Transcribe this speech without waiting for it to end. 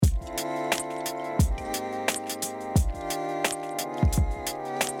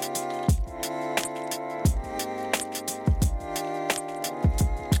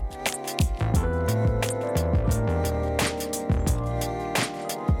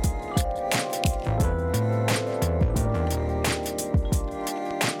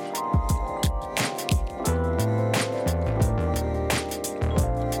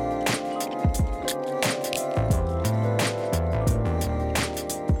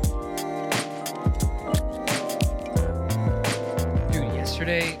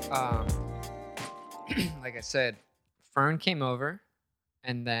yesterday, like I said, Fern came over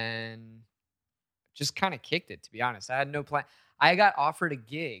and then just kind of kicked it, to be honest. I had no plan. I got offered a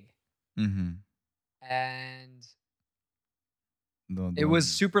gig Mm-hmm. and No, it was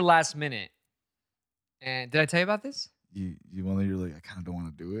super last minute. And did I tell you about this? you're like, I kind of don't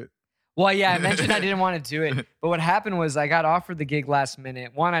want to do it. Well, yeah, I mentioned I didn't want to do it. But what happened was I got offered the gig last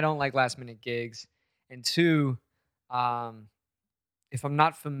minute. One, I don't like last minute gigs. And two, if I'm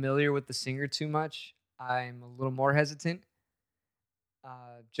not familiar with the singer too much, I'm a little more hesitant.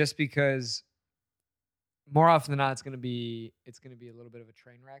 Just because more often than not, it's gonna be a little bit of a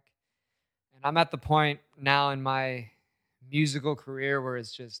train wreck. And I'm at the point now in my musical career where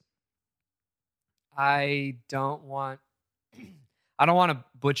it's just I don't want to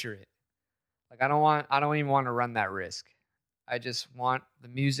butcher it. Like I don't even want to run that risk. I just want the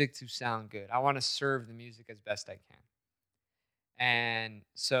music to sound good. I want to serve the music as best I can. And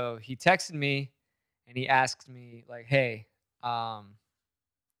so he texted me and he asked me like, "Hey, do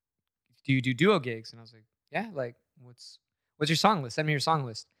you do duo gigs?" And I was like, "Yeah, like what's your song list? Send me your song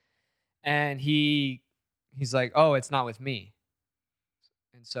list." And he's like, "Oh, it's not with me."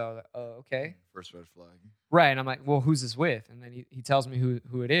 And so, "Oh, okay." First red flag. Right. And I'm like, "Well, who's this with?" And then he tells me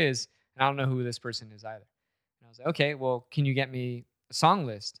who it is, and I don't know who this person is either. And I was like, "Okay, well, can you get me a song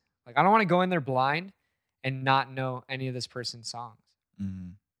list?" Like, I don't want to go in there blind and not know any of this person's songs. Mm-hmm.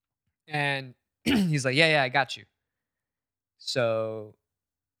 And he's like, yeah, I got you. So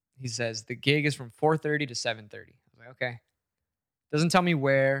he says the gig is from 4:30 to 7:30. I was like, okay. Doesn't tell me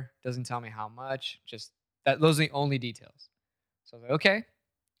where, doesn't tell me how much, just that those are the only details. So I was like, okay,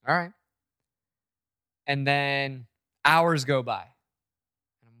 all right. And then hours go by.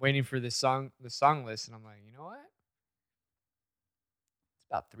 And I'm waiting for the song list, and I'm like, you know what? It's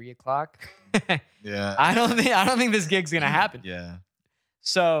about 3:00. Yeah. I don't think this gig's gonna happen. Yeah.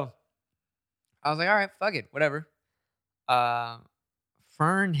 So I was like, all right, fuck it, whatever.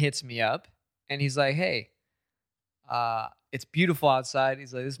 Fern hits me up and he's like, hey, it's beautiful outside.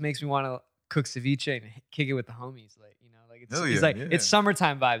 He's like, this makes me want to cook ceviche and kick it with the homies. Like, you know, like it's, Hell he's yeah, like, yeah. it's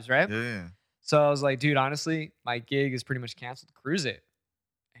summertime vibes, right? Yeah. So I was like, dude, honestly, my gig is pretty much canceled. Cruise it.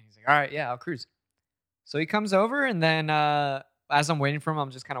 And he's like, all right, yeah, I'll cruise. So he comes over and then as I'm waiting for him,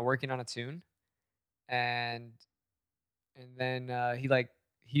 I'm just kind of working on a tune. And then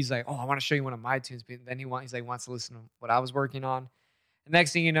he's like, oh, I want to show you one of my tunes. But then he wants to listen to what I was working on. And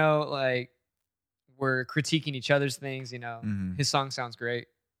next thing you know, like we're critiquing each other's things. You know, Mhm. His song sounds great.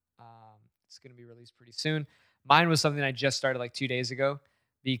 It's gonna be released pretty soon. Mine was something I just started like 2 days ago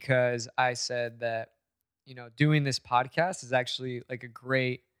because I said that doing this podcast is actually like a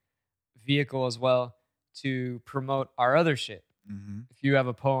great vehicle as well to promote our other shit. Mm-hmm. If you have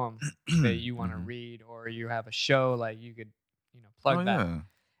a poem that you want to read or you have a show, like you could, plug that. Yeah.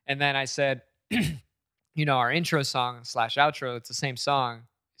 And then I said, our intro song / outro, it's the same song,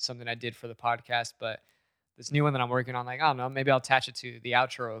 something I did for the podcast, but this new one that I'm working on, like, I don't know, maybe I'll attach it to the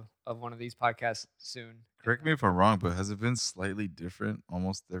outro of one of these podcasts soon. Correct me if I'm wrong, but has it been slightly different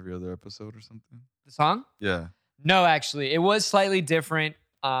almost every other episode or something? The song? Yeah. No, actually, it was slightly different.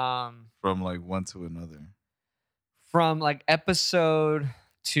 From like one to another. From like episode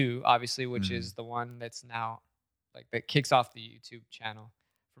 2, obviously, which is the one that's now like that kicks off the YouTube channel.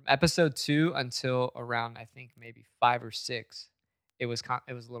 From episode 2 until around, I think maybe 5 or 6, it was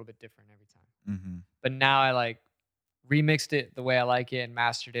a little bit different every time. Mm-hmm. But now I like remixed it the way I like it and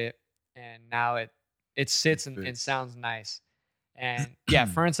mastered it, and now it sits and sounds nice. And yeah,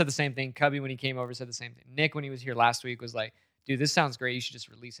 Fern said the same thing. Cubby, when he came over, said the same thing. Nick, when he was here last week, was like, dude, this sounds great. You should just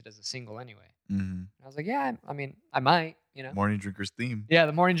release it as a single anyway. Mm-hmm. And I was like, yeah, I mean, I might, Morning Drinkers theme. Yeah,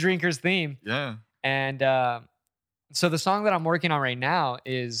 the Morning Drinkers theme. Yeah. And so the song that I'm working on right now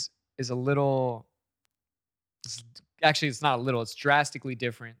is a little, actually it's not a little, it's drastically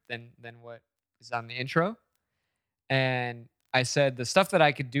different than what is on the intro. And I said the stuff that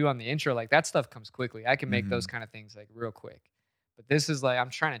I could do on the intro, like that stuff comes quickly. I can make those kind of things like real quick. But this is like, I'm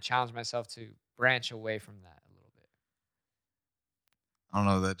trying to challenge myself to branch away from that a little bit. I don't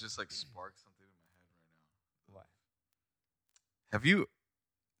know, that just like sparked something in my head right now. What? Have you,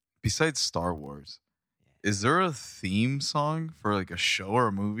 besides Star Wars, is there a theme song for like a show or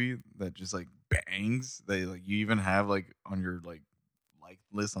a movie that just like bangs that like you even have like on your like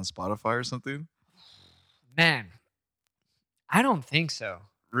list on Spotify or something? Man, I don't think so.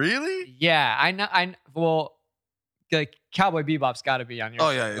 Really? Yeah, I know. Well, like Cowboy Bebop's got to be on your. Oh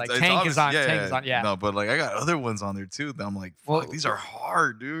yeah, like Tank is on. Tank is on. Yeah. No, but like I got other ones on there too. That I'm like, fuck, these are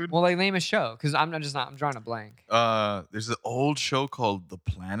hard, dude. Well, like name a show because I'm drawing a blank. There's an old show called The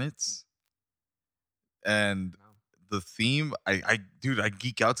Planets, and the theme. Dude, I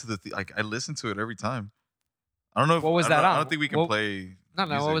geek out to the like. I listen to it every time. I don't know if What was I don't that know- on? I don't think we can What- play. No,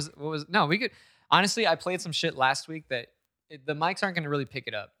 what music. was no, we could honestly I played some shit last week that the mics aren't gonna really pick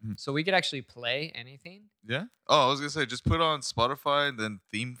it up. Mhm. So we could actually play anything. Yeah. Oh, I was gonna say just put on Spotify and then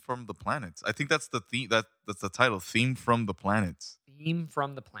theme from the planets. I think that's the theme. That's the title. Theme from the planets. Theme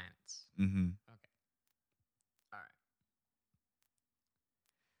from the planets. Mm-hmm. All right.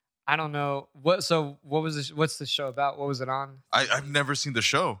 I don't know what was this, what's the show about? What was it on? I've never seen the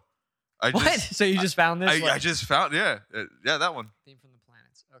show. I What? Just, So you just found this? I Like, just found yeah that one. Theme from the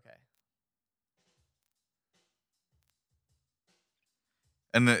planets. Okay.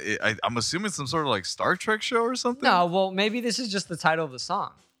 And I'm assuming some sort of like Star Trek show or something. No, well maybe this is just the title of the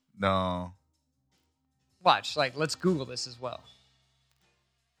song. No. Watch, like let's Google this as well.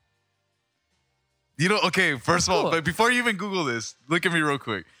 You know, okay, first of all, Cool. but before you even Google this, look at me real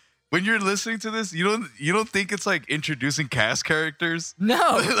quick. When you're listening to this, you don't think it's like introducing cast characters?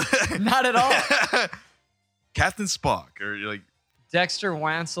 No, not at all. Captain Spock, or like Dexter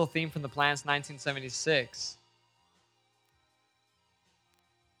Wansel theme from the planets 1976.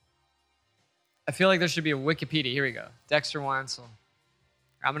 I feel like there should be a Wikipedia. Here we go. Dexter Wansel.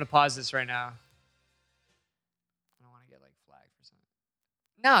 I'm gonna pause this right now. I don't want to get like flagged for something.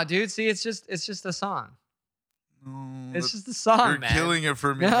 No, dude. See, it's just a song. no, It's just a song, you're man. killing it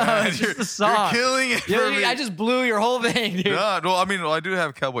for me. No, man. it's You're, just a song. You're killing it for me. I just blew your whole thing, dude. No, I mean, I do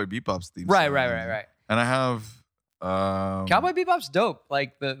have Cowboy Bebop's theme. Right. song, And I have Cowboy Bebop's dope.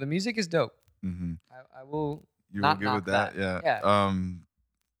 Like the music is dope. mhm. I will. You Not were good with knock that, that. yeah.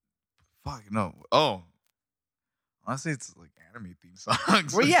 Fuck no. Oh, honestly, it's like anime theme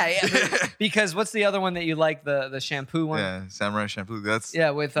songs. Well, yeah. Because what's the other one that you like? The shampoo one. yeah, Samurai Champloo. That's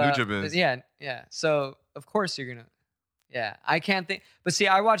Yeah, with Nujabes. yeah. So of course you're gonna. Yeah, I can't think. But see,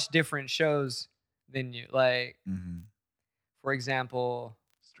 I watch different shows than you. Like, mhm. for example,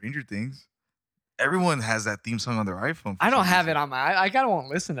 Stranger Things. Everyone has that theme song on their iPhone. I don't have it on my. I kind of won't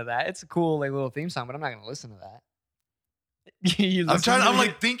listen to that. It's a cool like little theme song, but I'm not gonna listen to that. You I'm listen trying. to I'm it?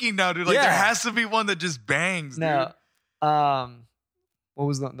 like thinking now, dude. Like Yeah. there has to be one that just bangs. No. Dude. What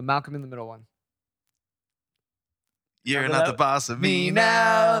was the Malcolm in the Middle one? You're Remember not that? the boss of me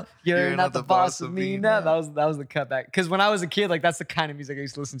now. You're not the boss of me now. That was the cutback. Because when I was a kid, like that's the kind of music I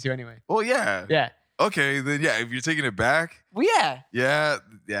used to listen to anyway. Well, yeah. Yeah. Okay, then yeah. If you're taking it back, Well, yeah. yeah.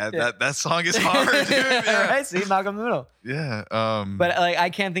 Yeah. That song is hard, dude. Yeah. Right? See, Malcolm in the Middle. Yeah. But like, I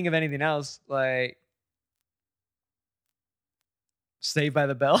can't think of anything else. Like, Saved by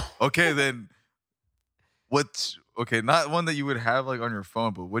the Bell. okay, then what's okay? Not one that you would have like on your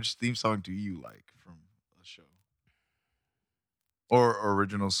phone, but which theme song do you like from a show or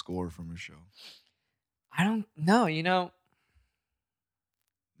original score from a show? I don't know. You know,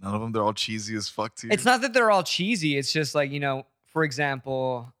 None of them. They're all cheesy as fuck to you. it's not that they're all cheesy. It's just like, you know, for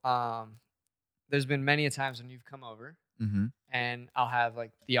example, there's been many a times when you've come over Mm-hmm. and I'll have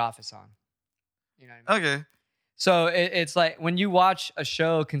like The Office on. You know what I mean? Okay. So it's like when you watch a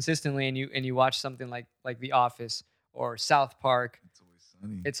show consistently and you watch something like The Office or South Park, It's always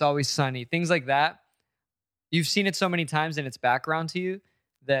sunny. It's Always Sunny, things like that. You've seen it so many times in its background to you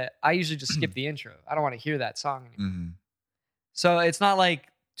that I usually just skip the intro. I don't want to hear that song anymore. Mm-hmm. So it's not like,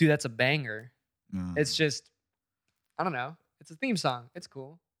 dude, that's a banger. No. It's just, I don't know. It's a theme song. It's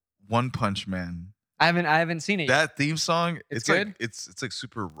cool. One Punch Man. I haven't seen it yet. That theme song, It's like good? it's like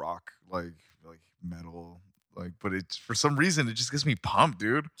super rock, like metal, like. But it's for some reason it just gets me pumped,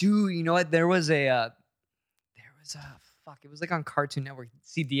 dude. Dude, you know what? There was a fuck. It was like on Cartoon Network.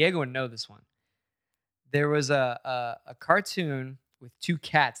 See, Diego would know this one. There was a cartoon with two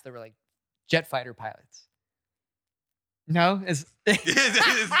cats that were like jet fighter pilots. No, it's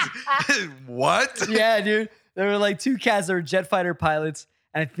What? yeah, dude. There were like two cats that were jet fighter pilots,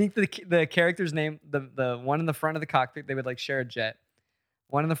 and I think the character's name, the one in the front of the cockpit, they would like share a jet.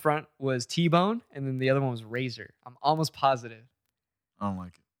 One in the front was T-Bone, and then the other one was Razor. I'm almost positive. I don't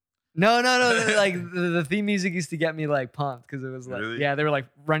like it. No. Like the theme music used to get me like pumped because it was like, Really? yeah, they were like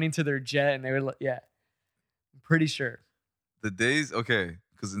running to their jet, and they were like, yeah, I'm pretty sure The days, okay,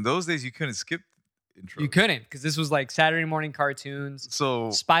 because in those days you couldn't skip intro. you couldn't because this was like Saturday morning cartoons.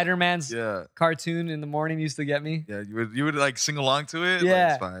 So Spider-Man's yeah, cartoon in the morning used to get me. yeah, you would like sing along to it.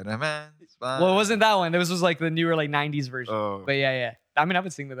 Yeah. Like, Spider-Man. Well, it wasn't that one. This was like the newer like '90s version. Oh, But yeah. I mean, I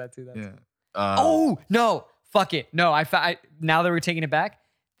would sing to that too. That's yeah. Oh no! Fuck it! No, now that we're taking it back,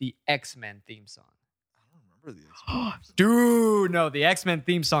 the X-Men theme song. I don't remember the X-Men. Dude, no, the X-Men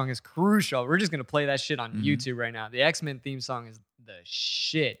theme song is crucial. We're just gonna play that shit on Mhm. YouTube right now. The X-Men theme song is the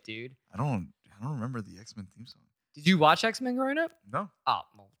shit, dude. I don't remember the X-Men theme song. Did you watch X-Men growing up? No. Oh,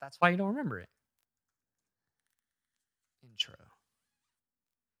 well, that's why you don't remember it. intro.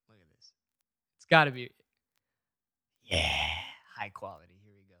 Look at this. It's got to be. Yeah. High quality.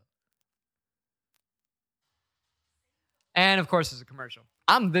 Here we go. And of course, there's a commercial.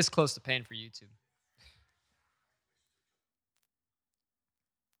 I'm this close to paying for YouTube.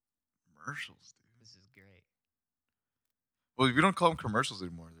 Commercials, dude. This is great. Well, we don't call them commercials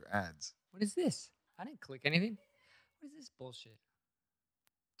anymore. They're ads. What is this? I didn't click anything. What is this bullshit?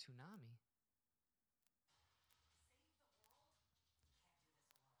 Toonami.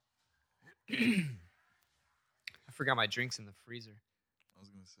 I forgot my drinks in the freezer. I was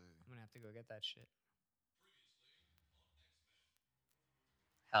going to say. I'm going to have to go get that shit.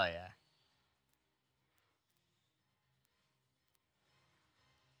 Hell yeah.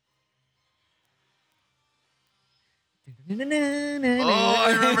 Oh,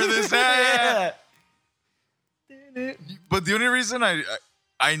 I remember this. Yeah. But the only reason I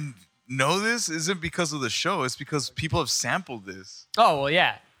know this isn't because of the show. It's because people have sampled this. Oh, well,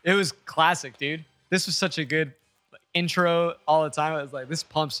 yeah. It was classic, dude. This was such a good intro all the time. It was like, this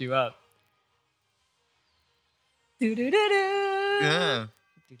pumps you up. Yeah.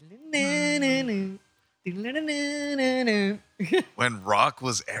 When rock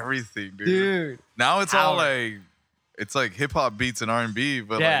was everything, dude. Dude. Now it's Power. all like, it's like hip hop beats and R&B,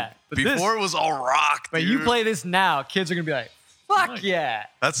 but Yeah, like but before this- it was all rock. But dude. you play this now, kids are going to be like, fuck Like- yeah.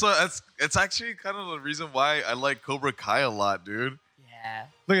 It's actually kind of the reason why I like Cobra Kai a lot, dude. Yeah.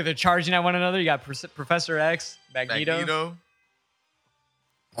 Look at they're charging at one another. You got Professor X, Magneto.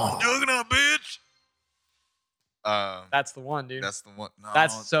 Juggernaut, bitch. That's the one, dude. That's the one. No,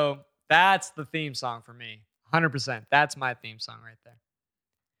 That's the theme song for me. 100%. That's my theme song right there.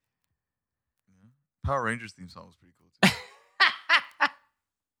 Power Rangers theme song was pretty cool too.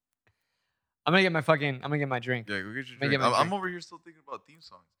 I'm gonna get my drink. Yeah, go get your Let me drink. get my I'm drink. over here still thinking about theme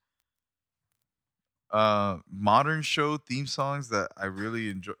songs. Modern show theme songs that I really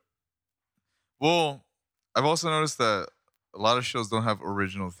enjoy. Well, I've also noticed that a lot of shows don't have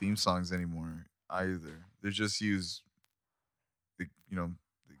original theme songs anymore either. They just use, they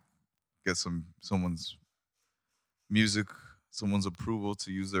get someone's music, someone's approval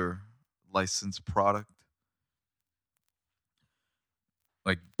to use their licensed product.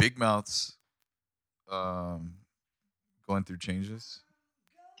 Like Big Mouth's going through changes.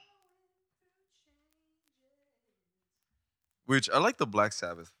 Which I like the Black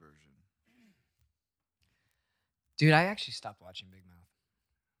Sabbath version. Dude, I actually stopped watching Big Mouth.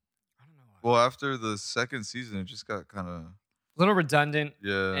 I don't know why. Well, after the second season, it just got kind of A little redundant.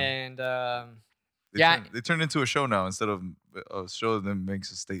 yeah. And They turned into a show now instead of a show that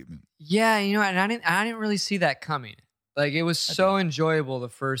makes a statement. yeah, and I didn't really see that coming. Like it was so enjoyable the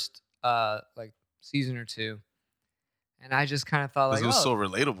first like season or two. And I just kind of thought like Because it was so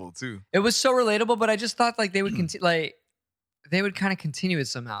relatable too. it was so relatable, but I just thought like they would they would kind of continue it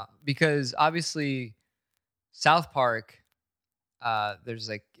somehow because obviously South Park, there's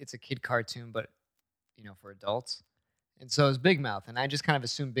like it's a kid cartoon, but for adults, and so is Big Mouth, and I just kind of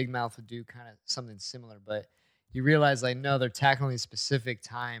assumed Big Mouth would do kind of something similar, but you realize like no, they're tackling a specific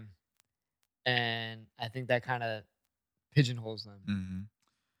time, and I think that kind of pigeonholes them.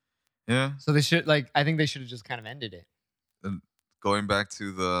 Mm-hmm. Yeah. So they should I think they should have just kind of ended it. And going back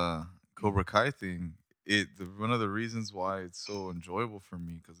to the Cobra Kai thing, one of the reasons why it's so enjoyable for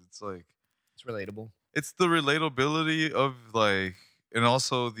me because it's like It's relatable. it's the relatability of like, and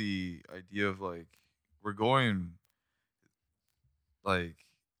also the idea of like we're going like,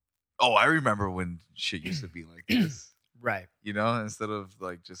 oh, I remember when shit used to be like this, Right. instead of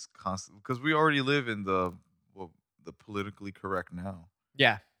like just constant because we already live in the politically correct now.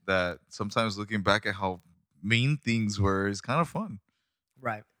 Yeah. That sometimes looking back at how mean things were is kind of fun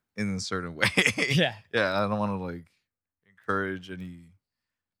Right. in a certain way. Yeah. Yeah, I don't want to like encourage any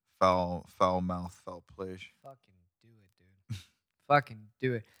foul mouth, foul play. Fucking do it, dude. Fucking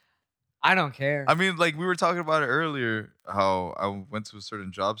do it. I don't care. I mean, like we were talking about it earlier, how I went to a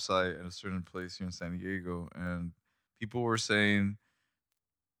certain job site at a certain place here in San Diego, and people were saying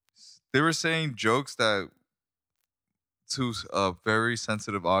jokes that to a very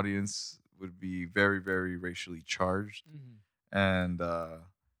sensitive audience would be very, very racially charged Mhm. and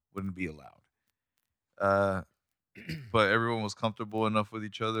wouldn't be allowed. But everyone was comfortable enough with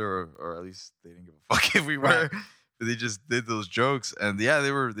each other, or at least they didn't give a fuck if we were. Right. But they just did those jokes, and yeah,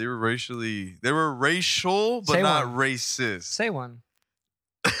 they were racial, but Say not one. racist. Say one.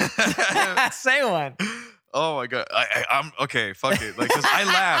 Say one. Oh my god, I'm okay. Fuck it, like, cause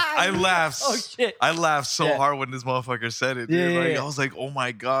I laughed. Oh shit. I laughed so Yeah. hard when this motherfucker said it. Dude. Yeah, yeah, Like yeah. I was like, oh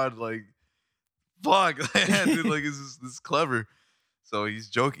my god, like fuck, yeah, dude, like this is clever. So he's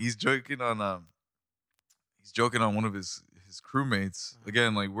joking on one of his his crewmates.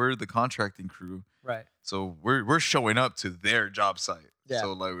 Again, like we're the contracting crew, Right. so we're showing up to their job site. Yeah.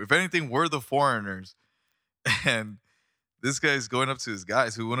 So like, if anything, we're the foreigners, and this guy's going up to his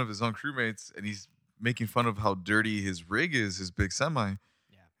guys, who one of his own crewmates, and he's making fun of how dirty his rig is, his big semi.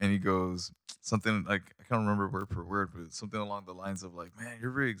 Yeah. And he goes something like, I can't remember word per word, but something along the lines of like, man, your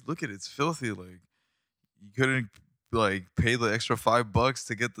rig, look at it, it's filthy. Like you couldn't like pay the extra $5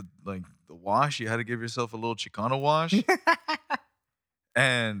 to get the wash. You had to give yourself a little Chicano wash.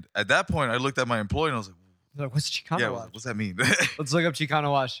 And at that point, I looked at my employee and I was like, what's Chicano yeah, wash? what's that mean? Let's look up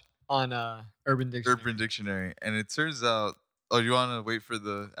Chicano wash on Urban Dictionary. Urban Dictionary. And it turns out, oh, you want to wait for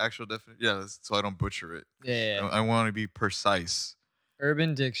the actual definition? Yeah, so I don't butcher it. Yeah. I want to be precise.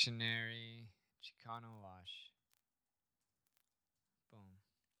 Urban Dictionary, Chicano wash. Boom.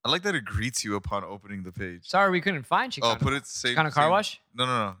 I like that it greets you upon opening the page. Sorry, we couldn't find Chicano. Oh, put it same. Chicano car wash?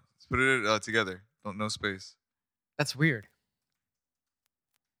 No. Let's put it together. No space. That's weird.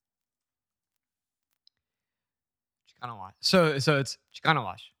 Chicano wash. So it's Chicano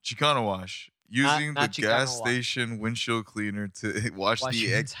wash. Chicano wash. Using Not the Chicano gas wash. station windshield cleaner to wash the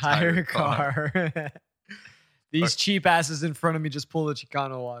your entire car. These cheap asses in front of me just pulled a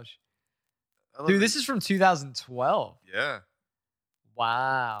Chicano wash. Dude, this is from 2012. Yeah.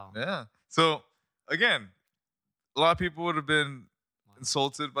 Wow. Yeah. So, again, a lot of people would have been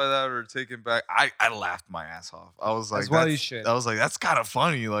insulted by that or taken back. I laughed my ass off. I was like, As well you should. I was like, that's kind of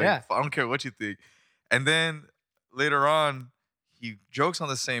funny. Like, Yeah. I don't care what you think. And then later on, he jokes on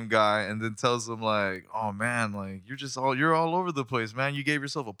the same guy and then tells him like, oh man, like you're all over the place, man. You gave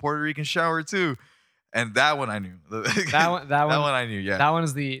yourself a Puerto Rican shower too. And that one I knew. That one I knew, yeah. That one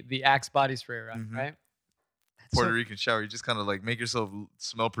is the Axe body spray, right? Mhm. Right? Puerto Rican shower. You just kind of like make yourself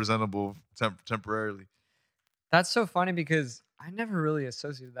smell presentable temporarily. That's so funny because I never really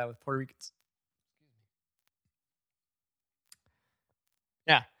associated that with Puerto Ricans.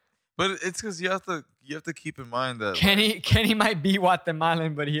 Yeah. But it's because you have to keep in mind that Kenny might be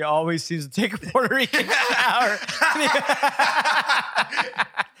Guatemalan, but he always seems to take a Puerto Rican shower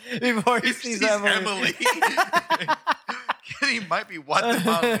before he sees Emily. Kenny might be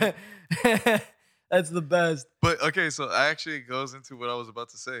Guatemalan. That's the best. But okay, so actually it goes into what I was about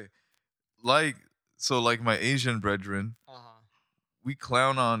to say. Like my Asian brethren, we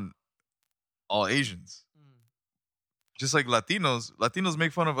clown on all Asians. Just like Latinos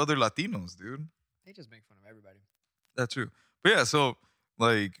make fun of other Latinos, dude. They just make fun of everybody. That's true. But yeah, so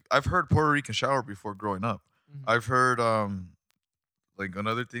like I've heard Puerto Rican shower before growing up. Mhm. I've heard like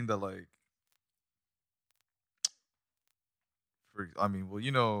another thing that like well,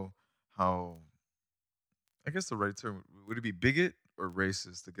 you know how I guess the right term would it be bigot or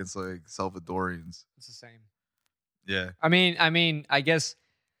racist against like Salvadorians? It's the same. Yeah. I mean, I guess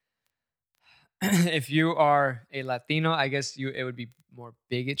if you are a Latino, I guess it would be more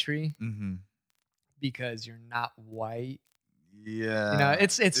bigotry Mm-hmm. because you're not white. Yeah. You know,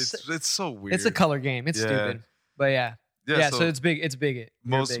 it's so weird. it's a color game. It's Yeah. stupid. But yeah. So it's big. It's bigot.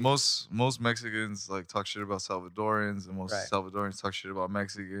 You're Most bigot. most Mexicans like talk shit about Salvadorians, and most Right. Salvadorians talk shit about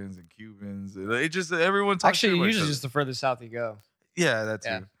Mexicans and Cubans. It just everyone talks shit Actually, about each usually other. just the further south you go. Yeah, that too.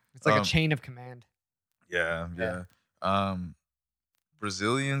 Yeah. It's like a Um, chain of command. Yeah.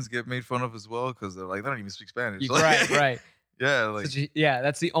 Brazilians get made fun of as well because they're like they don't even speak Spanish. Right. Yeah, like Yeah,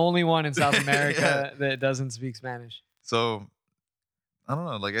 that's the only one in South America that doesn't speak Spanish. so. I don't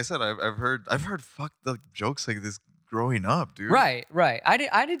know. Like I said, I've heard fucked up jokes like this growing up, dude. Right.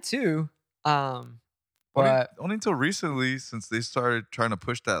 I did too. But Only until recently, since they started trying to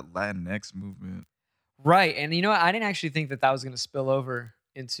push that Latinx movement. right, and you know what? I didn't actually think that was going to spill over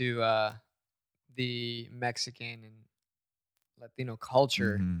into the Mexican and Latino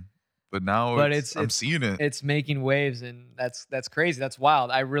culture. Mhm. But now But I'm seeing it. It's making waves, and that's crazy. That's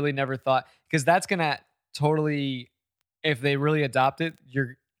wild. I really never thought because that's gonna totally, if they really adopt it,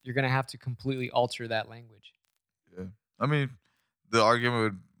 you're gonna have to completely alter that language. Yeah. I mean, the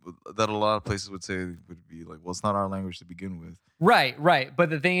argument that a lot of places would say would be like, well, it's not our language to begin with. Right. But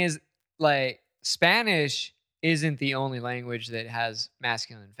the thing is, like, Spanish isn't the only language that has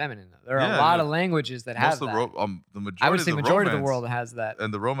masculine and feminine. Though. There are Yeah, a lot yeah. of languages that have Most that. of the majority. I would say of the majority of the Romance- world has that.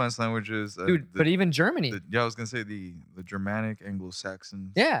 and the Romance languages, Dude, but even Germany. I was gonna say the Germanic,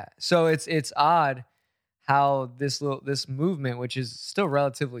 Anglo-Saxons. Yeah. So it's odd how this movement, which is still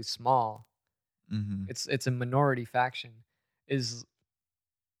relatively small, Mm-hmm. it's a minority faction, is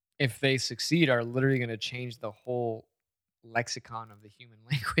if they succeed, are literally going to change the whole lexicon of the human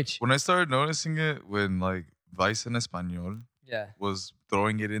language. When I started noticing it, when like Vice en Español Yeah. was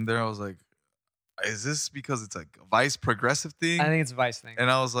throwing it in there, I was like, is this because it's like a Vice progressive thing? I think it's a Vice thing. And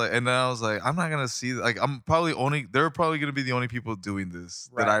I was like, I'm not gonna see. Like, they're probably gonna be the only people doing this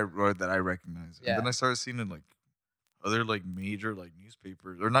that I recognize. Yeah. And then I started seeing it like other like major like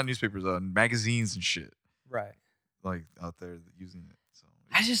newspapers or not newspapers, magazines and shit Right. like out there using it. So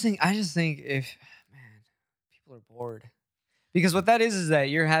I just think if man, people are bored because what that is that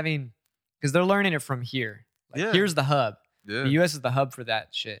you're having because they're learning it from here. Like, Yeah. here's the hub. yeah, The U.S. is the hub for that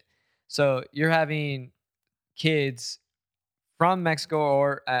shit. So you're having kids from Mexico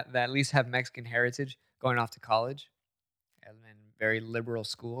or that at least have Mexican heritage going off to college and then very liberal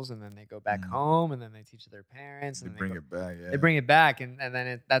schools, and then they go back Mhm. home, and then they teach their parents, they and bring it back. Yeah, They bring it back, and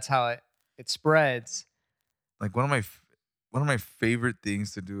then that's how it spreads. like one of my favorite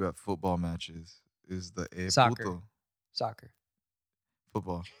things to do at football matches is the Soccer. puto. Soccer.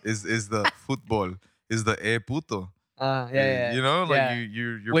 Football is the football is the puto. Yeah. You know, like yeah.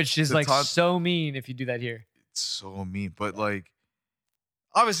 you're Which is the like taunt- so mean if you do that here. It's so mean, but like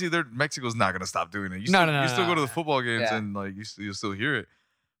obviously Mexico's not gonna stop doing it. You No, still, no, you still no, go to no. the football games Yeah. and like you'll still hear it.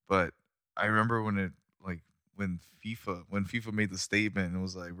 But I remember when FIFA made the statement, it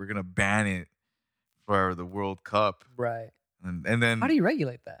was like we're gonna ban it for the World Cup, Right. and then How do you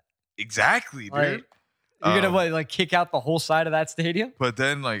regulate that? exactly, dude. Like, you're gonna Um, what, like kick out the whole side of that stadium? But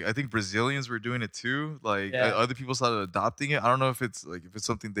then, like, I think Brazilians were doing it too. Like, Yeah. other people started adopting it. I don't know if it's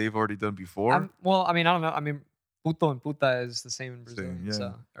something they've already done before. Well, I mean, I don't know. I mean, puto and puta is the same in Brazil, Same, yeah.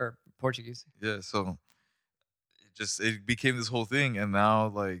 so, or Portuguese. Yeah, so it became this whole thing, and now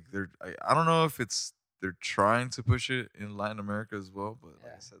like I don't know if they're trying to push it in Latin America as well, but like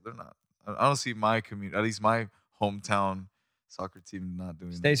Yeah. I said, they're not. I don't see my community, at least my hometown soccer team, not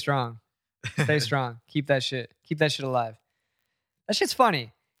doing. Stay strong. Stay strong. Keep that shit. Keep that shit alive. That shit's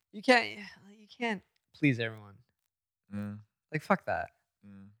funny. You can't please everyone. Yeah, Like, fuck that. yeah.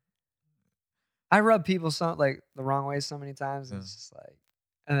 I rub people the wrong way so many times. And Yeah. it's just like,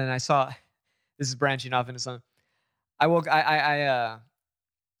 and then I saw this is branching off into something. I woke. I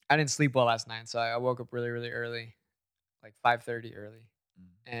didn't sleep well last night, so I woke up really, really early, like 5:30 early,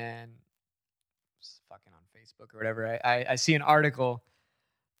 and just fucking on Facebook or whatever. I see an article,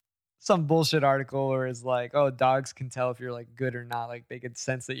 some bullshit article, where it's like, oh, dogs can tell if you're like good or not. Like they can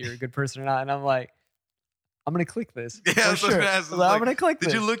sense that you're a good person or not. And I'm like, I'm gonna click this. Yeah, for that's what sure. I I was was like, I'm gonna click Did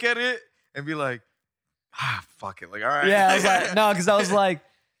this. you look at it and be like, fuck it, like all right? Yeah, I was like, no, because I was like,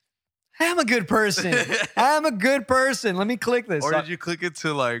 I'm a good person. I'm a good person. Let me click this. Or So- did you click it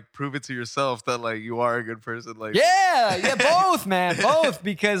to like prove it to yourself that like you are a good person? Like, yeah, both, man, both.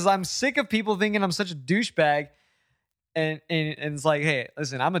 Because I'm sick of people thinking I'm such a douchebag, and it's like, hey,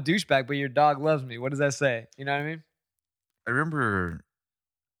 listen, I'm a douchebag, but your dog loves me. What does that say? You know what I mean? I remember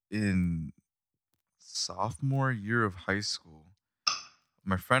in sophomore year of high school,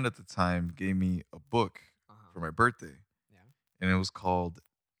 my friend at the time gave me a book for my birthday. Yeah. And it was called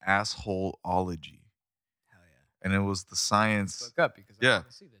Assholeology. Hell yeah. And it was the science. Look up because I Yeah. want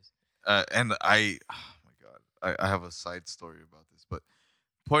to see this. And oh my God, I have a side story about this. But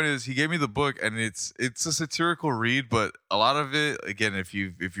point is, he gave me the book, and it's a satirical read, but a lot of it, again, if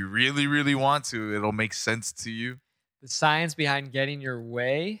you really, really want to, it'll make sense to you. The science behind getting your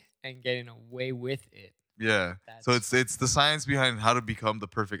way and getting away with it. Yeah. So That's- it's the science behind how to become the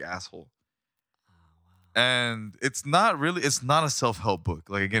perfect asshole. Oh, wow. And it's not a self-help book.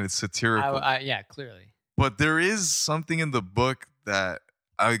 Like, again, it's satirical. Yeah, clearly. But there is something in the book that,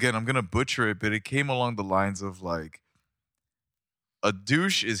 again, I'm going to butcher it, but it came along the lines of like, a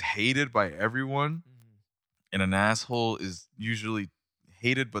douche is hated by everyone, Mhm. and an asshole is usually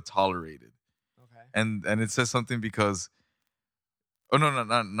hated but tolerated. Okay. And it says something because, oh no,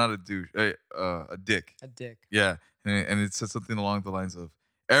 not a douche, a dick. A dick. Yeah, and it says something along the lines of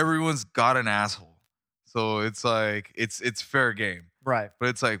everyone's got an asshole, so it's like it's fair game. Right. But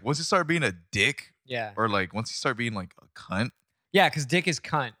it's like once you start being a dick, Yeah. or like once you start being like a cunt, Yeah, because dick is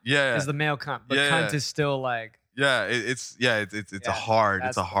cunt. yeah, Is the male cunt, but Yeah, cunt yeah. is still like yeah, it's a Yeah, hard,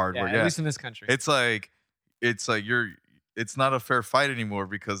 that's it's a hard yeah, word. At Yeah, least in this country. it's like it's not a fair fight anymore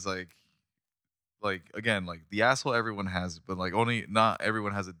because like again, like the asshole everyone has, but like only not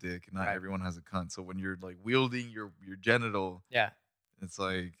everyone has a dick, not Right. everyone has a cunt. So when you're like wielding your genital, yeah. it's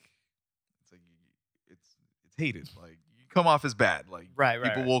like it's hated. Like you come off as bad. Like Right.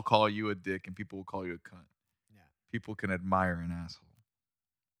 people will call you a dick and people will call you a cunt. Yeah. People can admire an asshole.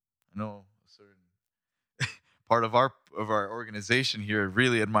 I know a certain part of our organization here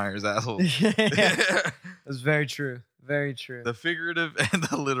really admires assholes. Yeah. That's very true. Very true. The figurative and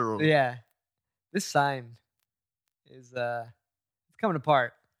the literal. Yeah. This sign is it's coming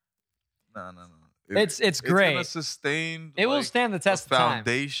apart. No. It's great. Gonna sustain. It will like, stand the test the of time.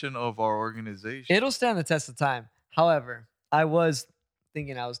 foundation of our organization. It'll stand the test of time. However, I was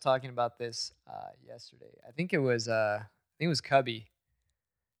talking about this yesterday. I think it was Cubby,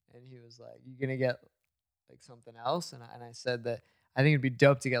 and he was like, "You gonna get like something else?" And I said that I think it'd be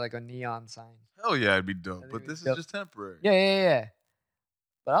dope to get like a neon sign. Hell yeah, it'd be dope. think But it'd be this dope. is just temporary. Yeah.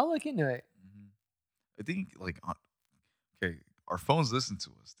 But I'll look into it. Mhm. I think like okay, our phones listen to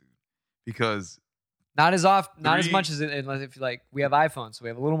us, dude, because Not as often, not as Three- much as unless if like we have iPhones, so we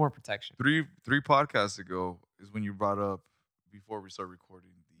have a little more protection. three podcasts ago is when you brought up before we start recording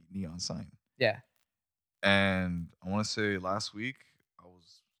the neon sign. Yeah. And I want to say last week I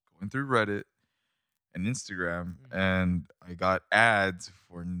was going through Reddit and Instagram, Mhm. and I got ads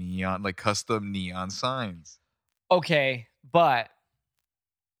for neon, like custom neon signs. Okay, but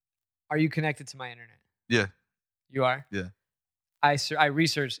are you connected to my internet? Yeah. You are? Yeah. I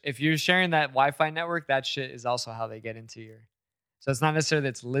researched. If you're sharing that Wi-Fi network, that shit is also how they get into your. So it's not necessarily that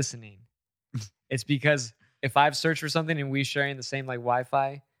it's listening. It's because if I've searched for something and we sharing the same like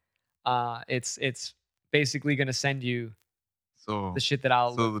Wi-Fi, it's basically gonna send you So the shit that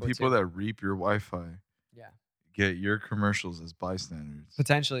I'll. so look the for, people too. that reap your Wi-Fi Yeah. get your commercials as bystanders.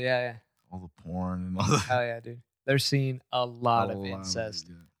 Potentially, yeah. All the porn and all that. Hell yeah, dude. They're seeing a lot of incest.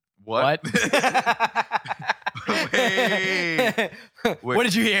 Yeah. What? Wait. What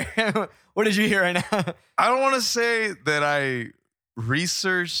did you hear? What did you hear right now? I don't want to say that I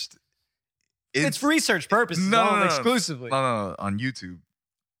researched. It's for research purposes. No. Exclusively. No, on YouTube.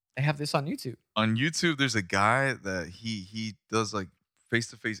 They have this on YouTube. On YouTube, there's a guy that he does like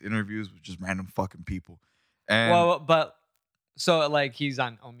face-to-face interviews with just random fucking people. And Well, but so like he's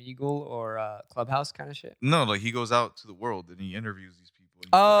on Omegle or Clubhouse kind of shit. no, like he goes out to the world and he interviews these people. And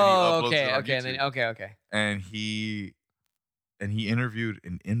Oh, and he uploads it on okay, and then YouTube. okay. And he interviewed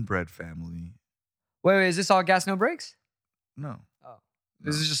an inbred family. Wait, is this all gas no brakes? No. Oh, No.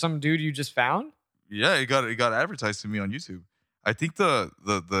 this is just some dude you just found? Yeah, it got advertised to me on YouTube. I think the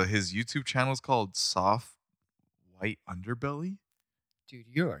his YouTube channel is called Soft White Underbelly. Dude,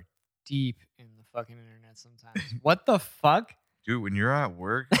 you are deep in the fucking internet sometimes. What the fuck? Dude, when you're at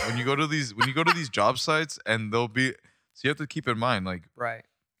work, when you go to these job sites, and they'll be, so you have to keep in mind, like, Right.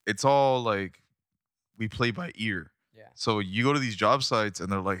 it's all like we play by ear. Yeah. So you go to these job sites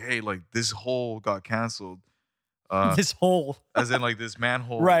and they're like, hey, like this hole got canceled. This hole. As in like this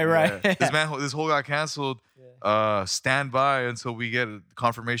manhole. Right. Yeah. This hole got canceled. Yeah. Stand by until we get a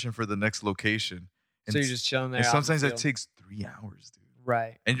confirmation for the next location. And So you're just chilling there. and out in sometimes the that field. takes 3 hours, dude.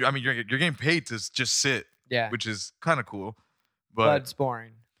 Right. And you're getting paid to just sit, Yeah. which is kind of cool, But but it's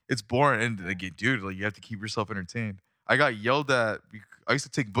boring. it's boring. And again, dude, like you have to keep yourself entertained. I got yelled at. I used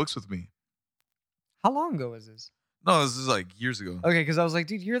to take books with me. How long ago was this? No, this is like years ago. Okay, because I was like,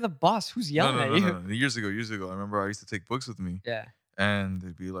 dude, you're the boss. Who's yelling at you? No. Years ago. I remember I used to take books with me, Yeah. and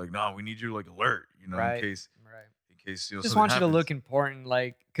they'd be like, "No, we need you like alert, Right. in case Right. Just Just want you to look important,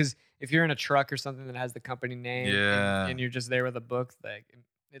 like, because if you're in a truck or something that has the company name, Yeah. and you're just there with a book, like,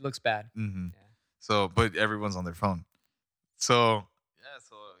 it looks bad. Mm-hmm. Yeah. So, but everyone's on their phone. So yeah.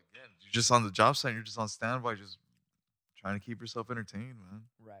 So again, you're just on the job site. You're just on standby, just trying to keep yourself entertained, man.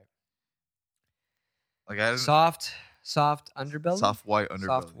 Right. Like I didn't, Soft underbelly. soft white underbelly.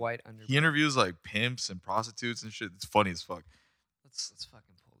 Soft white underbelly. He interviews like pimps and prostitutes and shit. It's funny as fuck. Let's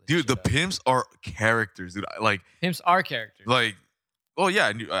fucking pull this. Dude, shit the up. pimps are characters, dude. Pimps are characters. Oh yeah,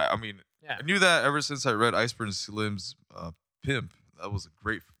 I mean, Yeah. I knew that ever since I read Iceberg Slim's Pimp. That was a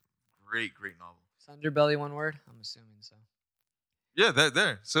great novel. Is underbelly one word? I'm assuming so. Yeah,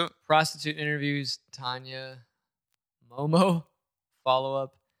 there. So Prostitute interviews Tanya Momo. Follow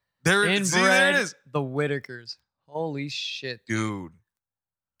up. there it is, The Whitakers. Holy shit. dude.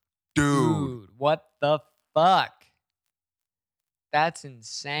 What the fuck? That's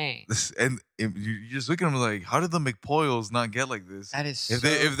insane. And you just look at them like, how did the McPoyles not get like this? That is If so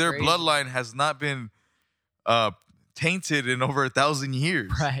if their crazy. bloodline has not been tainted in over 1,000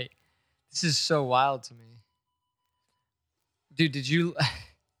 years, Right. This is so wild to me. Dude, did you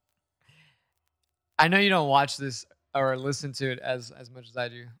I know you don't watch this or listen to it as much as I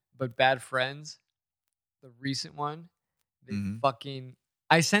do, but Bad Friends, the recent one, they Mhm. fucking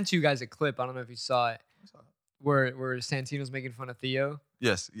I sent you guys a clip. I don't know if you saw it. Where Santino's making fun of Theo.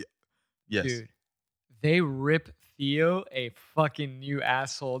 Yes, yes. Dude, they rip Theo a fucking new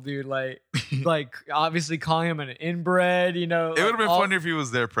asshole, dude. Like obviously calling him an inbred, you know. It would have been all- funny if he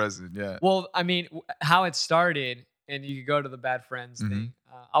was there present. Yeah. Well, I mean, how it started, and you could go to the Bad Friends Mhm. thing.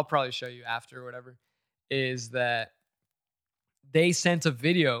 I'll probably show you after or whatever. Is that they sent a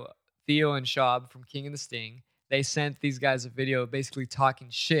video, Theo and Schaub from King and the Sting. They sent these guys a video basically talking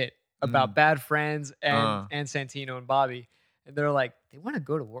shit about bad friends Uh. and Santino and Bobby. And they're like, they want to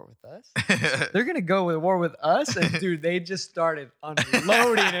go to war with us? They're going to go to war with us? And dude, they just started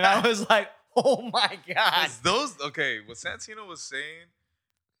unloading. And I was like, oh my God. Those, okay, what Santino was saying,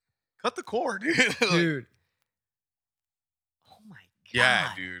 cut the cord, dude. Like, Dude. Oh my God. yeah,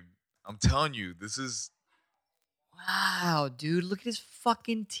 dude. I'm telling you, this is Wow, dude. Look at his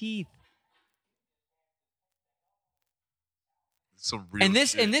fucking teeth. some real And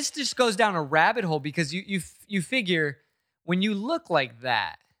shit. this just goes down a rabbit hole because you figure when you look like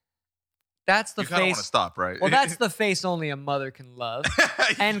that, that's the you kind of want to face. stop, right? Well, that's the face only a mother can love.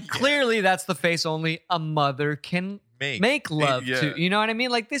 And clearly that's the face only a mother can make love Yeah. to. You know what I mean?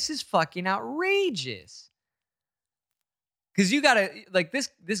 Like, this is fucking outrageous. Because you gotta, like, this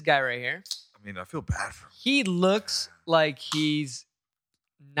guy right here, I mean, I feel bad for him. he looks like he's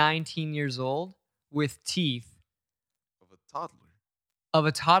 19 years old with teeth Of a toddler. of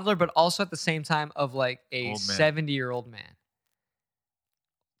a toddler, but also at the same time of like a Old man. 70-year-old man.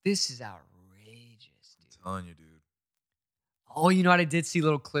 This is outrageous, dude. I'm telling you, dude. Oh, you know what? I did see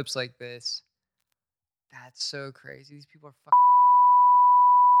little clips like this. That's so crazy. These people are fucking.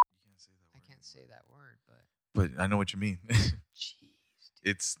 You can't say that I word. can't say that word, but But I know what you mean. jeez,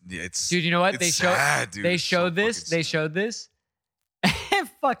 dude. it's Dude, you know what? it's They showed sad, dude. they It's so showed this. fucking They sad. showed this. And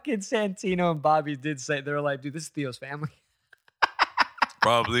fucking Santino and Bobby did say they were like, dude, this is Theo's family.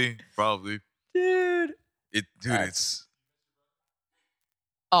 Probably. Dude. Dude, That's- it's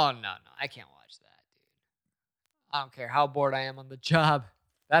Oh no, I can't watch that, dude. I don't care how bored I am on the job.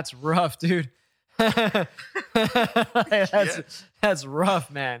 That's rough, dude. That's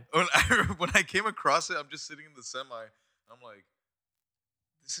rough, man. when I came across it, I'm just sitting in the semi. I'm like,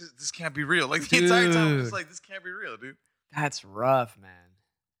 this can't be real. Like the entire time, I'm just Dude. like, this can't be real, dude. That's rough, man.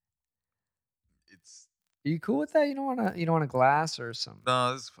 It's Are you cool with that? You don't want a glass or something?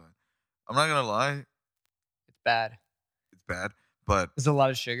 no, this is fine. I'm not gonna lie, It's bad. it's bad, but There's a lot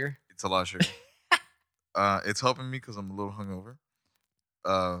of sugar. it's a lot of sugar. It's helping me because I'm a little hungover.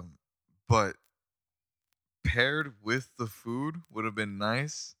 But paired with the food would have been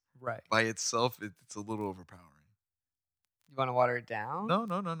nice. Right. By itself, it's a little overpowering. You want to water it down? No.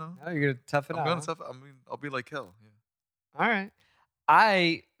 No, you're gonna tough it I'm out. gonna huh? tough. I mean, I'll be like hell. Yeah. All right.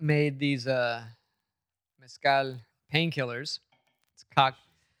 I made these mezcal painkillers. It's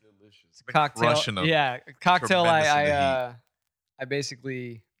Delicious. a cocktail. Crushing 'em. Yeah, a cocktail Tremendous in the I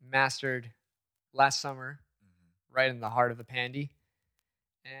basically mastered last summer, Mhm. right in the heart of the pandy.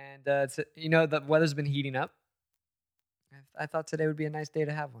 And it's the weather's been heating up. I thought today would be a nice day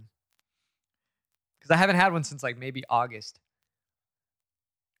to have one. Because I haven't had one since like maybe August.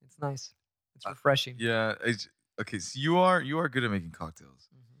 It's nice. It's refreshing. Yeah. Okay. So you are good at making cocktails.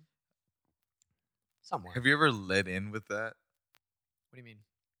 Mhm. Somewhat. Have you ever led in with that? What do you mean?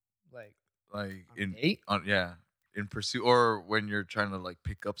 Like Like on a date? in pursuit, or when you're trying to like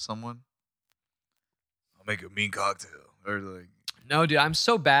pick up someone? I'll make a mean cocktail, or like No, dude, I'm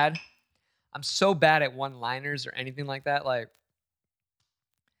so bad. I'm so bad at one-liners or anything like that. Like,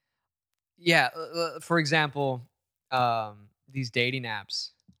 yeah, for example, these dating apps.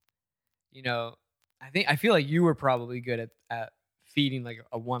 You know, I feel like you were probably good at feeding like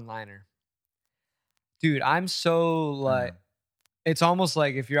a one-liner. Dude, I'm so like, it's almost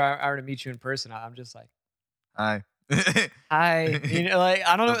like if I were to meet you in person, I'm just like, hi. hi, like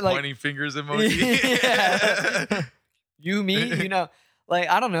I don't know, The like pointing fingers emoji. Yeah. You, me, like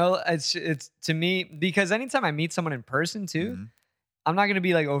I don't know. It's to me because anytime I meet someone in person too, Mhm. I'm not gonna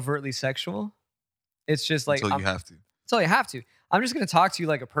be like overtly sexual. It's just like So you have to. that's all you have to. I'm just gonna talk to you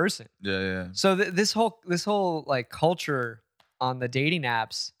like a person. Yeah. So this whole like culture on the dating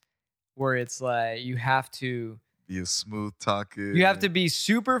apps where it's like you have to Be a smooth talker. you have to be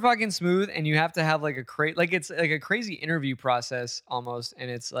super fucking smooth and you have to have like it's like a crazy interview process almost, and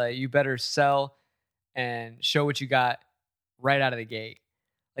it's like you better sell and show what you got right out of the gate.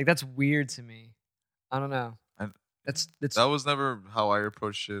 Like that's weird to me. I don't know. That's That was never how I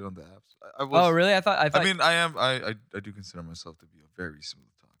approached shit on the apps. I was. oh really? I thought I mean, I am. I do consider myself to be a very smooth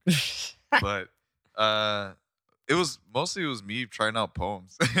talker, but it was me trying out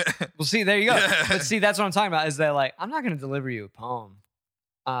poems. well, see, there you go. Yeah. But see, that's what I'm talking about. Is that like I'm not gonna deliver you a poem.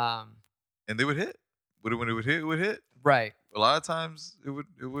 And they would hit. When it would hit, it would hit. Right, A lot of times, it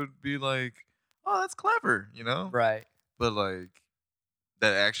would be like, oh, that's clever, right. But like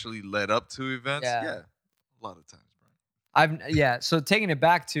that actually led up to events. Yeah. Yeah, a lot of times, Brian. So taking it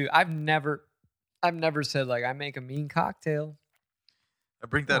back to I've never said like I make a mean cocktail. I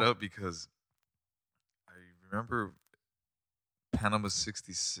bring that Oh. up because I remember Panama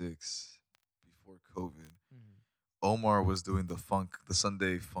 '66 before COVID. Omar was doing the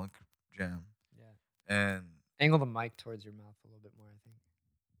Sunday funk jam. Yeah. And Angle the mic towards your mouth a little bit more, I think.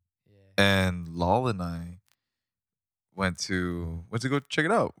 Yeah. and Lal and I went to go check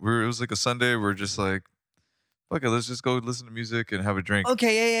it out. It was like a Sunday. We're just like, fuck it, let's just go listen to music and have a drink.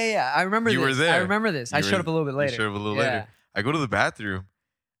 Okay, yeah. I remember You this. were there. I remember this. I showed up a little bit later. You showed up a little later. I go to the bathroom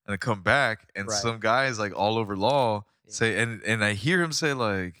and I come back and Right. some guy is like all over Law Yeah. say and I hear him say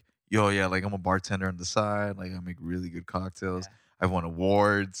like, yo, yeah, like I'm a bartender on the side, like I make really good cocktails. Yeah. I've won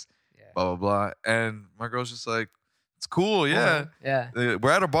awards, Yeah. blah blah blah. And my girl's just like, it's cool, yeah. Yeah. We're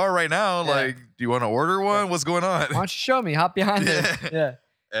at a bar right now. Yeah. Like, do you want to order one? Yeah. What's going on? Why don't you show me? Hop behind Yeah. it. Yeah.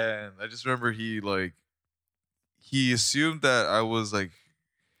 And I just remember he assumed that I was like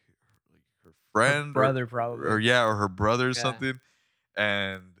her friend, Her brother, probably. or her brother or Yeah. something.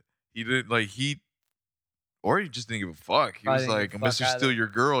 And he didn't or he just didn't give a fuck. He Probably was didn't like, give a fuck Mr. Steal either. Your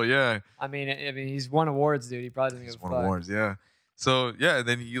Girl, yeah. I mean, he's won awards, dude. He probably doesn't He's give a won fuck. awards, yeah. So yeah, and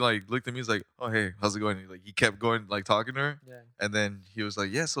then he like looked at me, he's like, oh hey, how's it going? He kept going, like talking to her. Yeah. And then he was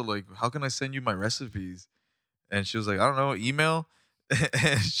like, yeah, so like how can I send you my recipes? And she was like, I don't know, email.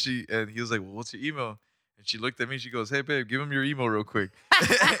 and he was like, well, what's your email? And she looked at me, she goes, hey babe, give him your email real quick.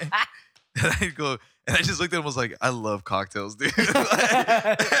 And I just looked at him and was like, I love cocktails, dude.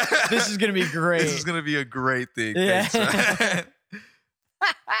 This is gonna be great. This is gonna be a great thing. Yeah. Thanks, man.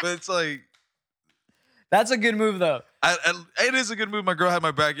 But it's like That's a good move, though. it is a good move. My girl had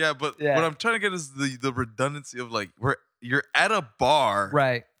my back, yeah. But Yeah. what I'm trying to get is the redundancy of like you're at a bar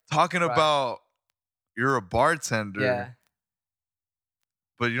Right. talking Right. about you're a bartender, Yeah.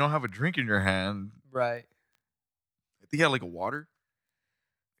 but you don't have a drink in your hand. Right. I think he had like a water.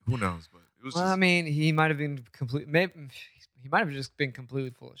 Who knows? But it was Well, just, I mean, he might have been maybe he might have just been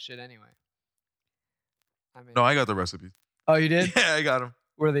completely full of shit anyway. I mean, no, I got the recipes. oh, you did? Yeah, I got them.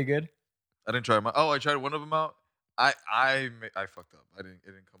 Were they good? I didn't try them out. Oh, I tried one of them out. I fucked up. It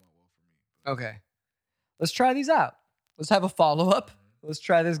didn't come out well for me. Okay. Let's try these out. Let's have a follow up. Let's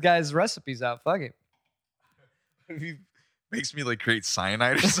try this guy's recipes out. Fuck it. He makes me like create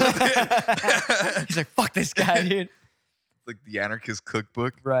cyanide or something. He's like, fuck this guy, dude. Like the anarchist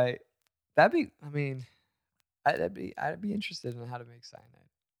cookbook. Right. That'd be. I mean, I'd be interested in how to make cyanide.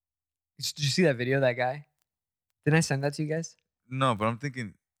 Did you see that video of that guy? Didn't I send that to you guys? No, but I'm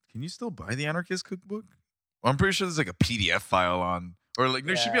thinking, can you still buy the anarchist cookbook? Well, I'm pretty sure there's like a PDF file on, or like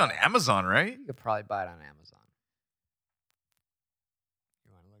no, it should be on Yeah. Amazon, right? You could probably buy it on Amazon.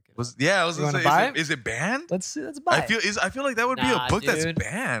 You want to look it Was up? yeah, I was You gonna wanna say, buy it? is it banned? Let's see. Let's buy it. I feel like that would be Nah, a book that's dude.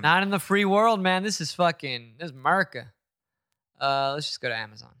 banned. Not in the free world, man. This is America. Let's just go to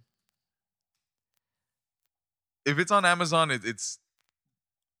Amazon. If it's on Amazon, it's.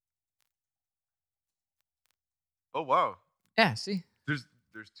 Oh wow, Yeah, see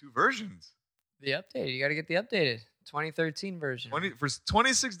there's two versions. the updated. You got to get the updated 2013 version. For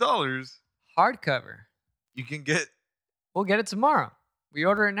 $26, Hardcover. you can get. We'll get it tomorrow. We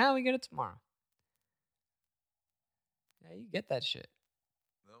order it now. We get it tomorrow. Yeah, you get that shit.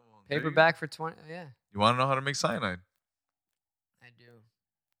 Paperback for 20. Yeah, You want to know how to make cyanide? I do.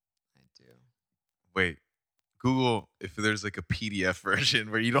 Wait, Google if there's like a PDF version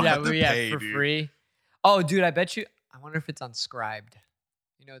where you don't yeah, have to yeah, pay for dude. free. Oh, dude, I bet you. I wonder if it's on Scribed.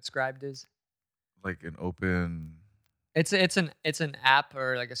 You know what Scribed is? Like an open. It's an app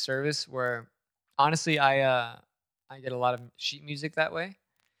or like a service where honestly I get a lot of sheet music that way.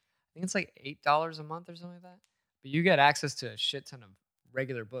 I think it's like $8 a month or something like that. But you get access to a shit ton of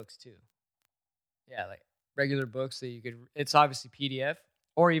regular books too. Yeah, like regular books that you could. It's obviously PDF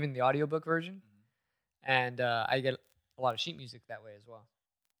or even the audiobook version, and I get a lot of sheet music that way as well.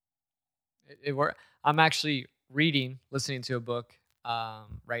 I'm actually listening to a book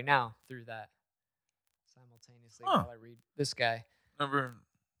right now through that simultaneously Huh. while I read this guy. Never.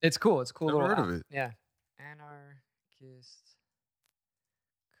 It's cool. It's a cool. Never little heard of app. it. Yeah, Anarchist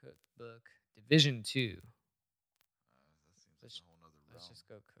Cookbook Division 2. That seems Let's- like a whole nother Let's realm. just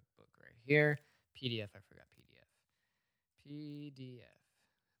go cookbook right here. PDF. I forgot PDF. PDF.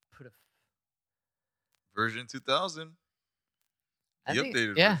 Put a. Version 2000. I The think-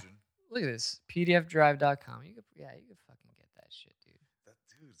 updated yeah. version. Look at this. PDFdrive.com. You could fucking get that shit, dude. That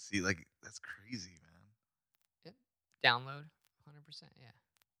dude, see, like that's crazy, man. Download. 100%. Yeah.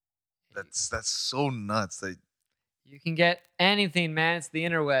 That's so nuts. That You can get anything, man. It's the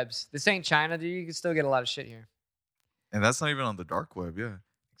interwebs. This ain't China, dude. You can still get a lot of shit here. and that's not even on the dark web. Yeah.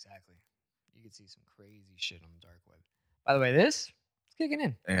 Exactly. You can see some crazy shit on the dark web. By the way, this it's kicking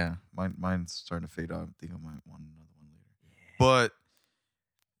in. Yeah. Mine's starting to fade out. I think I might want another one later. But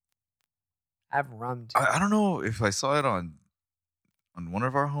I have rum too. I don't know if I saw it on one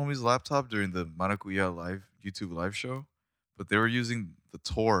of our homies' laptop during the Maracuya live YouTube live show, but they were using the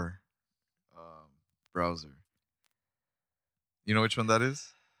Tor browser. You know which one that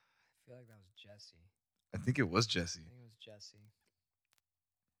is? I feel like that was Jesse. I think it was Jesse. I think it was Jesse.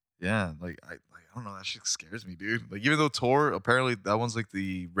 Yeah, like I don't know. That shit scares me, dude. Like even though Tor apparently that one's like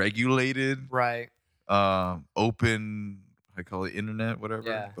the regulated, Right. open, I call it internet, whatever.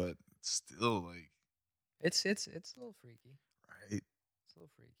 Yeah. But it's still like It's a little freaky. right, It's a little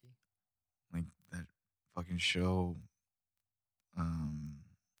freaky. like that fucking show,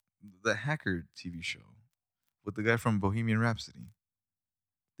 the hacker TV show with the guy from Bohemian Rhapsody,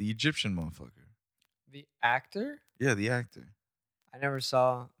 the Egyptian motherfucker. The actor? Yeah, the actor. I never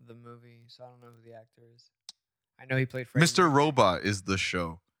saw the movie, so I don't know who the actor is. I know he played Freddie Mr. Mercury. Robot is the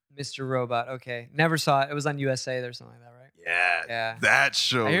show. Mr. Robot. Okay, never saw it. It was on USA or something like that, right? Yeah, Yeah. that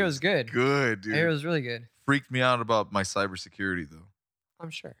show. I hear it was good. Good, dude. I hear it was really good. Freaked me out about my cybersecurity though. I'm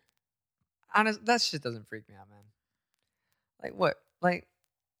sure. Honest, that shit doesn't freak me out, man. Like what? Like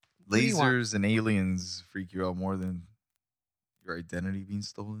what do you want? Lasers and aliens freak you out more than your identity being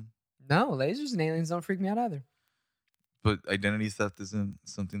stolen. No, lasers and aliens don't freak me out either. But identity theft isn't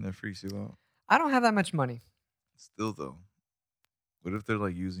something that freaks you out. I don't have that much money. Still though, what if they're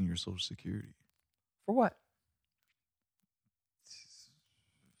like using your social security? For what?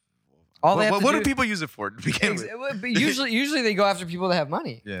 All they have to What do- do people use it for? To begin with? But usually they go after people that have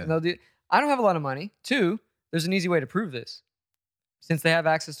money. Yeah. And they'll do. I don't have a lot of money. 2, there's an easy way to prove this. Since they have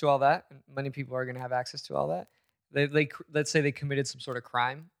access to all that, and many people are going to have access to all that. Let's say they committed some sort of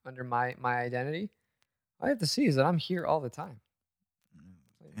crime under my identity. All I have to see is that I'm here all the time.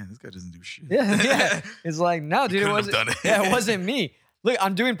 Yeah, this guy doesn't do shit. Yeah. It's like, no, dude, it couldn't have wasn't. done it. Yeah, it wasn't me. Look,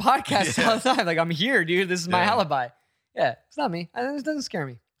 I'm doing podcasts Yeah. all the time. Like I'm here, dude. This is my Yeah. alibi. Yeah, it's not me. It doesn't scare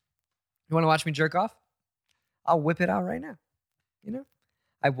me. You want to watch me jerk off? I'll whip it out right now. You know,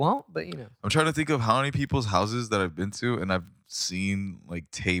 I won't, but you know. I'm trying to think of how many people's houses that I've been to and I've seen like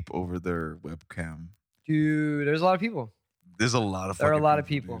tape over their webcam. Dude, there's a lot of people. There's a lot of There are a fucking lot of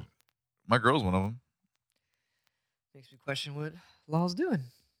people. dude. My girl's one of them. Makes me question what Law's doing.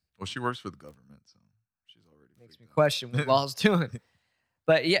 Well, she works for the government, so she's already Makes me freaked out. question what Law's doing.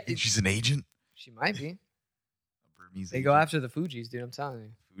 But yeah, Think she's an agent. she might be. A Burmese They agent. go after the Fugees, dude. I'm telling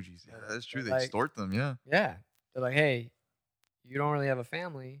you. Fugees. Yeah, that's true. They're They like- extort them. Yeah. Yeah, they're like, hey, you don't really have a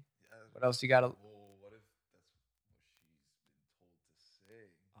family. What else you got to? Well, what if that's what she's been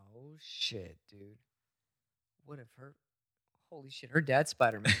told to Oh shit, dude. What if her? Holy shit, her dad's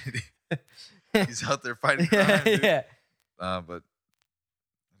Spider-Man. say? He's out there fighting crime. Dude. Yeah. But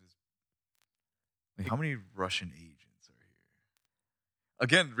like, how many Russian agents are here?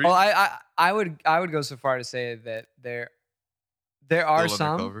 Again, Well, I would go so far to say that there are still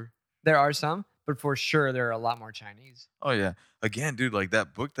some. undercover? There are some, but for sure there are a lot more Chinese. Oh yeah. Again, dude, like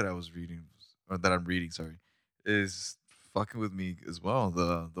that book that I was reading, or that I'm reading, sorry, is fucking with me as well.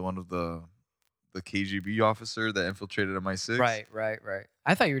 The one of the KGB officer that infiltrated MI6. Right.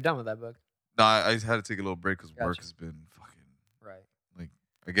 I thought you were done with that book. No, I had to take a little break because work Gotcha. has been fucking. Right. Like,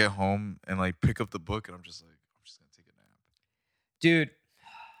 I get home and like pick up the book and I'm just gonna take a nap. Dude,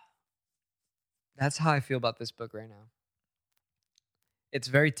 that's how I feel about this book right now. It's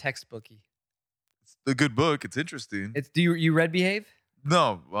very textbooky. It's a good book. It's interesting. It's do you read Behave?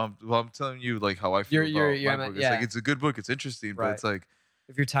 No, I'm telling you like how I feel You're- about my book. It's yeah. like it's a good book. It's interesting, but Right. it's like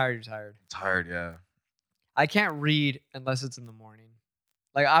If you're tired, you're tired. I'm tired. Yeah. I can't read unless it's in the morning.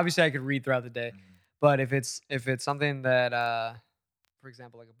 Like obviously I could read throughout the day, but if it's something that for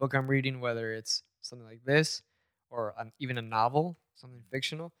example, like a book I'm reading, whether it's something like this or even a novel, something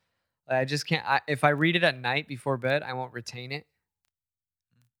fictional, like I just can't. If I read it at night before bed, I won't retain it.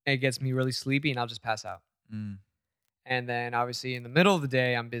 It gets me really sleepy, and I'll just pass out. Mm. And then obviously in the middle of the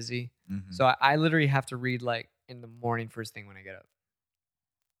day, I'm busy, Mhm. so I literally have to read like in the morning, first thing when I get up.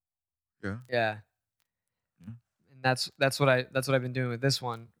 Yeah. Yeah. Yeah. And that's what I've been doing with this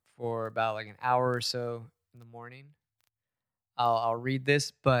one for about like an hour or so in the morning. I'll read this,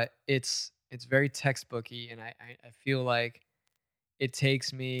 but it's very textbooky, and I feel like it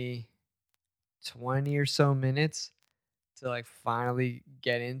takes me 20 or so minutes to like finally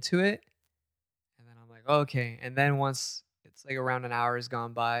get into it, and then I'm like, okay. And then once it's like around an hour has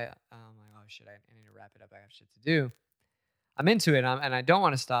gone by, I'm like, oh shit, I need to wrap it up. I have shit to do. I'm into it, and I don't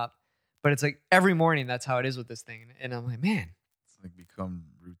want to stop. But it's like every morning, that's how it is with this thing, and I'm like, man, It's like become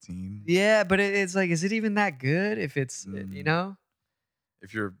routine. yeah. But it's like, is it even that good? If it's you Mm. know,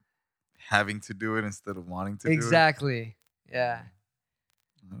 If you're having to do it instead of wanting to exactly, do it. yeah.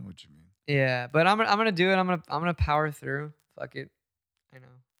 I know what you mean. Yeah, but I'm gonna do it. I'm gonna power through. Fuck it. I know.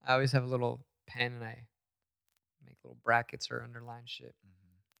 I always have a little pen and I make little brackets or underline shit.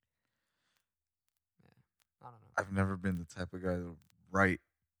 I don't know. I've never been the type of guy to write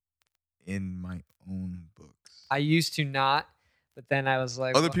in my own books. I used to not, but then I was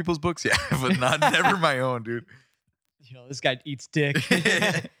like, Other well, people's books, yeah, but never my own, dude. this guy eats dick.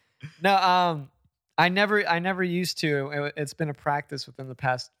 No, I never used to. It's been a practice within the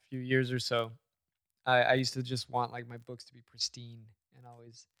past few years or so. I used to just want like my books to be pristine and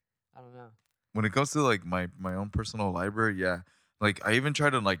always, I don't know. When it comes to like my own personal library, yeah, like I even try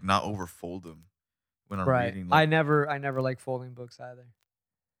to like not overfold them when I'm Right. reading. I Like, never like folding books either.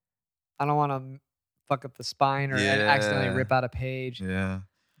 I don't want to fuck up the spine or accidentally Yeah. rip out a page. yeah.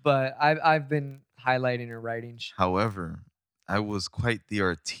 But I've been highlighting or writing. However, I was quite the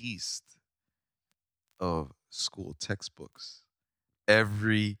artiste of school textbooks.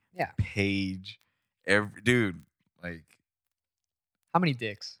 Every Yeah. page, every dude, like How many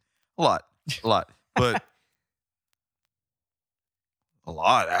dicks? a lot, but a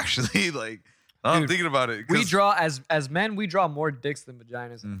lot actually. Like now I'm Dude, thinking about it. We draw as men. We draw more dicks than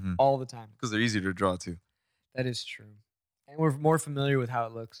vaginas Mhm. all the time. because they're easier to draw too. That is true, and we're more familiar with how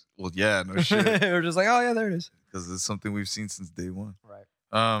it looks. Well, yeah, no shit, We're just like, oh yeah, there it is. because it's something we've seen since day one. Right.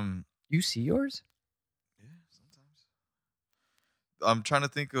 Yeah, You see yours? sometimes. I'm trying to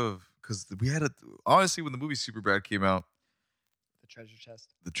think of because we had honestly when the movie Superbad came out, The treasure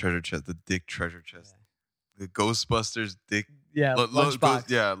chest. the treasure chest, the dick treasure chest, the Ghostbusters dick. Yeah. Lunchbox.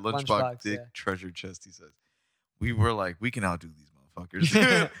 Yeah, lunchbox Lunchbox, dick yeah. treasure chest. He says, we were like, we can outdo these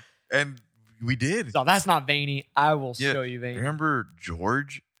motherfuckers, and we did. So that's not veiny. I will Yeah. show you veiny. Remember,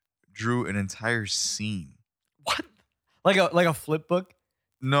 George drew an entire scene. What? Like a flip book?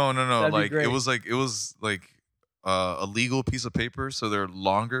 No. That'd be Like great. it was like a legal piece of paper, so they're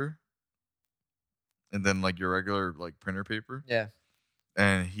longer, and then like your regular like printer paper. Yeah.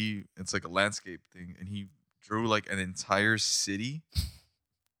 And it's like a landscape thing, and he drew like an entire city.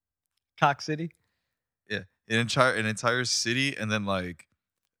 Cock City. Yeah, an entire city, and then like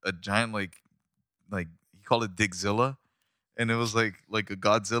a giant like he called it Dickzilla, and it was like a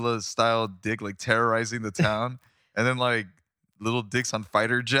Godzilla style dick like terrorizing the town, and then like little dicks on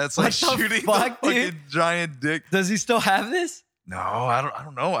fighter jets like What the shooting fuck, the fucking dude? giant dick. Does he still have this? No, I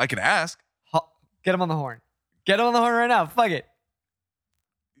don't know. I can ask. Get him on the horn. Get him on the horn right now. Fuck it.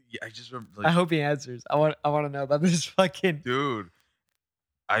 Yeah, I just remember. I hope he answers. I want to know about this fucking. Dude,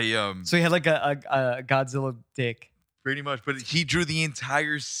 So he had like a Godzilla dick. pretty much, but he drew the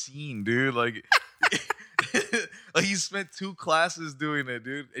entire scene, dude. Like, like he spent 2 classes doing it,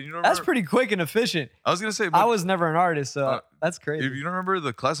 dude. And you don't That's remember, pretty quick and efficient. I was gonna say, I but was never an artist, so that's crazy. if you don't remember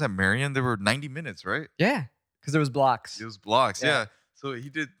the class at Marion, there were 90 minutes, right? Yeah, because there was blocks. It was blocks, Yeah. yeah. So he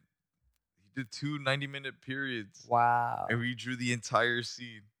did 2 90-minute periods, Wow. and we drew the entire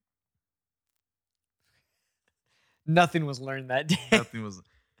scene. Nothing was learned that day. Nothing was.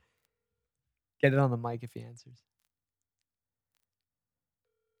 Get it on the mic if he answers.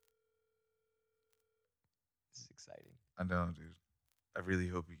 This is exciting. I know, dude. I really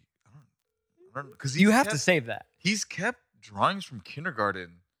hope he. I don't know, because You have to save that. He's kept drawings from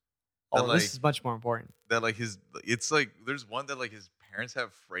kindergarten. Oh, that, like, this is much more important. that like his. It's like there's one that like his parents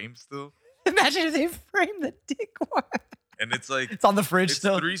have framed still, Imagine if they framed the dick one. and it's like It's on the fridge it's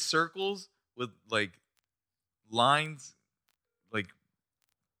still. 3 circles with like lines, like.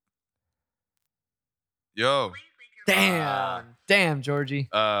 Yo. Damn, Georgie.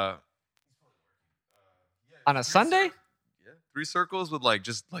 On On a Sunday? Yeah, 3 circles with like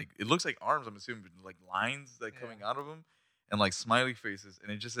just like it looks like arms. I'm assuming, but like lines like coming out of them, and like smiley faces,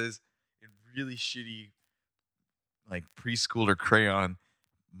 and it just says in really shitty, like preschooler crayon,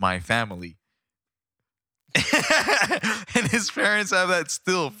 "My family." And his parents have that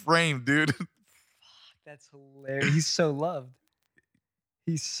still framed, dude. That's hilarious. He's so loved.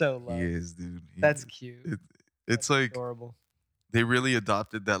 He's so loved. He is, dude. He That's is. cute. It's That's like adorable. they really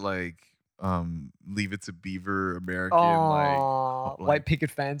adopted that like Leave It to Beaver American Oh, like white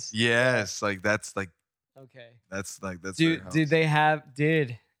picket fence. yes, like that's Okay. their Did house. they have?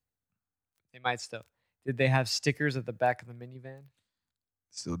 They might still. Did they have stickers at the back of the minivan?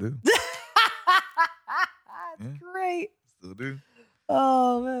 Still do. That's Yeah. great. Still do.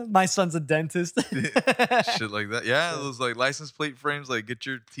 Oh man, my son's a dentist. Shit like that. Yeah, those like license plate frames, like get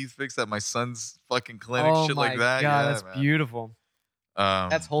your teeth fixed at my son's fucking clinic, Oh shit my like that. God, Yeah, that's man. beautiful.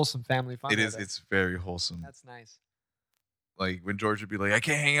 That's That's wholesome family fun. it right is. there. It's very wholesome. That's nice. Like when George would be like, I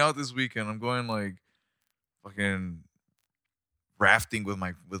can't hang out this weekend. I'm going like fucking rafting with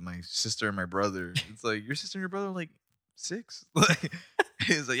my sister and my brother. It's like your sister and your brother are like 6. Like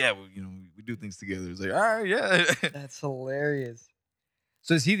it's like, yeah, well, you know, we do things together. It's like, all right, yeah. That's hilarious.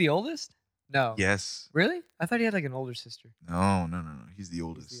 So is he the oldest? No. Yes. Really? I thought he had like an older sister. No. He's the He's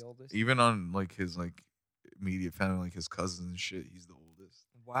oldest. the oldest. Even on like his like immediate family, like his cousins and shit, he's the oldest.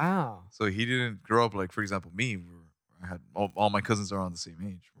 Wow. So he didn't grow up like, for example, me. I had all my cousins are on the same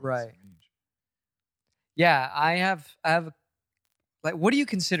age. We're on the Right. same age. Yeah, I have like, what do you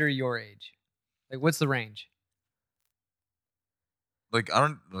consider your age? Like, what's the range? Like I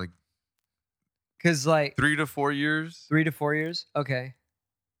don't like Because like 3 to 4 years. 3 to 4 years. Okay.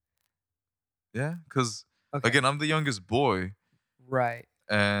 Yeah, because Okay. again, I'm the youngest boy, Right.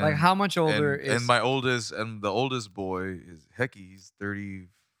 and Like, how much older and is? my oldest and the oldest boy is Hecky. He's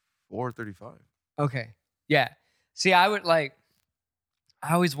 34, 35. Okay. Yeah. See, I would like.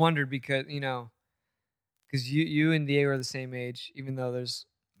 I always wondered because because you and Diego are the same age, even though there's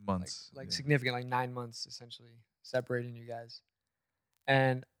Months. like yeah. significant, like 9 months essentially separating you guys.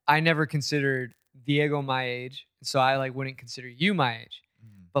 And I never considered Diego my age, so I like wouldn't consider you my age.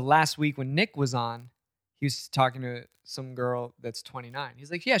 Mhm. But last week when Nick was on, he was talking to some girl that's 29.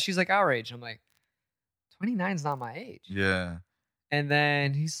 He's like, yeah, she's like our age. I'm like, 29 is not my age. Yeah. And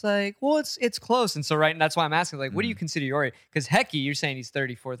then he's like, well, it's close. And so that's why I'm asking, like, what do you Mhm. consider your age? Because Hecky, you're saying he's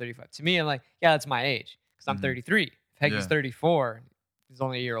 34, 35. To me, I'm like, yeah, that's my age. Because I'm Mhm. 33. If Hecky's Yeah. 34, he's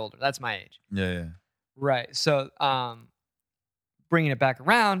only a year older. That's my age. Yeah. Right. So bringing it back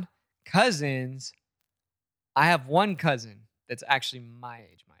around, cousins, I have one cousin that's actually my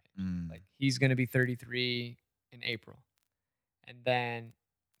age. Mm. Like, he's going to be 33 in April. And then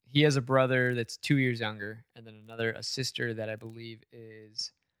he has a brother that's 2 years younger, and then a sister that I believe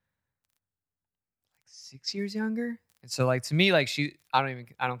is like 6 years younger. And so, like, to me, like, I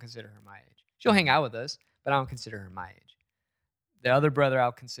don't consider her my age. She'll hang out with us, but I don't consider her my age. The other brother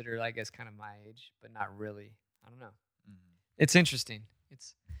I'll consider, I guess, kind of my age, but not really. I don't know. Mhm. It's interesting.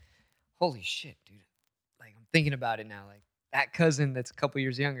 It's holy shit, dude. Like, I'm thinking about it now. Like, that cousin that's a couple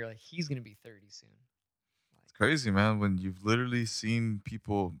years younger, like, he's gonna be 30 soon. It's crazy, man, when you've literally seen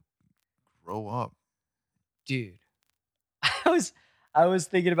people grow up. Dude, I was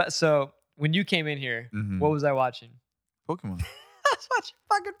thinking about, so when you came in here, Mhm. what was I watching? Pokemon. I was watching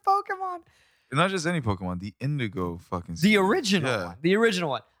fucking Pokemon. And not just any Pokemon, the Indigo fucking The series. original Yeah. one. The original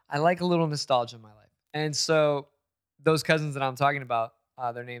one. I like a little nostalgia in my life. And so those cousins that I'm talking about,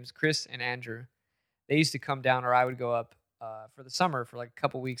 their names Chris and Andrew, they used to come down, or I would go up for the summer for like a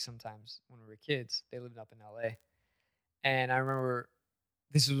couple weeks sometimes when we were kids. They lived up in LA. And I remember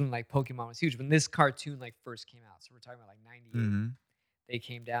this was when like Pokemon was huge. When this cartoon like first came out. So we're talking about like 98. Mhm. They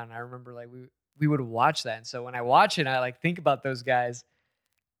came down, and I remember like we would watch that. And so when I watch it, I like think about those guys,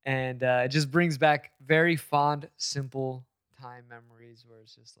 and it just brings back very fond, simple time memories where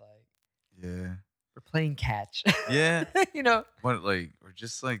it's just like Yeah. we're playing catch. Yeah. You know? What or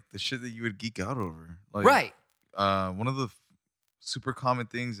just like the shit that you would geek out over. Like Right. one of the super common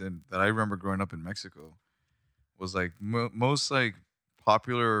things that I remember growing up in Mexico was like most like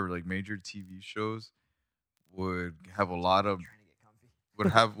popular like major TV shows would have a lot of Trying to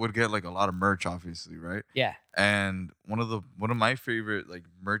get comfy. would get like a lot of merch, obviously, right? Yeah. And one of my favorite like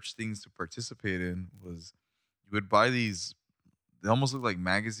merch things to participate in was you would buy these, they almost look like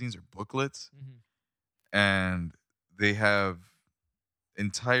magazines or booklets, and they have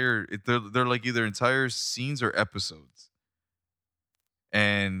they're like either entire scenes or episodes.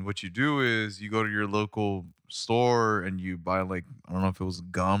 And what you do is you go to your local store and you buy like, I don't know if it was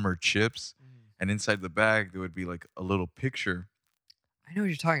gum or chips, and inside the bag there would be like a little picture, I know what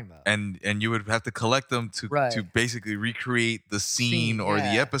you're talking about. and you would have to collect them to Right. basically recreate the scene or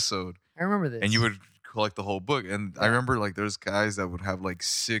the yeah. episode, I remember this. and you would collect the whole book. And I Yeah. remember like there's guys that would have like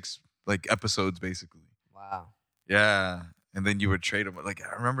 6 like episodes basically. Wow. Yeah. And then you would trade them. Like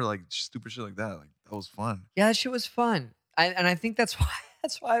I remember like stupid shit like that. Like that was fun. Yeah, that shit was fun. I think that's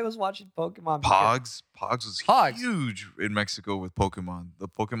why I was watching Pokemon. because Pogs was Pogs. huge in Mexico with Pokemon. The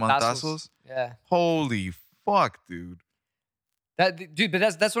Pokemon Tassels. Tassels. Yeah. Holy fuck, dude. Dude,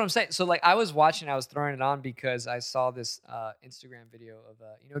 but that's what I'm saying. So like I was watching, I was throwing it on because I saw this Instagram video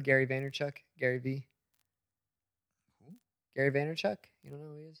of Gary Vaynerchuk, Gary V. Who? Gary Vaynerchuk? You don't know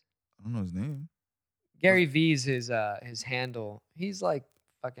who he is? I don't know his name. Gary V's his handle. He's like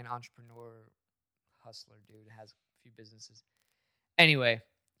fucking entrepreneur, hustler dude, has a few businesses. Anyway,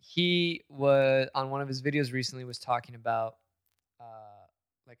 he was on one of his videos recently was talking about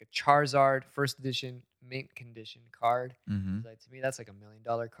like a Charizard first edition mint condition card. Mm-hmm. He's like, to me, that's like $1 million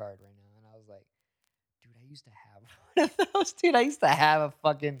card right now. And I was like, dude, I used to have one of those. Dude, I used to have a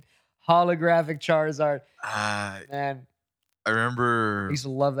fucking holographic Charizard. Man, I remember I used to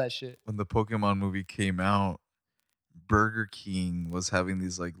love that shit. when the Pokemon movie came out, Burger King was having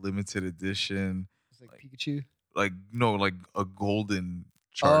these like limited edition, It's like Pikachu. like a golden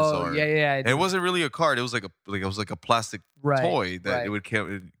Oh, Charizard. yeah. And it wasn't really a card. It was like a plastic Right, toy that right. it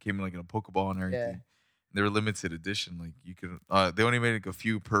came in like in a Pokeball and everything. They were limited edition. Like you could, they only made like a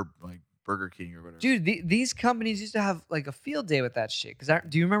few per like Burger King or whatever. Dude, these companies used to have like a field day with that shit.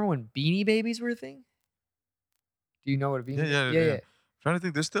 Do you remember when Beanie Babies were a thing? Do you know what a Beanie? Yeah. Trying to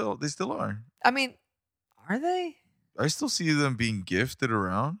think, they still are. I mean, are they? I still see them being gifted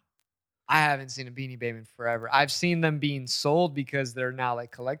around. I haven't seen a Beanie Baby in forever. I've seen them being sold because they're now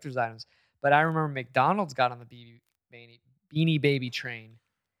like collector's items. But I remember McDonald's got on the Beanie Baby train.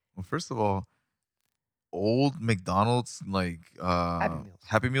 Well, first of all, old McDonald's like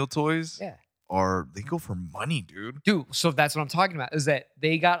Happy Meal toys, Yeah. They go for money, dude. Dude, so that's what I'm talking about. Is that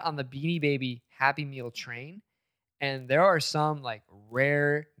they got on the Beanie Baby Happy Meal train, and there are some like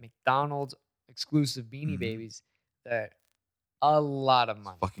rare McDonald's exclusive Beanie Babies that a lot of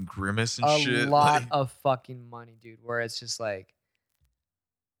money. Fucking Grimace and a shit. lot of fucking money, dude. Where it's just like,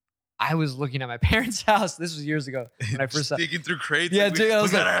 I was looking at my parents' house. This was years ago when I first saw. Digging through crates. Yeah, like, dude. I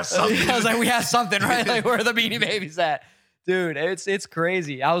was gotta like, have something. I was like, we have something, right? Like, where are the Beanie Babies at, dude? It's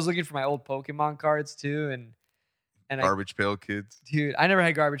crazy. I was looking for my old Pokemon cards too, and Garbage Pail Kids. Dude, I never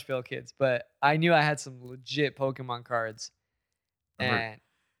had Garbage Pail Kids, but I knew I had some legit Pokemon cards, and I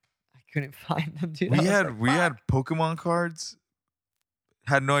couldn't find them, dude. We had Pokemon cards.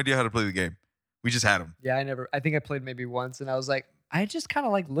 Had no idea how to play the game. We just had them. Yeah, I think I played maybe once, and I was like, I just kind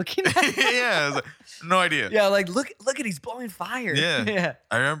of like looking at them. Yeah, I was like, no idea. Yeah, like look at he's blowing fire. Yeah. Yeah.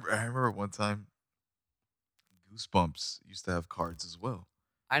 I remember one time Goosebumps used to have cards as well.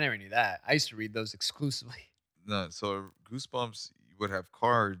 I never knew that. I used to read those exclusively. No, so Goosebumps would have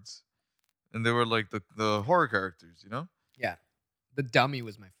cards, and they were like the horror characters, you know? Yeah. The Dummy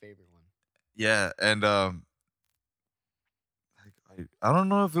was my favorite one. Yeah, and I don't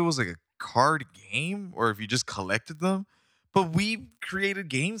know if it was like a card game or if you just collected them, but we created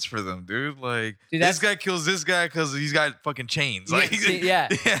games for them, dude. Like, dude, this guy kills this guy because he's got fucking chains. Yeah, Like, yeah,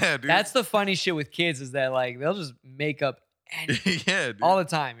 dude. That's the funny shit with kids is that like they'll just make up anything Yeah, dude. all the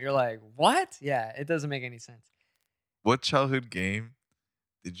time. You're like, what? Yeah, it doesn't make any sense. What childhood game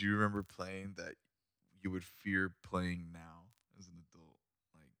did you remember playing that you would fear playing now as an adult?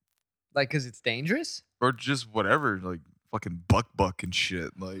 Like, because it's dangerous? Or just whatever, like fucking Buck and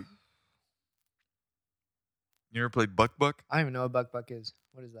shit. Like, you ever played Buck? I don't even know what Buck is.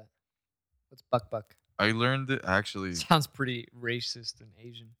 What is that? What's Buck? I learned it actually. Sounds pretty racist and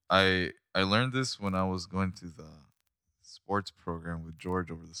Asian. I learned this when I was going to the sports program with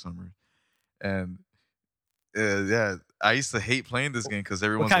George over the summer, and yeah, I used to hate playing this game because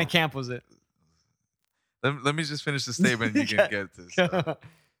everyone. What kind of camp was it? Let me just finish the statement. And you can get this.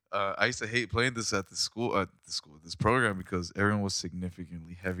 I used to hate playing this at this program because everyone was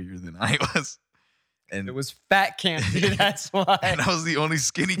significantly heavier than I was. And it was fat camp, dude. That's why. And I was the only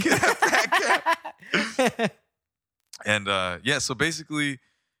skinny kid at fat camp. And yeah, so basically,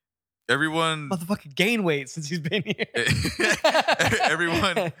 everyone motherfucking gained weight since he's been here.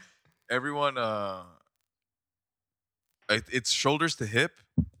 everyone, it's shoulders to hip.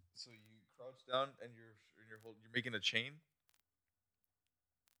 So you crouch down and you're making a chain.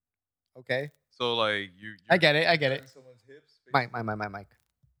 Okay. So like I get it. Someone's hips. My mic.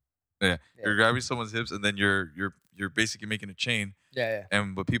 Yeah, you're grabbing someone's hips and then you're basically making a chain. Yeah.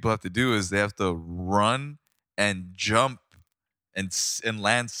 And what people have to do is they have to run and jump and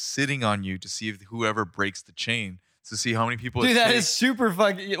land sitting on you to see if whoever breaks the chain. To see how many people. Dude, that is super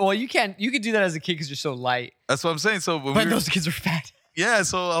fucking. Well, you could do that as a kid because you're so light. That's what I'm saying. So when those kids are fat. Yeah,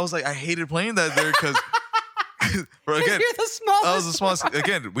 so I was like, I hated playing that there because. Again, you're the smallest. I was the smallest.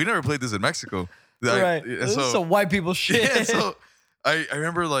 Again, we never played this in Mexico. Right. This is some white people shit. Yeah, so I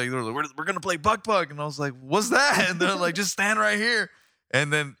remember like they were like, we're gonna play Buck, and I was like, what's that? And they're like, just stand right here.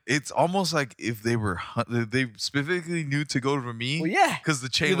 And then it's almost like if they specifically knew to go for me. Well, yeah, because the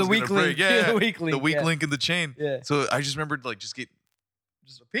chain was gonna break. Yeah, the weak link in the chain. Yeah. So I just remembered like just a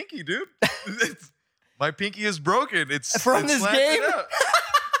pinky, dude. My pinky is broken. It's from this game.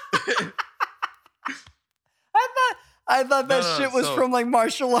 I thought that shit was from like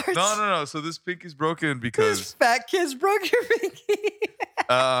martial arts. No. So this pinky's broken because these fat kids broke your pinky.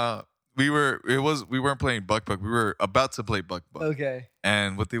 we weren't playing Buck. We were about to play Buck. Okay.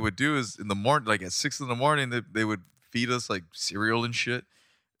 And what they would do is in the morning, like at 6 a.m, they would feed us like cereal and shit.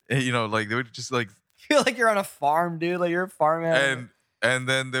 And, you know, like they would just like feel like you're on a farm, dude. Like you're a farm animal. And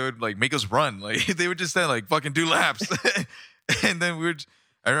then they would like make us run. Like they would just stand like fucking do laps. And then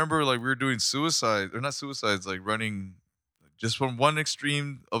I remember like we were doing like running just from one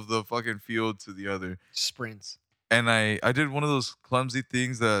extreme of the fucking field to the other. Sprints. And I did one of those clumsy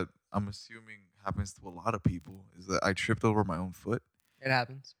things that I'm assuming happens to a lot of people, is that I tripped over my own foot. It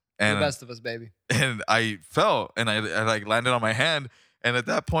happens. And the best of us, baby. And I fell and I like landed on my hand And at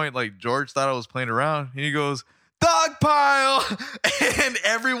that point, like George thought I was playing around. And he goes, dog pile. And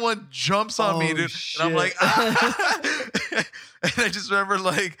everyone jumps on me, dude. Shit. And I'm like, ah. And I just remember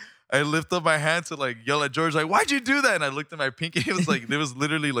like I lift up my hand to like yell at George, like, why'd you do that? And I looked at my pinky. It was like, it was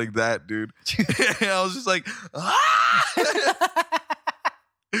literally like that, dude. And I was just like, ah.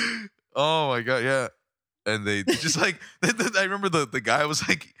 Oh my God, yeah. And they just like, I remember the guy was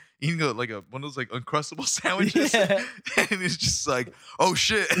like eating one of those like Uncrustable sandwiches. Yeah. And he's just like, oh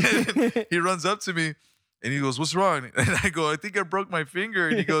shit. And he runs up to me and he goes, what's wrong? And I go, I think I broke my finger.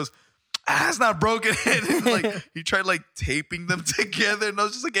 And he goes, it's not broken. And like he tried like taping them together. And I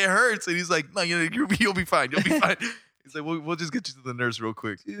was just like, it hurts. And he's like, no, you'll be fine. You'll be fine. He's like, we'll just get you to the nurse real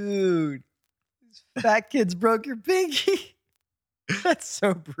quick. Dude, these fat kids broke your pinky. That's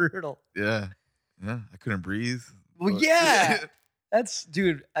so brutal. Yeah. Yeah. I couldn't breathe. Well, But- yeah. That's,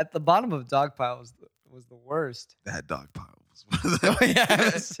 dude, at the bottom of dog pile was the worst. That dog pile was one of them. Oh, yeah,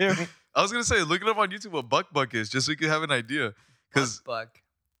 I'm assuming. I was going to say, look it up on YouTube what buck is, just so you can have an idea. Buck.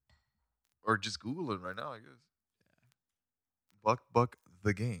 Or just Google it right now, I guess. Buck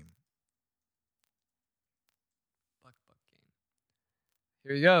the game. Buck game.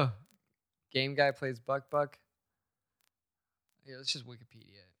 Here you go. Game guy plays Buck. Yeah, let's just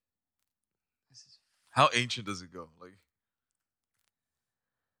Wikipedia it. This is How ancient does it go? Like,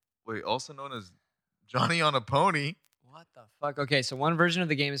 wait, also known as Johnny on a Pony. what the fuck? Okay, so one version of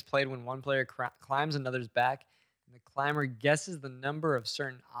the game is played when one player climbs another's back, and the climber guesses the number of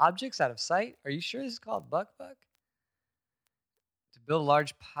certain objects out of sight. Are you sure this is called Buck? To build a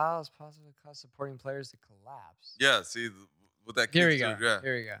large pile is possibly cause supporting players to collapse. Yeah, see, with that Here kid we go. too, yeah.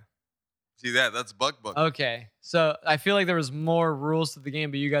 Here we go. See that's Buck. Okay, so I feel like there was more rules to the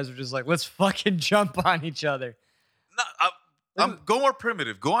game, but you guys were just like, let's fucking jump on each other. No, go more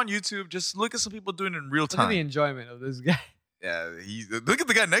primitive. Go on YouTube. Just look at some people doing it in real Look at the time. enjoyment of this guy. Yeah, look at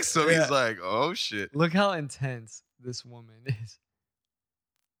the guy next to him. Yeah. He's like, oh shit. Look how intense this woman is.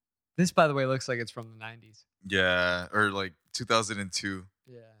 This, by the way, looks like it's from the 90s. Yeah, or like 2002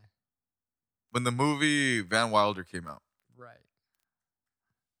 Yeah, when the movie Van Wilder came out. right.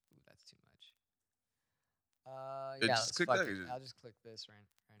 Ooh, that's too much. Yeah, Yeah, just let's click fuck that. it. I'll just click this right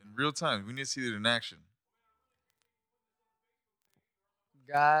In now. real time, we need to see it in action.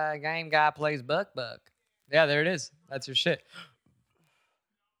 Game guy plays Buck. Yeah, there it is. That's your shit.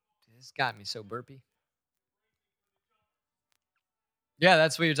 This got me so burpy. Yeah,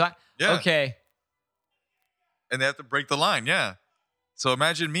 that's what you're talking. Yeah. Okay. And they have to break the line. Yeah. So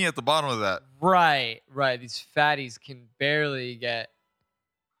imagine me at the bottom of that. Right. These fatties can barely get.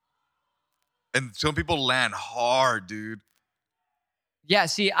 And some people land hard, dude. Yeah,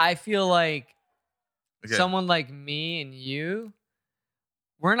 see, I feel like Okay. someone like me and you,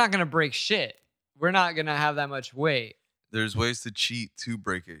 we're not gonna break shit. We're not gonna have that much weight. There's ways to cheat to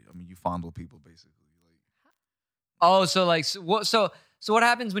break it. I mean, you fondle people basically. Like, Oh, so like, so what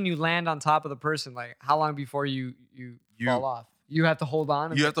happens when you land on top of the person? Like, how long before you fall off? You have to hold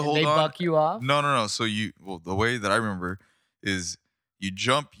on. You have to hold they on. buck you off. no. So the way that I remember is you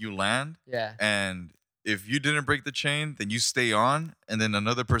jump, you land, Yeah. and if you didn't break the chain, then you stay on, and then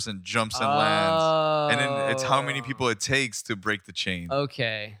another person jumps and lands. And then it's how many people it takes to break the chain.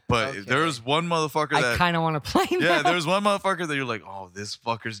 Okay. But okay. there was one motherfucker I that kind of want to play. yeah, now. there was one motherfucker that you're like, oh, this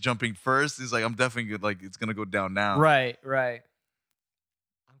fucker's jumping first. He's like, I'm definitely good. Like, it's gonna go down now. Right.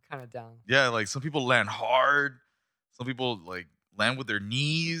 I'm kind of down. Yeah, like some people land hard. Some people like land with their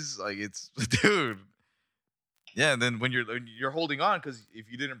knees. Like it's dude. Yeah, and then when you're holding on, because if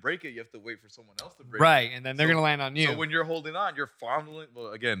you didn't break it, you have to wait for someone else to break it. Right, and then they're So- gonna land on you. So when you're holding on, you're fondling.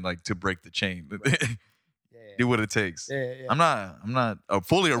 Well, again, like to break the chain. yeah, Do what it takes. yeah. I'm not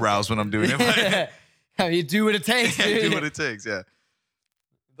fully aroused when I'm doing it. But How you do what it takes, dude. do what it takes. Yeah.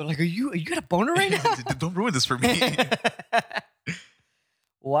 They're like, are you got a boner right now? Don't ruin this for me.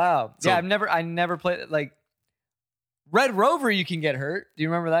 Wow. So- Yeah, I never played like Red Rover. You can get hurt. Do you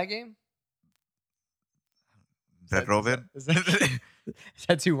remember that game? Red Rover. Is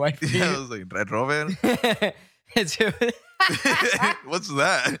that too white for Yeah, I you? was like Red Rover. It's- What's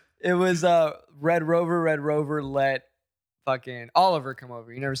that? It was Red Rover let fucking Oliver come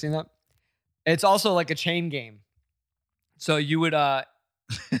over. You never seen that? It's also like a chain game. So you would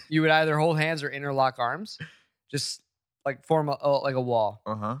either hold hands or interlock arms, just like form like a wall,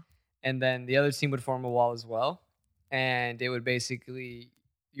 and then the other team would form a wall as well, and it would basically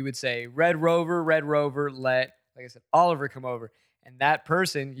you would say Red Rover let, like I said, Oliver come over, and that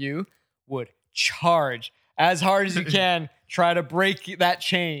person you would charge as hard as you can, try to break that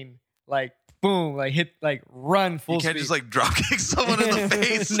chain, like boom, like hit, like run full You can't speed. just like drop kick someone in the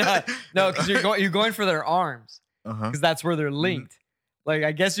face. No, because you're going for their arms, because that's where they're linked. Like,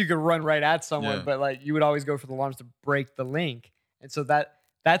 I guess you could run right at someone, Yeah. but like you would always go for the alarms to break the link. And so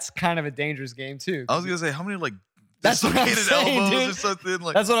that's kind of a dangerous game too. I was gonna say how many like That's what I'm dislocated saying, elbows dude. or something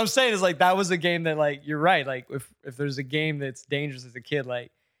like. That's what I'm saying is like that was a game that like you're right. Like if there's a game that's dangerous as a kid,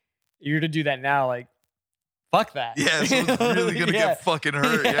 like you're to do that now, like fuck that. Yeah, someone's really gonna get fucking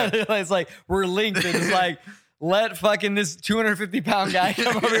hurt. Yeah. It's like we're linked and it's like let fucking this 250-pound guy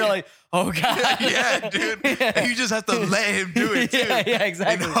come over here like, oh god. Yeah, dude. And you just have to let him do it too. Yeah,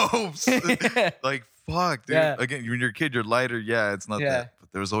 exactly. In hopes. Like, fuck, dude. Yeah. Again, when you're a kid, you're lighter. Yeah, it's not Yeah. that. But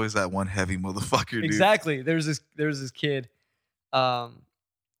there's always that one heavy motherfucker, dude. Exactly. There's this kid. I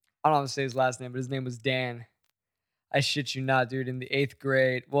don't want to say his last name, but his name was Dan. I shit you not, dude. In the 8th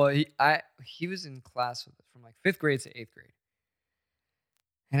grade, well, he was in class with from like 5th grade to 8th grade,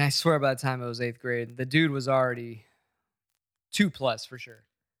 and I swear by the time it was 8th grade, the dude was already 2+ for sure,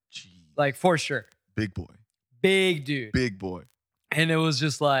 Jeez. like for sure, Big boy. big dude. Big boy. And it was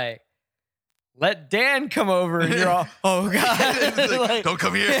just like, let Dan come over, and you're all, oh god, It's like, don't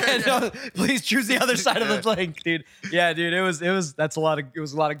come here. Yeah, no, please choose the other side of Yeah. the link, dude. Yeah, dude, it was it was a lot of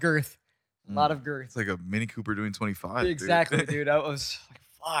girth. A lot of girth. It's like a Mini Cooper doing 25. dude. Exactly, dude. I was like,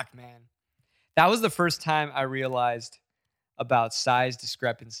 fuck, man. That was the first time I realized about size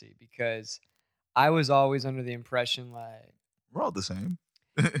discrepancy because I was always under the impression like, We're all the same.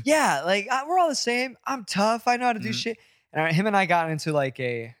 yeah, like we're all the same. I'm tough. I know how to do Mhm. shit. And him and I got into like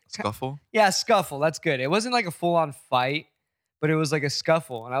a Scuffle. scuffle. That's good. It wasn't like a full on fight, but it was like a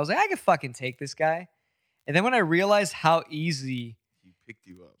scuffle. And I was like, I can fucking take this guy. And then when I realized how easy He picked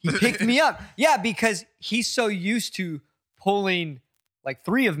you up. he picked me up. Yeah, because he's so used to pulling like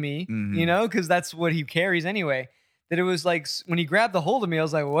 3 of me, Mhm. you know, because that's what he carries anyway. That it was like when he grabbed the hold of me, I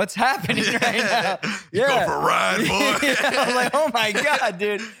was like, what's happening right now? You go for a ride, boy. Yeah, I was like, oh my God,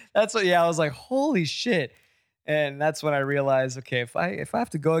 dude. That's what, yeah, I was like, holy shit. And that's when I realized, okay, if I have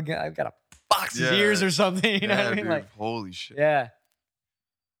to go again, I've got to box his Yeah. ears or something. You know Yeah, what I mean? dude, Like, holy shit. yeah.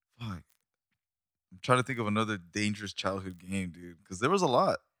 Fuck. I'm trying to think of another dangerous childhood game, dude, because there was a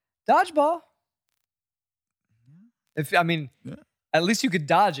lot. Dodgeball. If I mean, Yeah. at least you could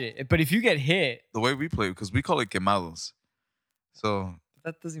dodge it. But if you get hit, The way we play, because we call it quemados. So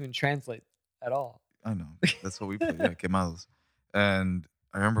that doesn't even translate at all. I know that's what we play. Yeah, quemados. And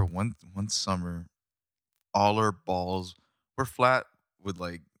I remember one summer, all our balls were flat with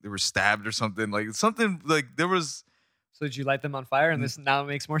like they were stabbed or something. Like something like there was. So did you light them on fire? And this now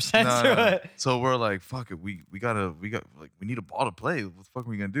makes more sense. No, to no. it. So we're like, fuck it. We need a ball to play. What the fuck are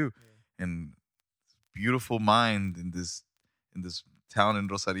we gonna do? And beautiful mind in this town in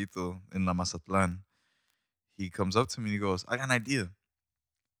Rosarito in La Mazatlan. He comes up to me and he goes, I got an idea.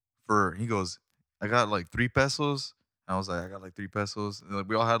 He goes, I got like 3 pesos. And I was like, I got like 3 pesos. And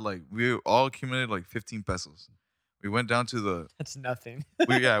like, we all accumulated like 15 pesos. We went down to the That's nothing.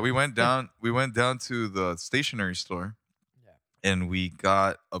 we went down to the stationery store. Yeah. And we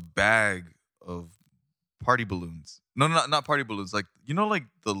got a bag of party balloons. No, not party balloons. Like, you know, like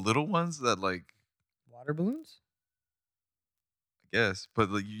the little ones that like, Water balloons? I guess, but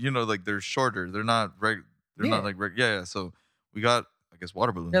like, you know, like they're shorter. They're not not like yeah. So we got, I guess,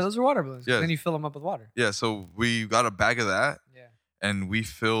 water balloons. Yeah, those are water balloons. Yeah. Then you fill them up with water. Yeah, so we got a bag of that Yeah. and we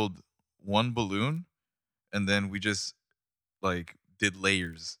filled one balloon and then we just like did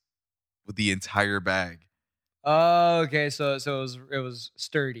layers with the entire bag. Oh, okay. So it was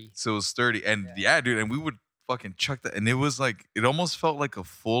sturdy. So it was sturdy. And Yeah. yeah, dude, and we would fucking chuck that. And it was like, it almost felt like a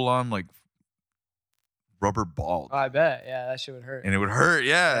full on like rubber ball. Oh, I bet. Yeah, that shit would hurt. And it would hurt,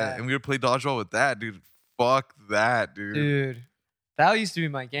 yeah. Yeah. And we would play dodgeball with that, dude. Fuck that, dude. Dude, that used to be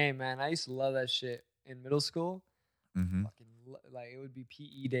my game, man. I used to love that shit in middle school. Mm-hmm. Fucking like it would be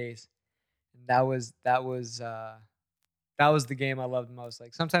PE days, and that was the game I loved most.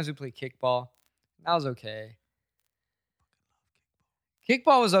 Like sometimes we play kickball. That was okay.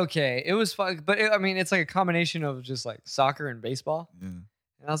 Kickball was okay. It was fun, but I mean, it's like a combination of just like soccer and baseball. Yeah. And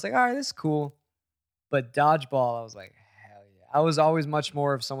I was like, all right, this is cool. But dodgeball, I was like, hell yeah. I was always much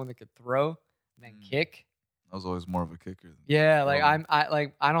more of someone that could throw than kick. I was always more of a kicker. Yeah, like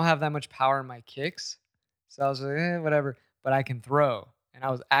throwing. I don't have that much power in my kicks. So I was like, whatever. But I can throw. And I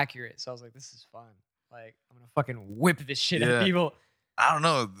was accurate. So I was like, this is fun. Like, I'm gonna fucking whip this shit Yeah. at people. I don't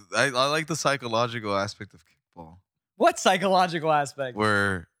know. I like the psychological aspect of kickball What psychological aspect?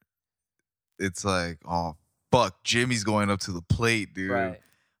 where it's like, oh fuck, Jimmy's going up to the plate, dude. Right.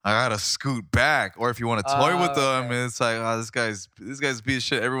 I gotta scoot back. Or if you want to toy with them, okay. it's like, oh, this guy's a piece of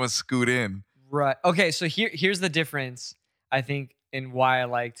shit. Everyone scoot in. Right. Okay, so here's the difference, I think, in why I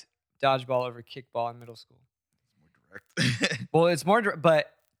liked dodgeball over kickball in middle school. More direct. Well, it's more, but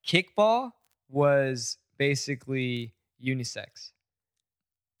kickball was basically unisex.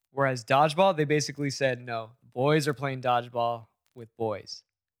 Whereas dodgeball, they basically said, no, boys are playing dodgeball with boys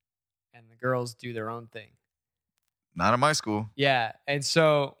and the girls do their own thing. Not in my school. Yeah. And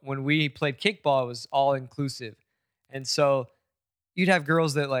so when we played kickball, it was all inclusive. And so you'd have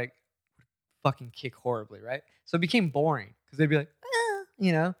girls that like fucking kick horribly, right? So it became boring because they'd be like,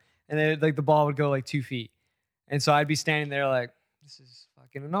 you know, and then like the ball would go like 2 feet. And so I'd be standing there like, this is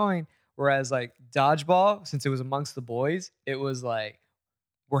fucking annoying. Whereas like dodgeball, since it was amongst the boys, it was like,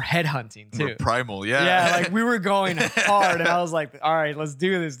 we're headhunting too. We're primal, yeah. Yeah, like we were going hard. And I was like, all right, let's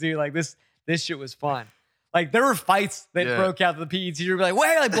do this, dude. Like this shit was fun. Like there were fights that broke out. The PE teacher would be like,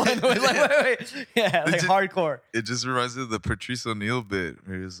 wait, like blowing the wind, like, wait. Yeah, like hardcore. It just reminds me of the Patrice O'Neal bit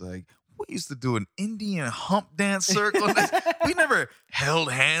where he was like, we used to do an Indian hump dance circle. We never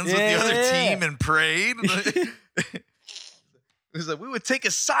held hands with the other team and prayed. It was like we would take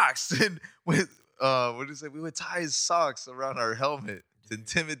his socks and with what did he say? We would tie his socks around our helmet to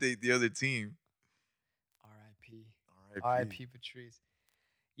intimidate the other team. R.I.P. R.I.P. Patrice.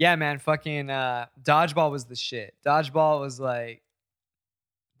 Yeah, man, fucking dodgeball was the shit. Dodgeball was like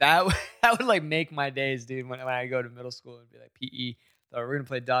that would like make my days, dude. When I go to middle school and be like PE, we're gonna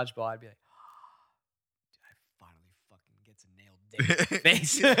play dodgeball. I'd be like, oh, dude, I finally fucking get to nail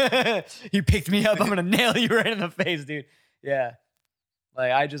Dave's face. You picked me up. I'm gonna nail you right in the face, dude. Yeah,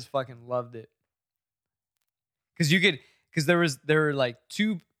 like I just fucking loved it. Because there were like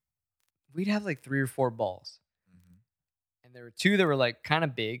we'd have like 3 or 4 balls. And there were 2 that were like kind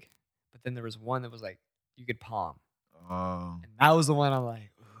of big, but then there was one that was like you could palm. Oh. And that was the one I'm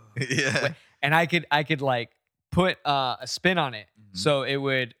like, ugh. Yeah. And I could like put a spin on it. Mm-hmm. So it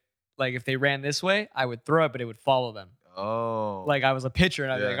would like if they ran this way, I would throw it, but it would follow them. Oh. Like I was a pitcher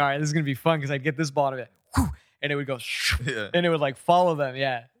and I'd be like, all right, this is gonna be fun because I'd get this ball and I'd be like, whoo, and it would go and it would like follow them.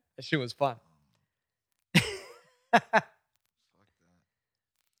 Yeah. That shit was fun.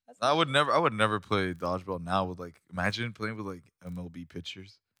 I would never play dodgeball now with like imagine playing with like MLB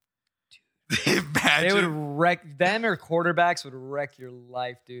pitchers. Imagine. They would wreck them or quarterbacks would wreck your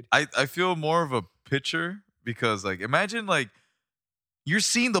life, dude. I feel more of a pitcher because like imagine like you're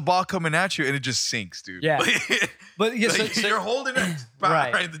seeing the ball coming at you and it just sinks, dude. Yeah. But yeah, like, so you're holding it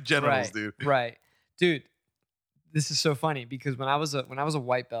right in the genitals, dude. Right. Dude, this is so funny because when I was a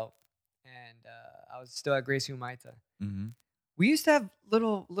white belt and I was still at Gracie Humaita, we used to have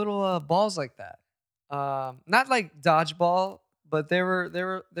little balls like that. Not like dodgeball, but they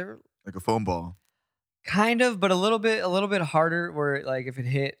were like a foam ball. Kind of, but a little bit harder where like if it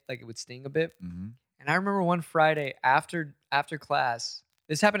hit, like it would sting a bit. Mm-hmm. And I remember one Friday after class,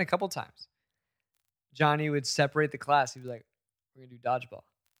 this happened a couple times. Johnny would separate the class. He'd be like, we're gonna do dodgeball.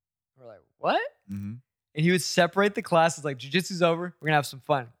 We're like, what? Mm-hmm. And he would separate the classes like jiu-jitsu's over. We're gonna have some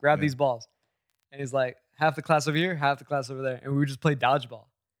fun. Grab these balls. And he's like, half the class over here, half the class over there. And we would just play dodgeball.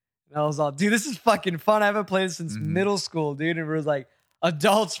 And I was all, dude, this is fucking fun. I haven't played it since middle school, dude. And we were like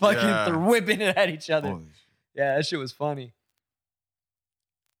adults fucking whipping it at each other. Yeah, that shit was funny.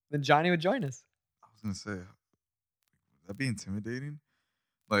 Then Johnny would join us. I was gonna say, would that be intimidating?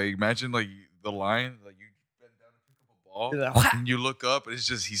 Like imagine like the line, like you bend down and pick up a ball, like, and you look up, and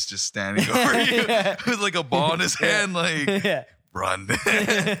he's just standing over you with like a ball in his hand, like run.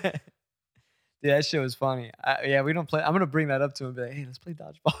 Yeah, that shit was funny. We don't play. I'm gonna bring that up to him and be like, hey, let's play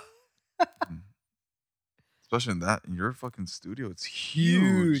dodgeball. Especially in your fucking studio, it's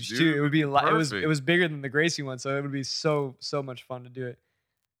huge, dude. It would be like it was bigger than the Gracie one, so it would be so much fun to do it.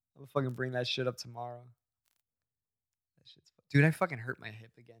 I'll fucking bring that shit up tomorrow. That shit's fun. Dude, I fucking hurt my hip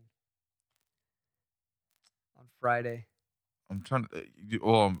again on Friday. I'm trying to.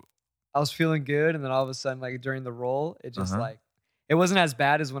 I was feeling good, and then all of a sudden, like during the roll, it just like it wasn't as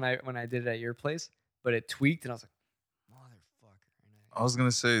bad as when I did it at your place, but it tweaked, and I was like, motherfucker. I was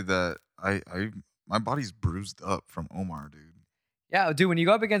gonna say that my body's bruised up from Omar, dude. Yeah, dude. When you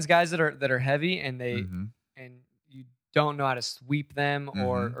go up against guys that are heavy and they and you don't know how to sweep them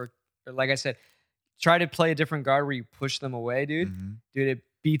or like I said, try to play a different guard where you push them away, dude. Dude, it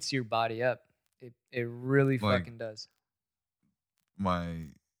beats your body up. It really fucking does.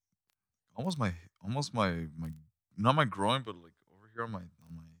 Almost my not my groin, but like over here on my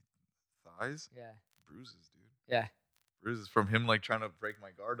thighs. Yeah. Bruises, dude. Yeah. Bruises from him like trying to break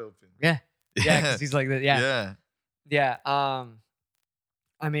my guard open. Yeah. Yeah, because he's like that. Yeah. Yeah. Yeah.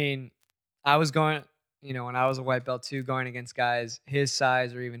 I mean, I was going, when I was a white belt too, going against guys his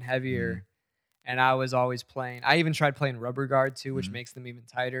size or even heavier. And I was always playing. I even tried playing rubber guard too, which makes them even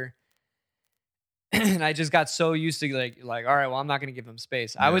tighter. And I just got so used to like, all right, well, I'm not going to give them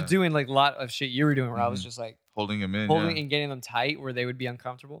space. Yeah. I was doing like a lot of shit you were doing where I was just like holding them in and getting them tight where they would be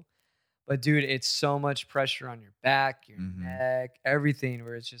uncomfortable. But dude, it's so much pressure on your back, your Mhm. neck, everything,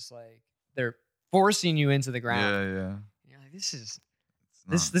 where it's just like they're forcing you into the ground. Yeah. You're like, this is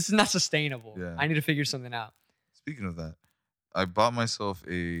It's this is not sustainable. Yeah. I need to figure something out. Speaking of that, I bought myself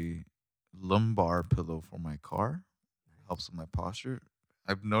a lumbar pillow for my car. Helps with my posture.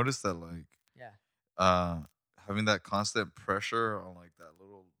 I've noticed that Yeah. having that constant pressure on like that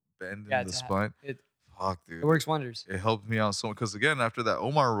little bend Yeah, in the to have- spine. It Fuck, dude. works wonders. It helped me out so much because again, after that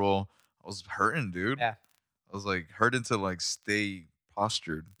Omar roll, I was hurting, dude. Yeah. I was like hurting to like stay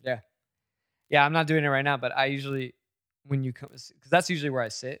postured. Yeah, I'm not doing it right now, but I usually when you come because that's usually where I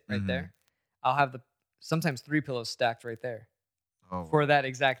sit right Mhm. there. I'll have sometimes 3 pillows stacked right there Oh, for that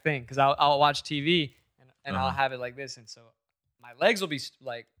exact thing because I'll watch TV and I'll Uh-huh. have it like this, and so my legs will be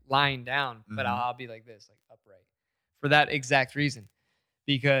like lying down, but Mhm. I'll be like this, like upright, for that exact reason.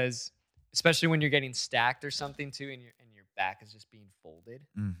 Because especially when you're getting stacked or something too, and your back is just being folded,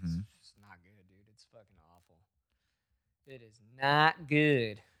 Mm-hmm. it's just not good, dude. It's fucking awful. It is not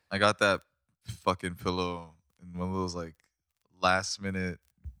good. I got that fucking pillow in one of those like last minute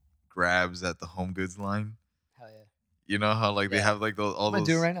grabs at the Home Goods line. Hell yeah. You know how like they Yeah. have like those all I'm gonna those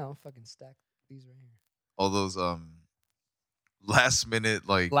do it right now. I'll fucking stack these right here. all those last minute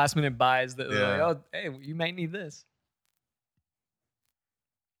like Last minute buys that Yeah. like, oh, hey, you might need this.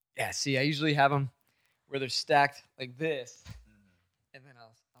 Yeah, see, I usually have them where they're stacked like this, and then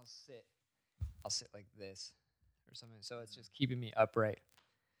I'll sit like this or something. So it's just keeping me upright.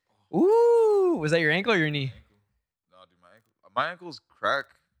 Ooh, was that your ankle or your knee? No, dude, my ankles crack.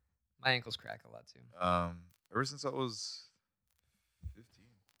 My ankles crack a lot too. Ever since I was 15.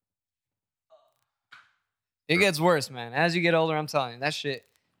 It gets worse, man. As you get older, I'm telling you, that shit.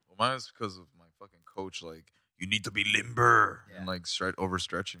 Well, mine is because of my fucking coach. Like, you need to be limber Yeah. and like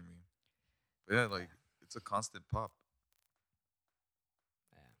overstretching me. But yeah, like it's a constant pop.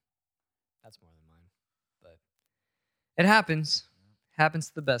 Yeah, that's more than mine, but it happens. Happens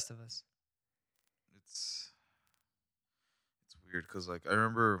to the best of us. It's weird because like I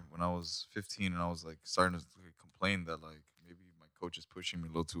remember when I was 15 and I was like starting to complain that like maybe my coach is pushing me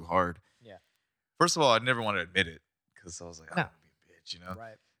a little too hard. Yeah. First of all, I never want to admit it because I was like, I No. don't want to be a bitch, you know.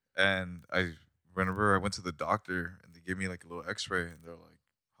 Right. And I remember I went to the doctor and they gave me like a little X-ray and they're like,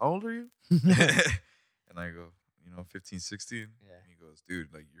 "How old are you?" And I go, 15, 16. Yeah. And he goes,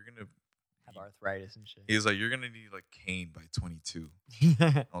 "Dude, like you're gonna Have arthritis and shit. He was like, "You're gonna need like cane by 22."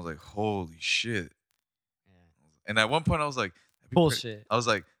 I was like, "Holy shit!" Yeah. And at one point, I was like, "That'd be Bullshit. I was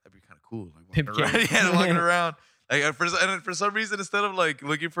like, "That'd be kind of cool." Like Pimp walking around, cane. yeah, walking around. Like for some reason, instead of like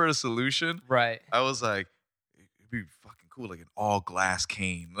looking for a solution, Right. I was like, "It'd be fucking cool, like an all glass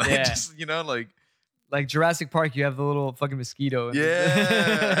cane." Like Yeah. just like Like Jurassic Park, you have the little fucking mosquito. in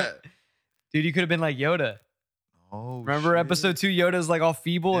yeah. Dude, you could have been like Yoda. Oh, Remember shit. episode 2? Yoda's like all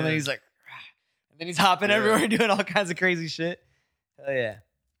feeble, and then Yeah. he's like, and then he's hopping Yeah. everywhere, doing all kinds of crazy shit. Hell yeah,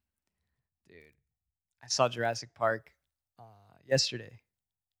 dude! I saw Jurassic Park yesterday.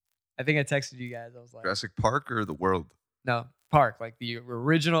 I think I texted you guys. I was like, Jurassic Park or the world? no, Park, like the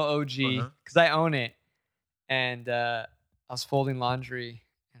original OG, Uh-huh. because I own it. And I was folding laundry,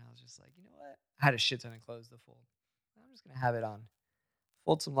 and I was just like, you know what? I had a shit ton of clothes to fold. I'm just gonna have it on.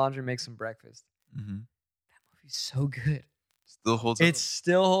 Fold some laundry, make some breakfast. Mm-hmm. Movie's so good. Still holds. It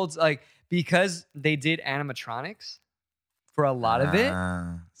still holds like because they did animatronics for a lot of it.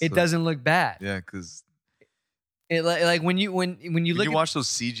 It doesn't look bad. Yeah, because It like when you look at, watch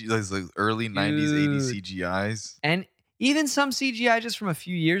those those like early '90s, '80s CGIs. and even some CGI just from a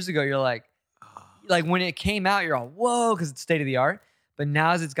few years ago, you're like when it came out, you're all whoa because it's state of the art. But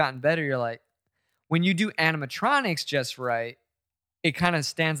now as it's gotten better, you're like, when you do animatronics just right, it kind of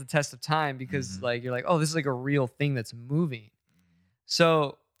stands the test of time because Mhm. like you're like, oh, this is like a real thing that's moving.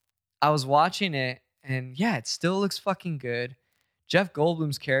 So I was watching it, and yeah, it still looks fucking good. Jeff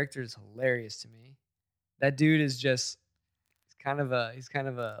Goldblum's character is hilarious to me. That dude is just he's kind of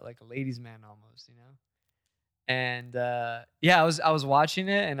a like a ladies' man almost, you know. And yeah, I was watching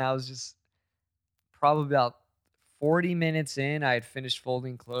it, and I was just probably about 40 minutes in. I had finished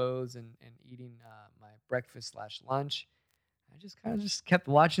folding clothes and eating my breakfast/lunch. I just kind of just kept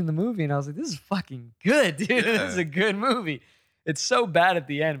watching the movie, and I was like, this is fucking good, dude. Yeah. This is a good movie. It's so bad at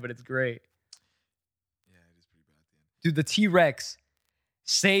the end, but it's great. Yeah, it is pretty bad at the end. Dude, the T-Rex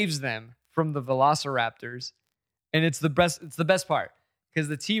saves them from the Velociraptors, and it's the best part because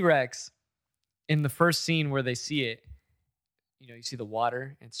the T-Rex in the first scene where they see it, you see the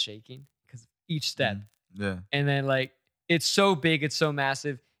water and it's shaking because each step, Yeah. and then like it's so big, it's so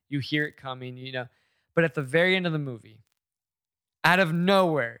massive, you hear it coming, but at the very end of the movie, out of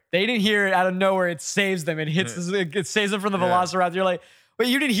nowhere, they didn't hear it out of nowhere, it saves them, it hits, it saves them from the Yeah. Velociraptor. You're like, But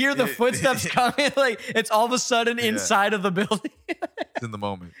you didn't hear the footsteps coming. Like it's all of a sudden inside of the building. It's in the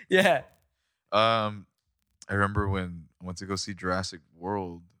moment. Yeah. I remember when I went to go see Jurassic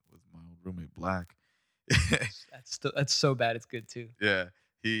World with my old roommate Black. That's so bad. It's good too. Yeah,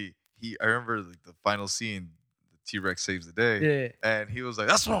 I remember like the final scene, the T-Rex saves the day. Yeah. And he was like,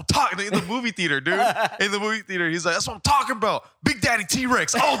 "That's what I'm talking in the movie theater, dude." In the movie theater, he's like, "That's what I'm talking about, Big Daddy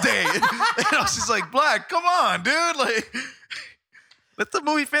T-Rex all day." And I was just like, "Black, come on, dude! Like, let the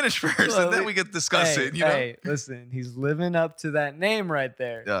movie finish first, and then we can discuss it." You know? Hey, listen, he's living up to that name right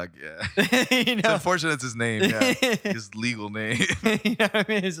there. Yeah. You It's know, unfortunate it's his name. Yeah, his legal name. you know what I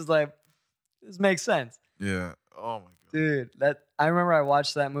mean? It's just like this makes sense, Yeah. Oh my god. dude. I remember I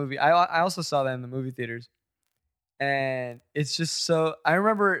watched that movie. I also saw that in the movie theaters, and it's just so. I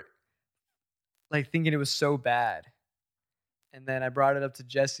remember like thinking it was so bad, and then I brought it up to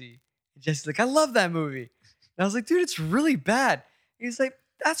Jesse. And Jesse's like, "I love that movie," and I was like, "Dude, it's really bad." He's like,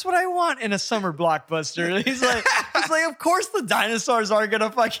 "That's what I want in a summer blockbuster." He's like, "Of course the dinosaurs aren't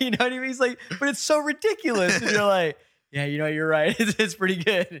gonna fucking," you know what I mean? He's like, "But it's so ridiculous." And you're like, "Yeah, you know, you're right. It's pretty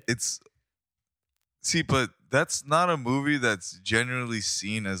good." But that's not a movie that's generally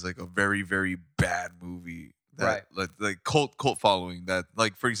seen as like a very, very bad movie. That, Right. Like cult following. That,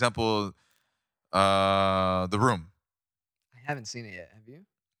 like, for example, The Room. I haven't seen it yet. Have you?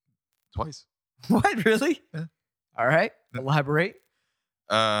 Twice. What? Really? Yeah. All right. Yeah. Elaborate.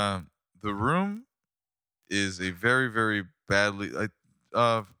 The Room is a very, very badly.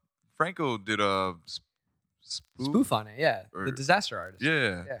 Franco did a Spoof on it. Yeah. Or- The Disaster Artist.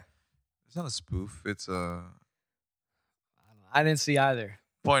 Yeah. Yeah. It's not a spoof. It's a. I don't know. I didn't see either.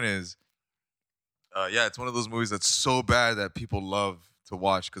 Point is, it's one of those movies that's so bad that people love to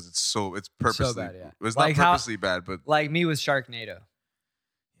watch because it's purposely. bad, yeah. It's Like not how- purposely bad, but Like me with Sharknado.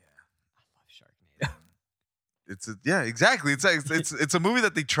 I love Sharknado. exactly. It's a movie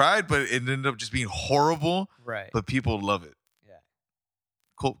that they tried, but it ended up just being horrible. Right. But people love it. Yeah.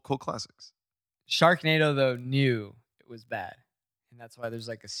 Cult classics. Sharknado though knew it was bad, and that's why there's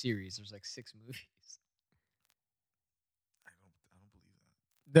like a series. There's like 6 movies. I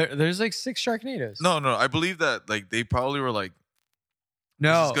don't believe that. There's like 6 Sharknados. No. I believe that like they probably were like,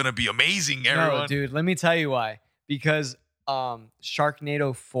 no, this is gonna be amazing, everyone. no, dude. Let me tell you why. Because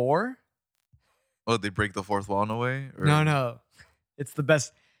Sharknado 4. Oh, they break the fourth wall in a way? Or? No. It's the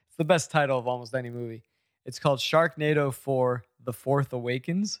best. It's the best title of almost any movie. It's called Sharknado 4: The Force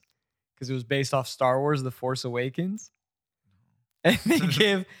Awakens because it was based off Star Wars: The Force Awakens. And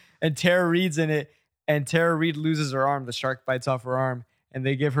they and Tara Reid's in it, and Tara Reid loses her arm. The shark bites off her arm, and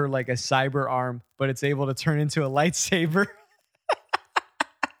they give her like a cyber arm, but it's able to turn into a lightsaber.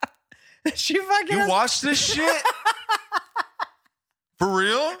 She fucking You watched this shit? For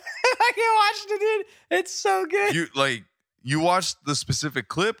real? I can't watch it, dude. It's so good. You watched the specific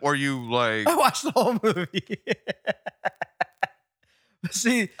clip, or you like I watched the whole movie.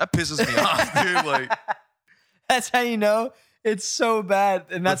 See, that pisses me off, dude. Like that's how you know it's so bad,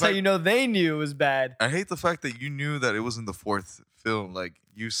 and that's how fact- you know they knew it was bad I hate the fact that you knew that it was in the fourth film. Like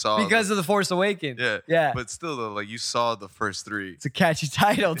you saw because of The Force Awakens. Yeah. But still, though, like you saw the first 3. It's a catchy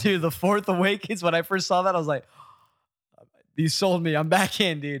title, dude. The Fourth Awakens. When I first saw that, I was like, "You sold me. I'm back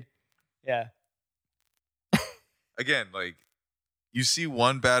in, dude." Yeah. Again, like you see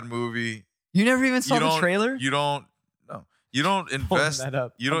one bad movie, You never even saw the trailer. You don't invest. that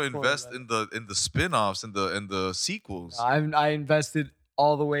up. You don't I'm pulling invest that in the spin-offs and the sequels. I invested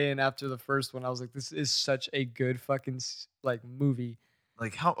all the way in after the first one. I was like, "This is such a good fucking like movie."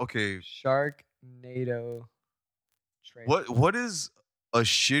 Like how? Okay, Sharknado. Trailer. what is a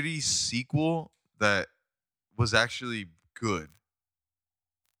shitty sequel that was actually good,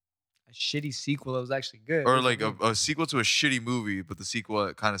 A shitty sequel that was actually good. or What do like you mean? a sequel to a shitty movie, but the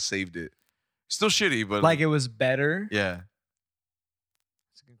sequel kind of saved it. Still shitty, but Like it was better. yeah.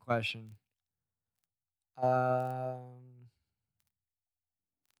 That's a good question.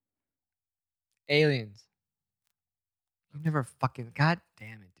 Aliens. You never fucking. God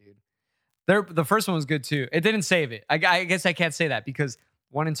damn it, dude. The first one was good too. It didn't save it. I guess I can't say that because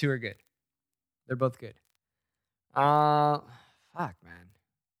 1 and 2 are good. They're both good. Fuck, man.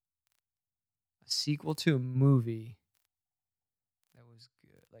 A sequel to a movie that was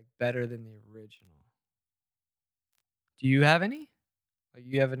good, like better than the original. Do you have any? Like,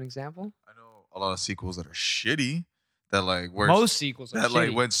 you have an example? I know a lot of sequels that are shitty. That like were Most sequels are that shitty.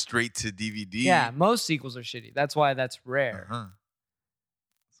 like went straight to DVD. Yeah, most sequels are shitty. That's why that's rare. Uh-huh.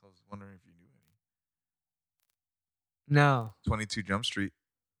 So I was wondering if you knew any. No. 22 Jump Street.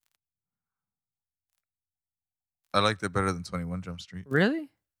 I liked it better than 21 Jump Street. Really?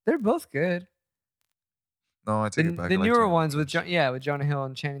 They're both good. No, I take it back. The I like newer Jonah ones with Hill. with Jonah Hill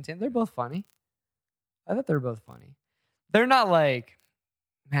and Channing Tatum, they're both funny. I thought they were both funny. They're not like,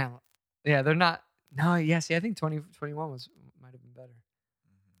 man, yeah, they're not. No, yeah, see, I think 2021 might have been better.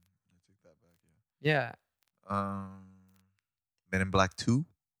 I take that back. Yeah. Men in Black 2.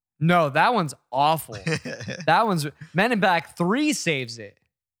 No, that one's awful. That one's Men in Black 3 saves it.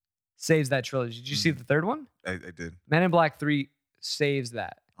 Saves that trilogy. Did you see the third one? I did. Men in Black 3 saves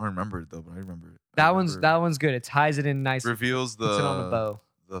that. I don't remember it though, but I remember it. That one's good. It ties it in nicely. Reveals puts it on a bow.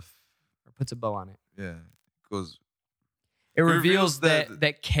 Or Puts a bow on it. Yeah. Goes. It reveals that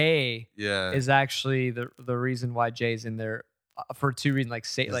that K Yeah. is actually the reason why Jay's in there for two reasons.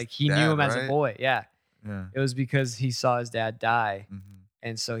 Like he dad, knew him as a right? boy. Yeah. Yeah. It was because he saw his dad die. Mhm.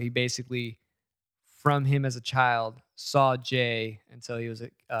 And so he basically, from him as a child, saw Jay until he was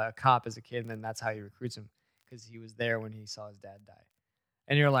a cop as a kid. And then that's how he recruits him because he was there when he saw his dad die.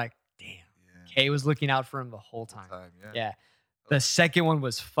 And you're like, damn, Yeah. Kay was looking out for him the whole time. Yeah. Yeah. The second one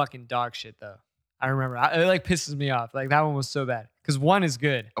was fucking dog shit, though. I remember. It like pisses me off. Like that one was so bad. Because one is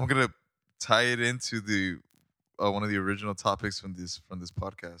good. I'm gonna tie it into the one of the original topics from this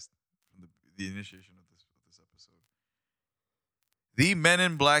podcast, from the initiation of this episode. The Men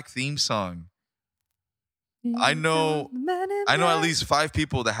in Black theme song. I know at least 5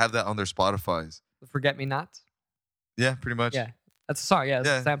 people that have that on their Spotify's. Forget Me Not. Yeah, pretty much. Yeah, that's a song. Yeah,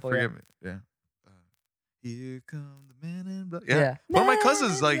 that's a sample. Yeah. Forget Me. Yeah. Here come the Men in Black. Yeah. One of my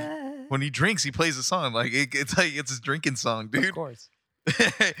cousins, like, when he drinks, he plays the song. Like it's his drinking song, dude. Of course.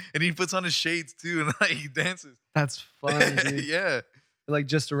 And he puts on his shades too, and like he dances. That's funny, dude. Yeah. Like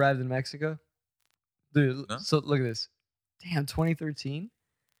just arrived in Mexico, dude. No? So look at this. Damn, 2013.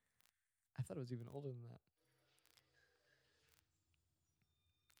 I thought it was even older than that.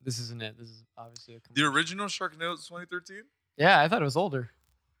 This isn't it. This is obviously a The commercial. original Sharknado is 2013. Yeah, I thought it was older.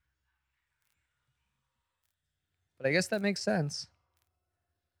 But I guess that makes sense.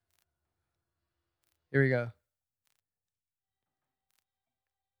 Here we go.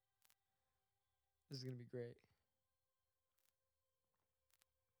 This is going to be great.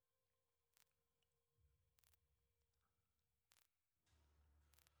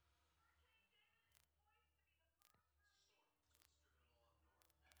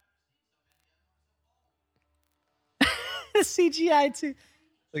 CGI too.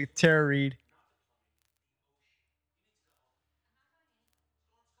 Like Tara Reid.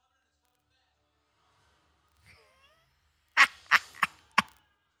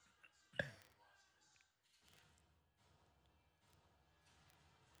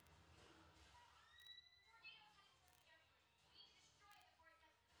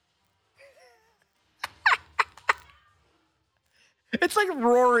 It's like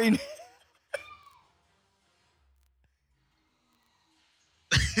roaring.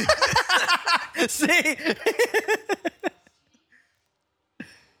 See?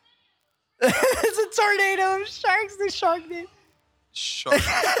 It's a tornado of sharks. The shark name. Shark.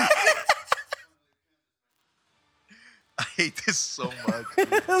 I hate this so much. Dude.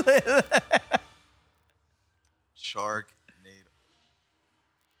 Sharknado.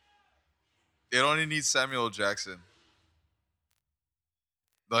 It only needs Samuel L. Jackson.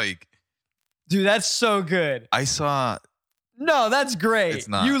 Like, Dude, that's so good. I saw. No, that's great. It's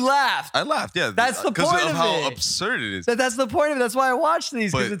not. You laughed. I laughed. Yeah, That's the point of of how it. absurd it is. That's the point of it. That's why I watch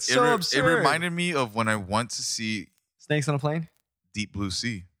these, because But it's so absurd. It reminded me of when I went to see Snakes on a Plane? Deep Blue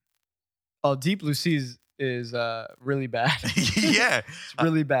Sea. Oh, Deep Blue Sea is really bad. Yeah, It's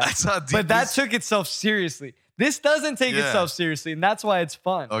really bad. I saw Deep But that Blue took itself seriously. This doesn't take Yeah. itself seriously, and that's why it's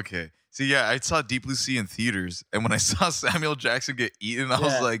fun. Okay. See, yeah, I saw Deep Blue Sea in theaters, and when I saw Samuel Jackson get eaten, I Yeah.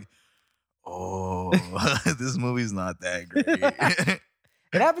 was like, "Oh, this movie's not that great."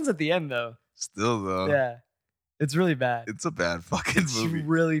 It happens at the end, though. Still, though, Yeah. It's really bad. it's a bad fucking It's movie.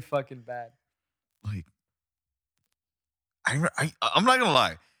 really fucking bad. Like, I'm not gonna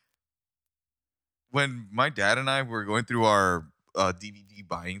lie. When my dad and I were going through our DVD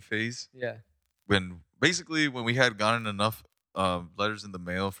buying phase, Yeah. when we had gotten enough letters in the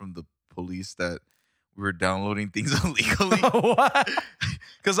mail from the police that we were downloading things illegally. What?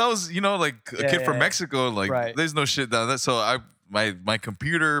 Because I was, like a Yeah, kid from yeah. Mexico, like Right. there's no shit down there. So my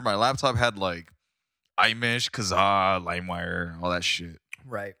computer, my laptop had like iMesh, Kazaa, LimeWire, all that shit,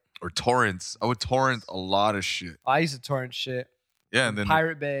 Right. or torrents. I would torrent a lot of shit. I used to torrent shit. Yeah, and then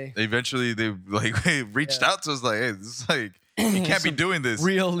Pirate Bay. eventually they like reached Yeah. out to us like, hey, this is like you can't be Some doing this.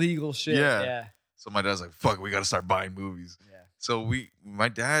 Real legal shit. Yeah. Yeah. So my dad's like, fuck, we gotta start buying movies. Yeah. So my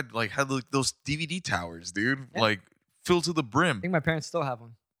dad like had like those DVD towers, dude, Yeah. like filled to the I brim think my parents still have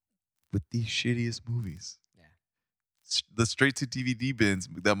one. with the shittiest movies. Yeah. The straight to DVD bins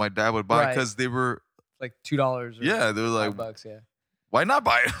that my dad would buy Right. because they were like $2 or Yeah, they were like, $5. Yeah. why not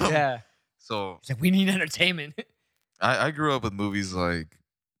buy them? Yeah. So It's like we need entertainment I grew up with movies like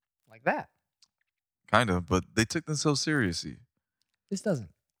like that. kind of, but they took them so seriously. This doesn't,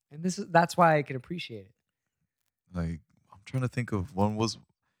 and that's why I can appreciate it. Like I'm trying to think of one was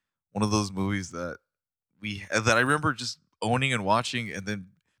one of those movies that I remember just owning and watching, and then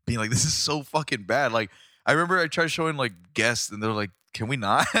being like, "This is so fucking bad." Like I remember I tried showing like guests, and they're like, "Can we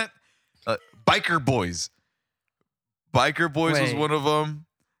not?" Biker Boys. Biker Boys was Wait. one of them.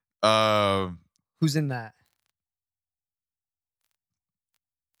 Who's in that?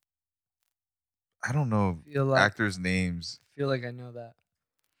 I don't know Feel like actors' names. feel like I know that.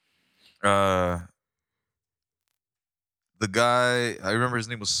 The guy, I remember his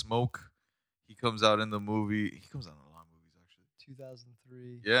name was Smoke. He comes out in the movie. He comes out in a lot of movies, actually.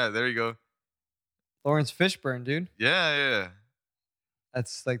 2003. Yeah, there you go. Lawrence Fishburne, dude. Yeah.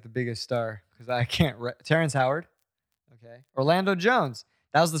 That's like the biggest star because I can't. Terrence Howard. Okay. Orlando Jones.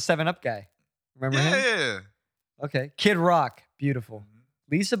 That was the 7-Up guy. Remember him? Yeah. Okay. Kid Rock. Beautiful.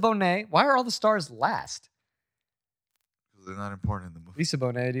 Lisa Bonet. Why are all the stars last? Because they're not important in the movie. Lisa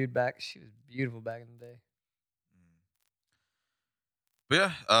Bonet, dude, she was beautiful back in the day.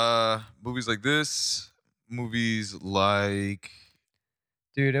 But yeah, movies like this, movies like,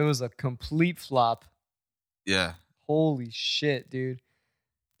 Dude, it was a complete flop. yeah, Holy shit, dude.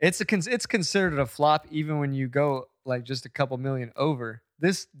 It's considered a flop even when you go like just a couple million over.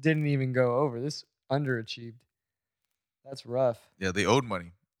 This didn't even go over. This underachieved. That's rough. yeah, they owed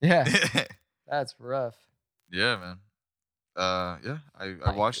money. Yeah, that's rough. Yeah, man. Yeah,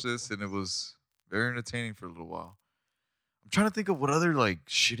 I watched this and it was very entertaining for a little while. I'm trying to think of what other like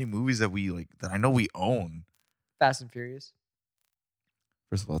shitty movies that we like that I know we own. Fast and Furious.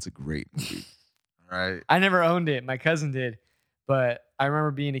 First of all, it's a great movie. All right. I never owned it. My cousin did, but I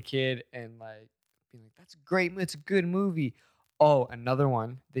remember being a kid and like being like, "That's great. It's a good movie." Oh, another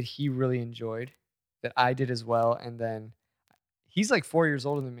one that he really enjoyed that I did as well. And then he's like 4 years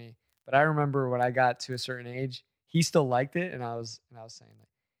older than me, but I remember when I got to a certain age, he still liked it, and I was saying like,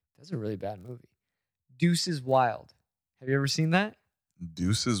 "That's a really bad movie." Deuces Wild. Have you ever seen that?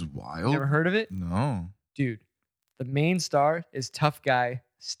 Deuces Wild? Never heard of it? No. Dude, the main star is tough guy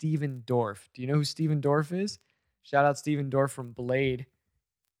Steven Dorff. Do you know who Steven Dorff is? Shout out Steven Dorff from Blade.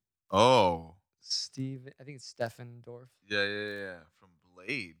 Oh. I think it's Stefan Dorff. Yeah. From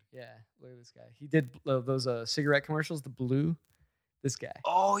Blade. Yeah, look at this guy. He did those cigarette commercials, the blue. This guy.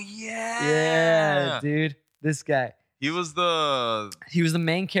 Oh yeah. Yeah, dude. This guy. He was the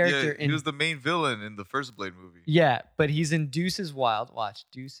main character he was the main villain in the first Blade movie. Yeah, but he's in Deuces Wild. Watch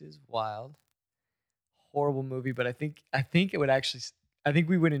Deuces Wild. Horrible movie, but I think it would actually. I think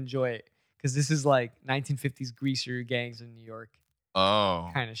we would enjoy it because this is like 1950s greaser gangs in New York Oh.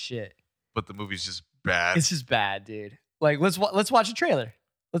 kind of shit. But the movie's just bad. It's just bad, dude. Like let's watch a trailer.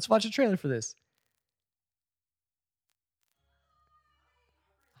 Let's watch a trailer for this.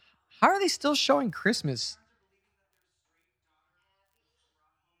 How are they still showing Christmas?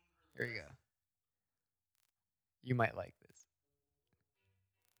 Here you go. You might like this.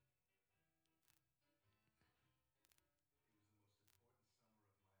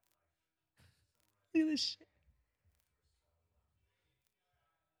 Look at this shit.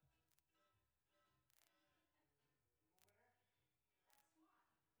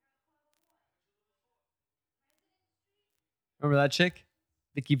 Remember that chick?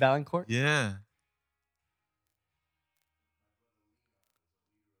 Vicky Valancourt? Yeah.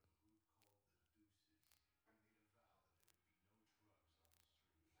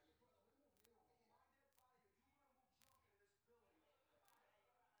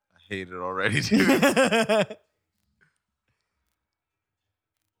 I hate it already, dude.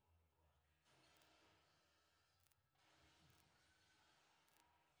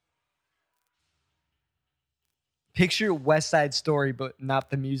 Picture West Side Story, but not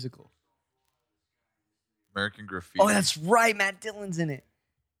the musical. American Graffiti. Oh, that's right. Matt Dillon's in it.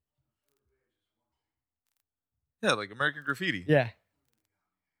 Yeah, like American Graffiti. Yeah.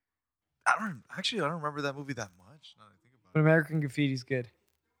 I don't remember that movie that much. Now that I think But about it. American Graffiti's good.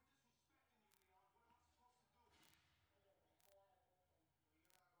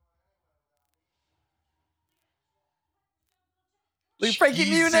 Look at Frankie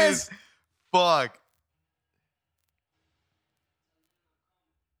Jesus. Muniz. Fuck.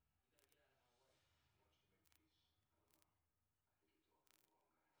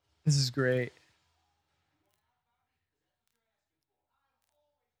 This is great.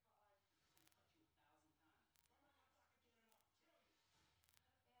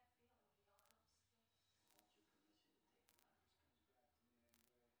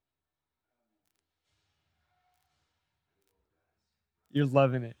 You're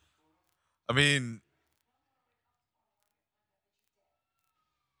loving it. I mean,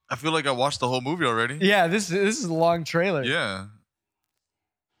 I feel like I watched the whole movie already. Yeah, this is a long trailer. Yeah.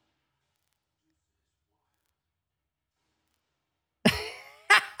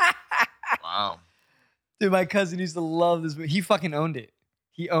 Wow. Dude, my cousin used to love this movie. He fucking owned it.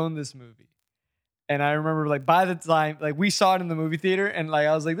 He owned this movie. And I remember, like, by the time, like, we saw it in the movie theater, and, like,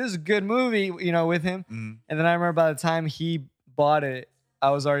 I was like, this is a good movie, you know, with him. Mm. And then I remember by the time he bought it,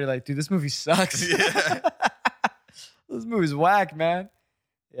 I was already like, dude, this movie sucks. Yeah. This movie's whack, man.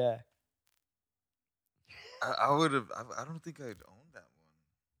 Yeah. I would have. I don't think I'd owned that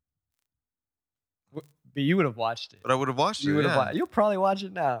one. But you would have watched it. But I would have watched You it. would have. Yeah. You'll probably watch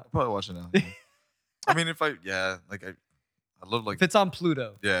it now. I'll probably watch it now. I mean, if I love like If it's on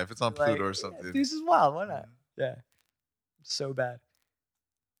Pluto. yeah, if it's on Like, Pluto or yeah, something. this is wild. Why not? Mhm. Yeah. So bad.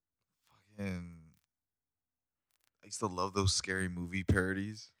 Fucking, I used to love those scary movie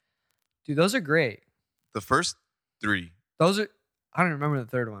parodies. Dude, those are great. The first 3 Those are. I don't remember the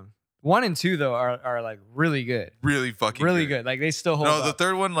third one. 1 and 2 though are like really good. really fucking Really good. Like they still hold No, up. the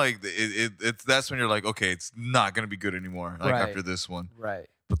third one, like it's that's when you're like, okay, it's not gonna be good anymore. Like Right. after this one, Right.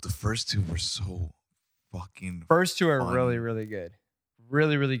 but the first 2 were so fucking. First 2 are Funny. really, really good.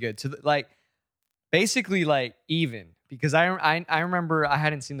 Really, really good. To like, basically like even because I remember I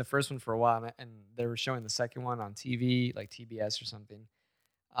hadn't seen the first one for a while and they were showing the second one on TV like TBS or something,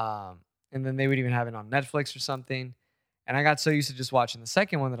 and then they would even have it on Netflix or something, and I got so used to just watching the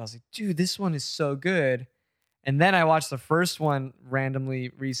second one that I was like, dude, this one is so good. And then I watched the first one randomly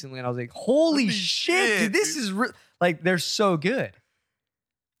recently, and I was like, holy shit, dude, this is like they're so good.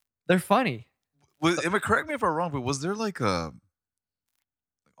 They're funny. Correct me if I'm wrong, but was there like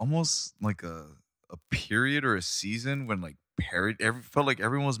almost like a period or a season when like felt like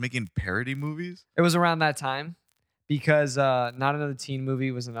everyone was making parody movies? It was around that time because Not Another Teen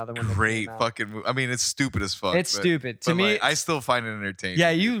Movie was another one. Great that came out. fucking movie. I mean, it's stupid as fuck. It's stupid to but, me. like, I still find it entertaining. Yeah,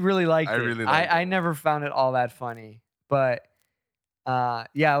 you really liked I it. really liked I it. never found it all that funny, but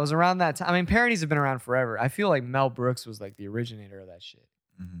yeah, it was around that time. I mean, parodies have been around forever. I feel like Mel Brooks was like the originator of that shit.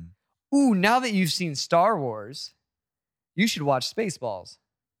 Mhm. Ooh, now that you've seen Star Wars, you should watch Spaceballs.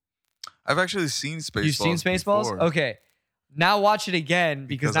 I've actually seen Spaceballs. You've seen Spaceballs? before. Okay. Now watch it again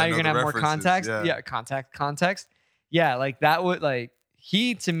because Because now I you're know gonna the have more references, context. yeah. Context. Yeah, like that would like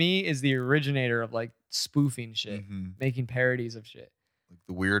he to me is the originator of like spoofing shit, Mhm. making parodies of shit. Like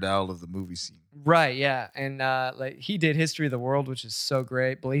the Weird Al of the movie scene. Right, yeah. And like he did History of the World, which is so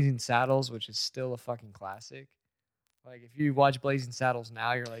great. Blazing Saddles, which is still a fucking classic. Like if you watch Blazing Saddles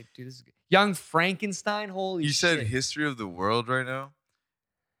now, you're like, dude, this is good. Young Frankenstein, holy You shit. said History of the World right now.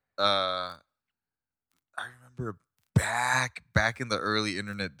 I remember back in the early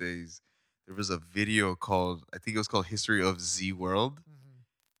internet days, there was a video called, I think it was called History of Z World, Mhm.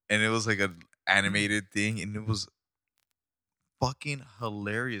 and it was like an animated thing, and it was fucking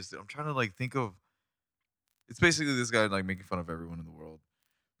hilarious. I'm trying to like think of. It's basically this guy like making fun of everyone in the world,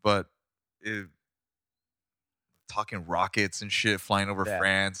 but talking rockets and shit flying over Yeah.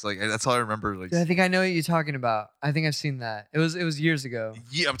 France. Like that's all I remember. Like Dude, I think I know what you're talking about. I think I've seen that. It was years ago.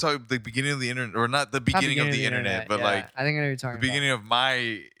 yeah, I'm talking the beginning of the internet, or not the Not beginning of the internet, but yeah. like I think I know what you're the talking beginning of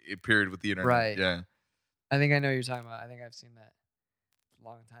my period with the internet. Right. Yeah. about. I think I know what you're talking about. I think I've seen that a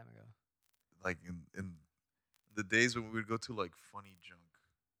long time ago. Like in the days when we would go to like Funny Junk.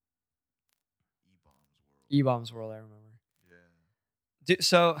 E-Bombs World. E-Bombs World, I remember.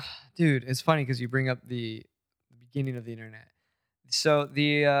 Yeah. Dude, it's funny because you bring up the beginning of the internet. So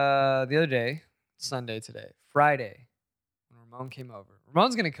the other day, Sunday today, Friday, when Ramon came over.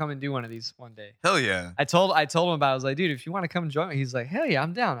 Ramon's gonna come and do one of these one day. Hell yeah. I told him about it. I was like, dude, if you want to come and join me, he's like, hell yeah,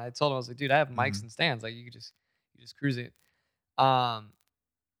 I'm down. I told him I was like, dude, I have mics Mhm. and stands. Like you just cruise it.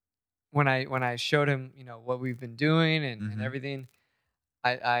 When I showed him, you know, what we've been doing and Mhm. everything,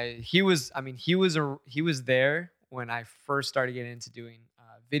 he was there when I first started getting into doing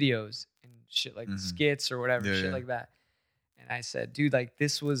videos and shit like Mhm. skits or whatever, Yeah, shit yeah. like that. And I said, dude, like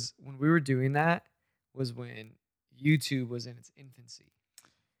this was when we were doing that was when YouTube was in its infancy.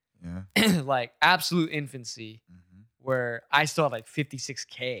 Yeah. Like absolute infancy, Mhm. where I still had like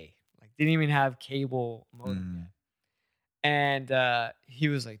 56K, like didn't even have cable modem Mhm. yet. And he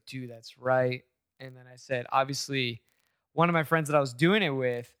was like, dude, that's right. And then I said, obviously, one of my friends that I was doing it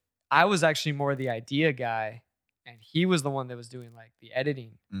with, I was actually more the idea guy, and he was the one that was doing like the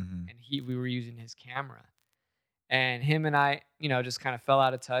editing, Mhm. and we were using his camera. And him and I, you know, just kind of fell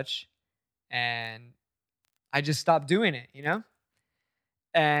out of touch, and I just stopped doing it, you know?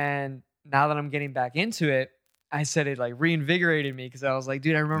 And now that I'm getting back into it, I said it like reinvigorated me because I was like,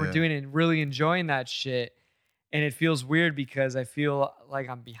 dude, I remember Yeah. doing it and really enjoying that shit. And it feels weird because I feel like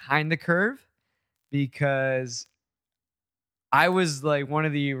I'm behind the curve because I was like one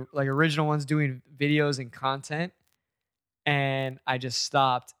of the like original ones doing videos and content, and I just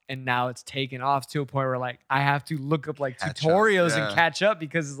stopped, and now it's taken off to a point where like I have to look up like Catch up, tutorials yeah. and catch up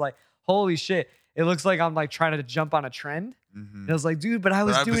because it's like, holy shit, it looks like I'm like trying to jump on a trend. Mhm. And I was like, dude, but I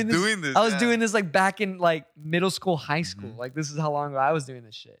was doing this. I was yeah. doing this like back in like middle school, high school. Mhm. Like this is how long ago I was doing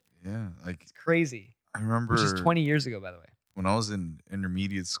this shit. Yeah, like It's crazy. I remember Which is 20 years ago, by the way. when I was in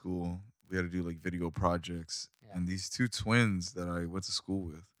intermediate school, we had to do like video projects, Yeah. and these two twins that I went to school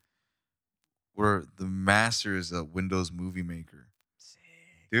with were the masters at Windows Movie Maker. Sick.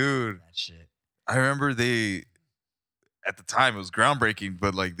 Dude, That shit. I remember they at the time it was groundbreaking,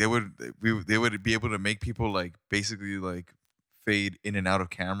 but like they would be able to make people like basically like fade in and out of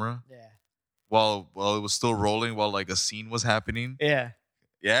camera Yeah. while it was still rolling while like a scene was happening. Yeah.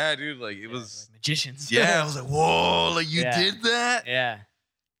 Yeah, dude, like it Yeah, was like magicians. yeah, I was like, whoa, like you Yeah. did that? Yeah.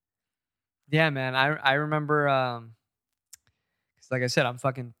 Yeah, man. I remember 'cause like I said, I'm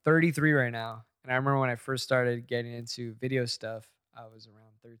fucking 33 right now. And I remember when I first started getting into video stuff, I was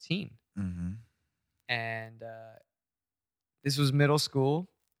around 13. Mm-hmm. And this was middle school,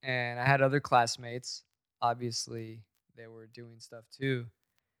 and I had other classmates. Obviously, they were doing stuff too.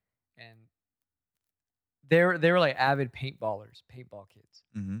 And they were like avid paintballers, paintball kids.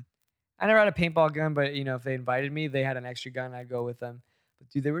 Mm-hmm. I never had a paintball gun, but you know, if they invited me, they had an extra gun, I'd go with them. But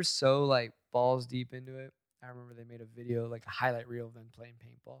dude, they were so like balls deep into it. I remember they made a video, like a highlight reel of them playing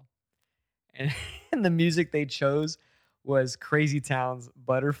paintball. And, and the music they chose was Crazy Town's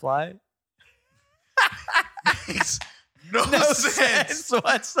Butterfly. Makes no sense. sense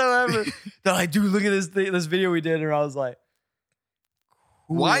whatsoever. They're like, dude, look at this video we did. And I was like,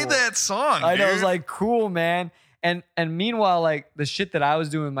 cool. Why that song? I know, I dude? was like, cool, man. And meanwhile, like the shit that I was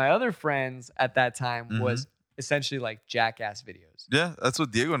doing with my other friends at that time Mhm. was essentially like jackass videos. yeah, that's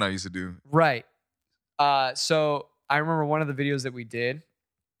what Diego and I used to do. Right. So I remember one of the videos that we did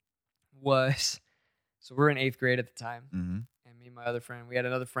was, so we're in 8th grade at the time. Mm-hmm. And me and my other friend, we had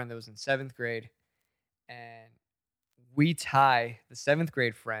another friend that was in 7th grade. And we tie the 7th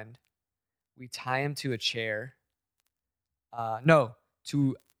grade friend, we tie him to a chair. No,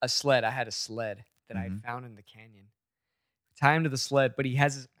 to a sled. I had a sled that I had Mhm. found in the canyon. Tie him to the sled, but he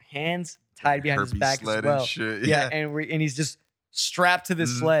has his hands tied behind his Herpes back sled as well. and shit. Yeah, Yeah. and he's just strapped to this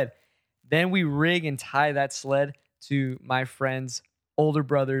Mhm. sled. Then we rig and tie that sled to my friend's older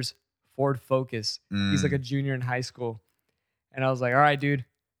brother's Ford Focus. He's like a junior in high school. And I was like, all right, dude,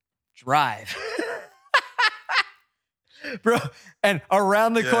 drive. Bro, and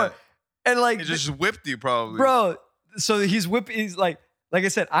around the Yeah. corner. And like, He just whipped you probably. bro, so he's whipping, he's like I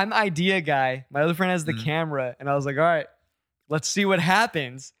said, I'm idea guy. My other friend has the Mhm. camera. And I was like, all right, let's see what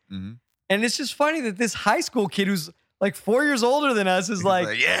happens. Mm-hmm. And it's just funny that this high school kid who's like 4 years older than us is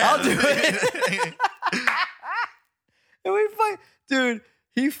like, yeah, I'll do it. And we dude,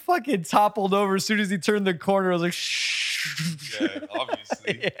 he fucking toppled over as soon as he turned the corner. I was like, shh. Yeah,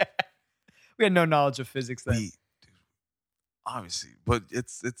 obviously. Yeah. We had no knowledge of physics then. Dude, obviously, but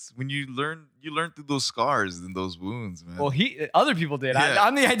it's when you learn through those scars and those wounds, man. Well, other people did. Yeah.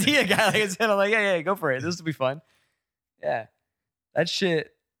 I'm the idea guy. Like I said, I'm like, yeah, go for it. This will be fun. Yeah, that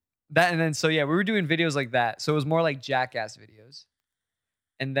shit. That and then so yeah, we were doing videos like that. So it was more like jackass videos.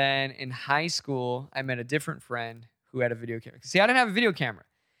 And then in high school, I met a different friend who had a video camera. See, I didn't have a video camera,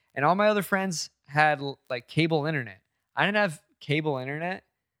 and all my other friends had like cable internet. I didn't have cable internet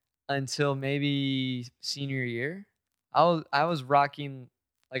until maybe senior year. I was rocking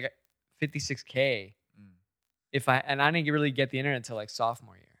like 56K and I didn't really get the internet until like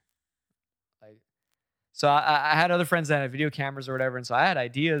sophomore year. Like, so I had other friends that had video cameras or whatever, and so I had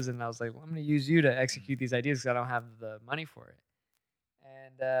ideas, and I was like, well, I'm gonna use you to execute these ideas because I don't have the money for it.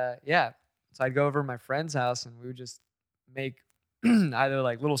 And yeah, so I'd go over to my friend's house, and we would just make either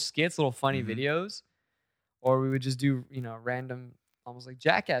like little skits, little funny Mhm. videos, or we would just do random, almost like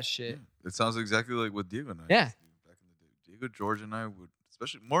jackass shit. It sounds exactly like what Diego and I Yeah. used to do back in the day. Diego, George, and I would,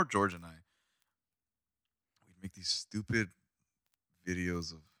 especially more George and I, we'd make these stupid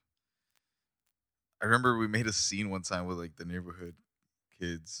videos of. I remember we made a scene one time with like the neighborhood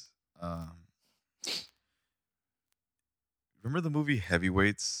kids. Remember the movie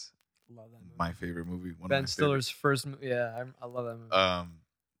Heavyweights? Love that movie. My favorite movie. One Ben of my Stiller's first movie. Yeah, I love that movie. favorite.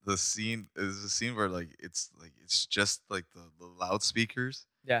 The scene is a scene where it's just like the loudspeakers,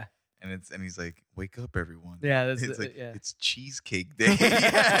 yeah. and he's like, "Wake up, everyone!" Yeah, that's It's like yeah. it's cheesecake day.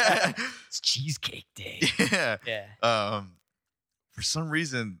 It's cheesecake day. Yeah. Yeah. For some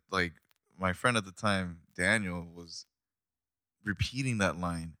reason, like my friend at the time, Daniel, was repeating that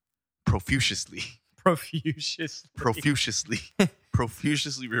line profusely. Profusely.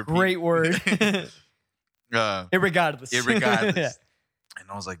 profusely repeat. Great word. Irregardless. Irregardless. Yeah. And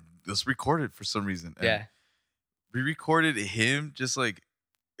I was like, let's record it for some reason. And Yeah. we recorded him just like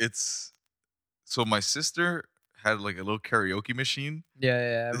it's. So my sister had like a little karaoke machine.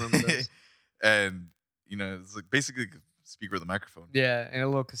 Yeah. I remember those. And it's like basically a speaker with a microphone. Yeah, and a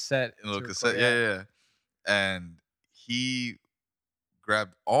little cassette. In a little to cassette. record, Yeah. And he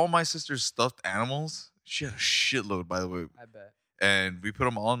grabbed all my sister's stuffed animals. She had a shitload, by the way. I bet. And we put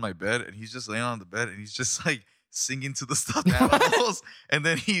them all in my bed, and he's just laying on the bed, and he's just like singing to the stuffed animals. and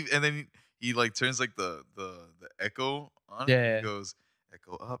then he like turns like the echo on. Yeah. He goes,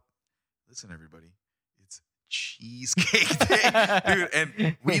 echo up. Listen, everybody, it's cheesecake day, dude.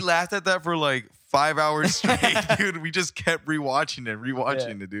 And we laughed at that for like 5 hours straight, dude. We just kept rewatching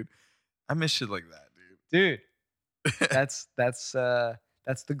it, dude. I miss shit like that, Dude. That's the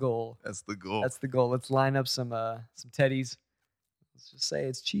goal. That's the goal. That's the goal. Let's line up some teddies. Let's just say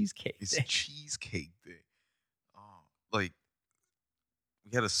it's cheesecake It's day. cheesecake day. Oh, like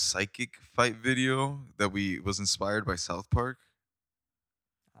we had a psychic fight video that was inspired by South Park.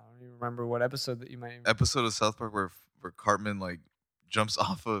 I don't even remember what episode that you might. Episode of South Park where Cartman like jumps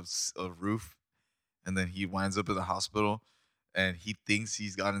off of a roof, and then he winds up in the hospital, and he thinks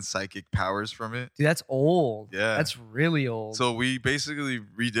he's gotten psychic powers from it. Dude, that's old. Yeah. That's really old. So we basically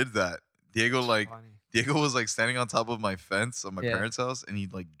redid that. Diego was like standing on top of my fence on my parents' house, and he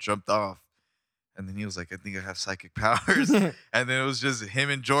like jumped off, and then he was like, "I think I have psychic powers," and then it was just him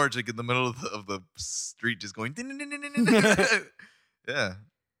and George like in the middle of the street, just going, yeah.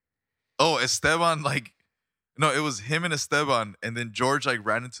 Oh, Esteban no, it was him and Esteban, and then George like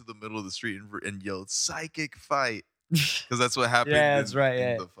ran into the middle of the street and yelled "psychic fight" because that's what happened. Yeah, that's right. In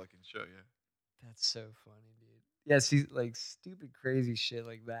Yeah, the fucking show. Yeah, that's so funny, dude. Yeah, see, like stupid, crazy shit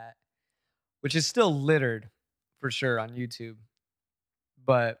like that, which is still littered for sure on YouTube.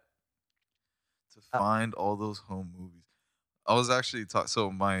 But to find all those home movies, I was actually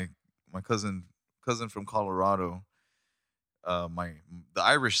so my cousin from Colorado, the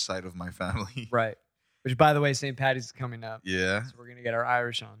Irish side of my family, right. Which, by the way, St. Patty's is coming up. Yeah, so we're gonna get our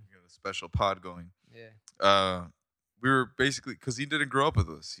Irish on. We got a special pod going. Yeah. We were basically because he didn't grow up with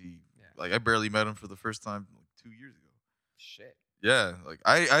us. Like I barely met him for the first time like 2 years ago. Shit. Yeah, like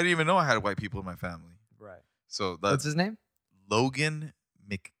I didn't even know I had white people in my family. Right. So what's his name? Logan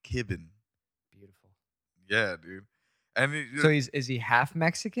McKibben. Beautiful. Yeah, dude. And so is he half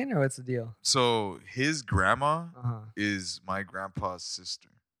Mexican or what's the deal? So his grandma is my grandpa's sister.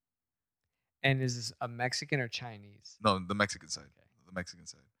 And is this a Mexican or Chinese? No, the Mexican side. Okay. The Mexican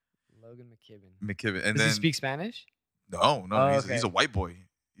side. Logan McKibben. And Does he speak Spanish? No. He's a white boy.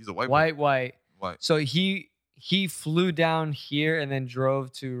 He's a white boy. White. So he flew down here and then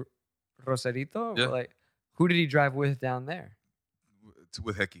drove to Rosarito? Yeah. Like, who did he drive with down there?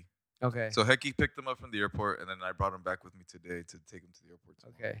 With Hecky. Okay. So Hecky picked him up from the airport, and then I brought him back with me today to take him to the airport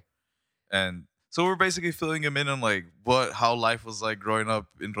tomorrow. Okay. And so we're basically filling him in on like how life was like growing up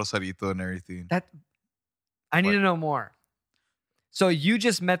in Rosarito and everything. I need to know more. So you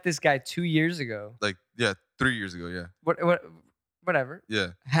just met this guy 2 years ago. 3 years ago, yeah. Whatever.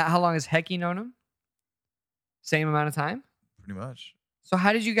 Yeah. How long has Hecky known him? Same amount of time? Pretty much. So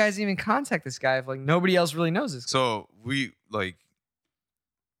how did you guys even contact this guy if like nobody else really knows this guy? So we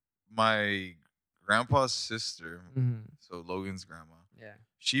my grandpa's sister, so Logan's grandma. Yeah.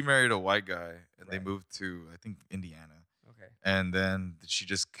 She married a white guy, and they moved to I think Indiana. Okay. And then she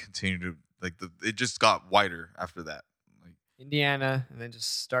just continued to it just got whiter after that. Like Indiana, and then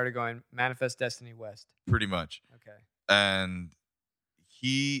just started going Manifest Destiny West. Pretty much. Okay. And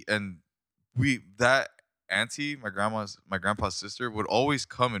that auntie, my grandpa's sister, would always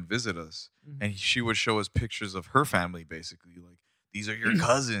come and visit us, and she would show us pictures of her family, basically like. These are your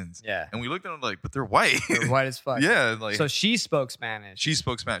cousins. Yeah. And we looked at them like, but they're white. They're white as fuck. Yeah. So she spoke Spanish. She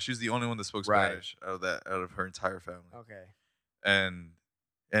spoke Spanish. She was the only one that spoke Spanish out of her entire family. Okay. And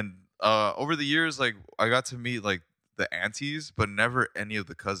over the years, like I got to meet like the aunties, but never any of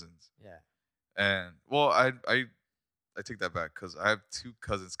the cousins. Yeah. And well, I take that back because I have two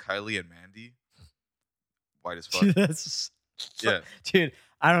cousins, Kylie and Mandy. White as fuck. Yeah. Dude,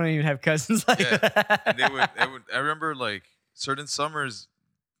 I don't even have cousins like that. And they would. I remember like. Certain summers,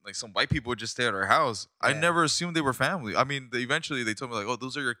 like some white people would just stay at our house. Yeah. I never assumed they were family. I mean, eventually they told me like, "Oh,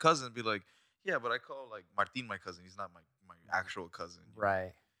 those are your cousins." Be like, "Yeah, but I call like Martin my cousin. He's not my actual cousin."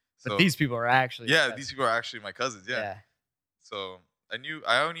 Right. So, but these people are actually these people are actually my cousins. Yeah. So I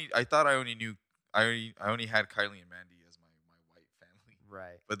only had Kylie and Mandy as my white family.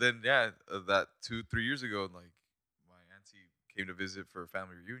 Right. But then that 2-3 years ago, like my auntie came to visit for a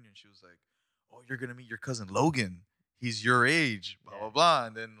family reunion. She was like, "Oh, you're gonna meet your cousin Logan. He's your age." Blah Yeah. blah blah.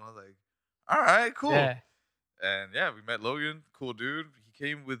 And then I was like, "All right, cool." Yeah. And yeah, we met Logan. Cool dude. He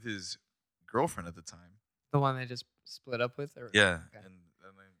came with his girlfriend at the time. The one they just split up with? Or? Yeah, Okay. and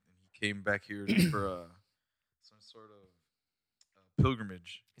he came back here for some sort of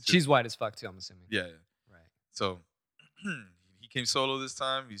pilgrimage. She's white as fuck, too, I'm assuming. Yeah. Right. So he came solo this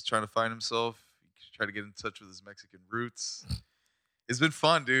time. He's trying to find himself. He's trying to get in touch with his Mexican roots. It's been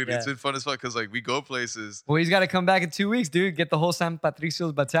fun, dude. It's Yeah. been fun as fuck because like we go places Well, he's got to come back in 2 weeks, dude. Get the whole San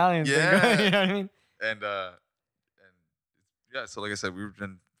Patricios battalion thing Yeah. going, you know what I mean? and yeah. So like I said, we've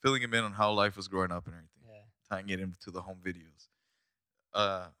been filling him in on how life was growing up and everything, Yeah. tying it into the home videos.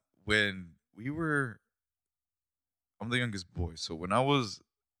 When we were, I'm the youngest boy, so when I was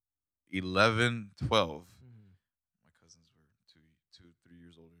 11, 12. My cousins were 3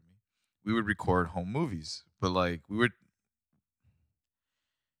 years older than me. We would record home movies, but like we would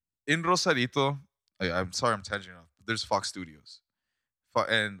in Rosarito. I'm sorry, I'm tangent off. But there's Fox Studios,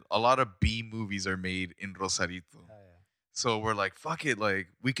 and a lot of B movies are made in Rosarito. Oh, yeah. So we're like, fuck it, like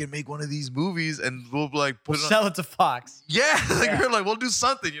we can make one of these movies, and we'll like put We'll it on. sell it to Fox. Yeah, like Yeah. we're like, we'll do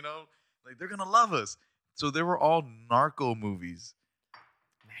something, like they're gonna love us. So they were all narco movies.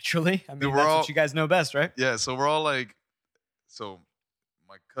 Naturally. I mean, were that's all- what you guys know best, right? Yeah, so we're all like, so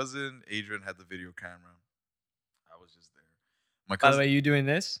my cousin Adrian had the video camera. I was just there. My By cousin, the way, you doing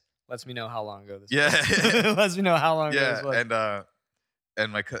this lets me know how long ago this Yeah. was. Lets me know how long ago yeah, this was.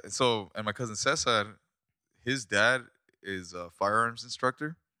 and my cousin Cesar, his dad is a firearms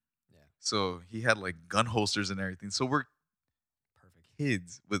instructor. Yeah. So he had like gun holsters and everything. So we're Perfect.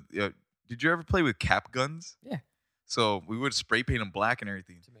 kids with. Did you ever play with cap guns? Yeah. So we would spray paint them black and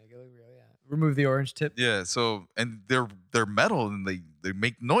everything. To make it look real, yeah. Remove the orange tip. Yeah. So and they're metal and they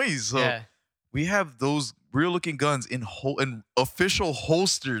make noise. So yeah. we have those real looking guns in official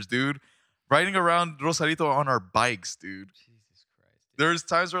holsters, dude. Riding around Rosarito on our bikes, dude. Jesus Christ. Dude. There's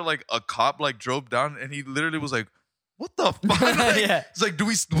times where like a cop like drove down and he literally was like, "What the fuck?" Like, Yeah. It's like,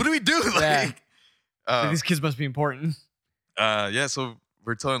 what do we do? Yeah. Like, These kids must be important. yeah. So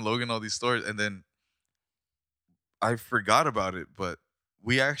we're telling Logan all these stories, and then I forgot about it, but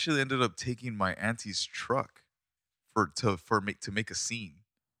we actually ended up taking my auntie's truck to make a scene.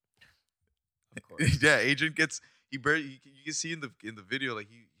 Of course. Yeah, Adrian gets you can see in the video like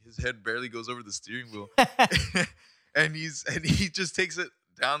his head barely goes over the steering wheel, and he just takes it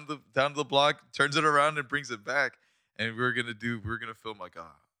down the block, turns it around, and brings it back. And we're gonna film like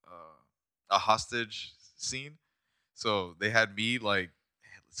a hostage scene. So they had me like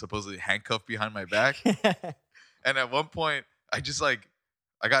supposedly handcuffed behind my back, and at one point I just like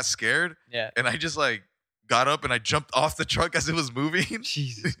I got scared, yeah. and I just like got up and I jumped off the truck as it was moving.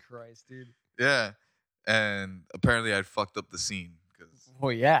 Jesus Christ, dude. Yeah, and apparently I fucked up the scene because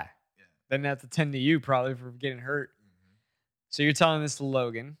Well, yeah. Yeah. Then have to tend to you probably for getting hurt. So you're telling this to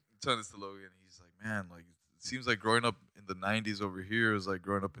Logan. I'm telling this to Logan. He's like, man, like it seems like growing up in the '90s over here is like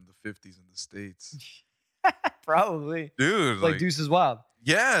growing up in the '50s in the States, Probably. dude. Like Deuce is Wild.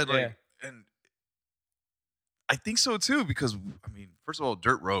 yeah, Yeah. like, and I think so too because I mean, first of all,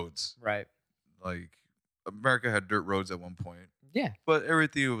 dirt roads. Right. Like America had dirt roads at one point, Yeah. but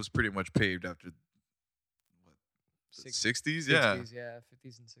everything was pretty much paved after what the Six- 60s. Yeah. 60s, yeah.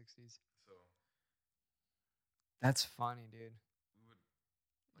 50s and 60s. So That's funny, dude. we would,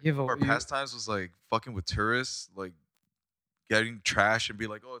 like, You have one a- of our you- pastimes was like fucking with tourists, like getting trash and be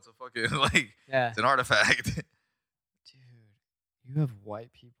like, oh, it's a fucking like Yeah. it's an artifact. Dude, you have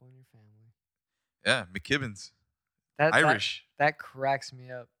white people in your family. Yeah, McKibbins, That Irish, That cracks me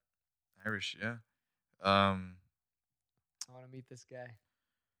up. Irish. Yeah. I want to meet this guy.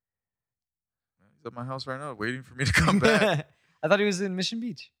 He's at my house right now, waiting for me to come back. I thought he was in Mission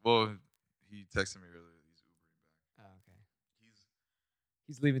Beach. Well, he texted me earlier. He's Ubering back. Oh, okay. He's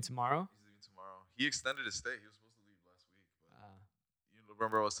He's leaving tomorrow. he's leaving tomorrow. He extended his stay. He was supposed to leave last week, but Uh, you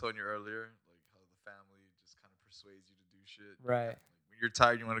remember I was telling you earlier, like how the family just kind of persuades you to do shit. Right. Like, when you're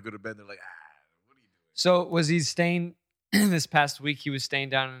tired, you want to go to bed. They're like, what are you doing? So was he staying this past week? He was staying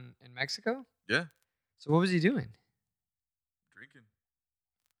down in Mexico. Yeah, So what was he doing? drinking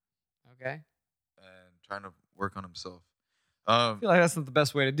Okay. and trying to work on himself. I feel like that's not the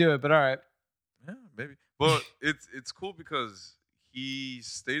best way to do it, but all right. Yeah, maybe. Well, it's cool because he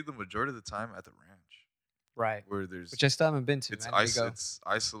stayed the majority of the time at the ranch, Right. where there's Which I still haven't been to. it's I need to go. it's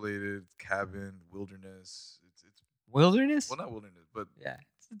isolated cabin wilderness. It's Wilderness? well, not wilderness, but Yeah.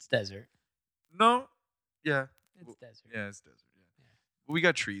 It's desert. no, yeah, It's Well, desert. yeah, it's desert. Yeah, Yeah. but we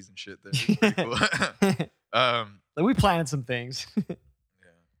got trees and shit there. It's pretty cool. Like we planted some things.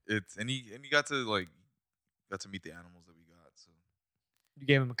 Yeah, and he got to meet the animals that we got. So You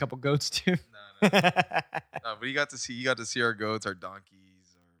gave him a couple goats too. No, no, but you got to see our goats, our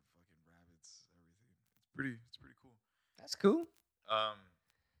donkeys, our fucking rabbits, everything. It's pretty cool. That's cool. Um,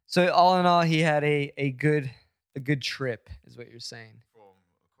 So all in all, he had a good trip, is what you're saying.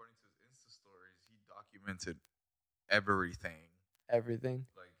 according to his Insta stories, he documented everything. Everything.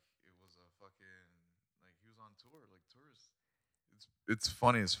 Like it was a fucking like he was on tour, like tourist. It's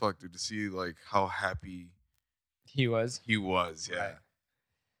funny as fuck, dude, to see like how happy He was. he was. Yeah. Right.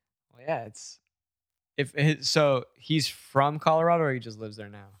 Well, yeah, so he's from Colorado or he just lives there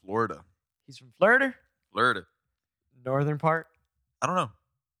now? Florida. He's from Florida? Florida. Northern part? I don't know.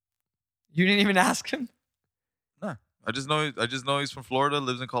 You didn't even ask him? Nah. I just know he's from Florida,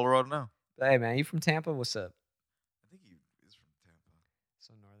 lives in Colorado now. Hey man, you from Tampa? What's up? I think he is from Tampa.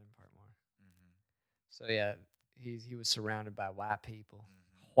 So northern part more. Mm-hmm. So yeah, he was surrounded by white people.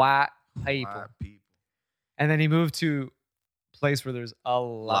 Mm-hmm. White people. White people. And then he moved to a place where there's a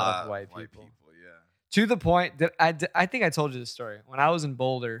lot of white people. Yeah. To the point that I think I told you this story. When I was in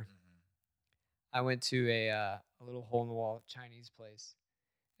Boulder, Mm-hmm. I went to a little hole in the wall Chinese place.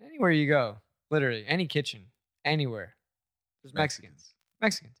 Anywhere you go, literally any kitchen, anywhere, there's Mexicans.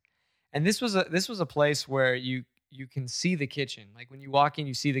 And this was a place where you can see the kitchen. Like when you walk in,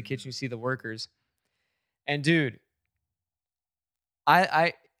 you see the kitchen, you see the workers. And dude,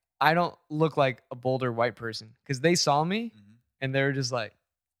 I don't look like a Boulder white person because they saw me Mm-hmm. and they were just like,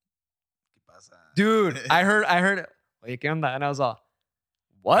 ¿Qué pasa? dude, I heard, oye, ¿qué onda? And I was all,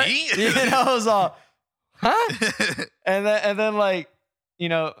 what? Me? And I was all, huh? And then like, you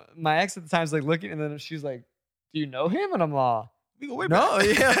know, my ex at the time's like looking, and then she's like, do you know him? And I'm all, We go way no.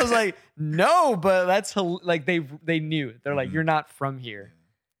 back. Yeah, I was like, no, but that's like they knew. They're like, Mhm. you're not from here.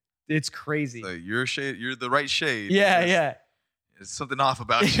 It's crazy. Like, you're the right shade. Yeah, There's- yeah. There's something off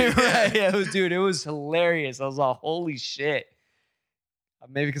about you. Right, yeah, it was hilarious. I was all, holy shit.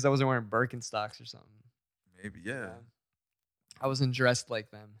 Maybe because I wasn't wearing Birkenstocks or something. Maybe, yeah. I wasn't dressed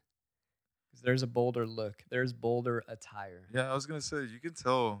like them. Because there's a Boulder look. There's Boulder attire. Yeah, I was gonna say you can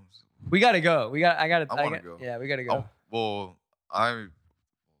tell. We gotta go. I wanna go. Yeah, we gotta go. Well, I've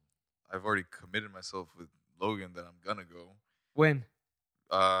already committed myself with Logan that I'm gonna go. When?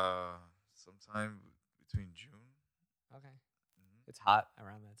 Sometime between June. Okay. It's hot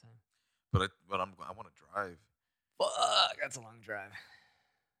around that time. But I want to drive. Fuck, that's a long drive.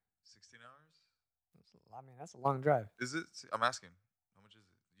 16 hours? I mean, that's a long drive. Is it? I'm asking. How much is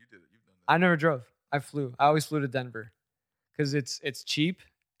it? You did it. You've done that. I never drove. I flew. I always flew to Denver because it's cheap,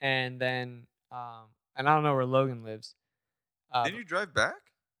 and then and I don't know where Logan lives. Didn't you drive back?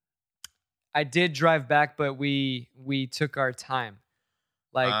 I did drive back, but we took our time.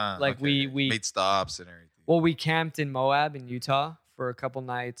 Like okay. we made stops and everything. well, we camped in Moab in Utah for a couple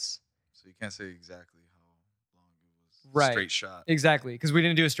nights. So you can't say exactly how long it was. Right. Straight shot. Exactly, because we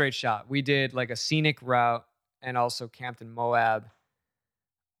didn't do a straight shot. We did like a scenic route and also camped in Moab.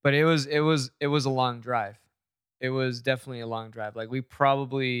 But it was a long drive. It was definitely a long drive. Like we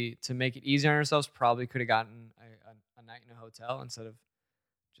probably, to make it easier on ourselves, probably could have gotten a night in a hotel instead of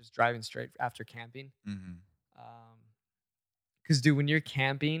just driving straight after camping. Mm-hmm. Because dude, when you're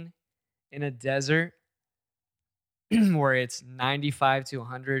camping in a desert where it's 95 to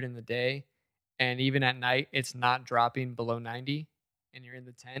 100 in the day, and even at night it's not dropping below 90, and you're in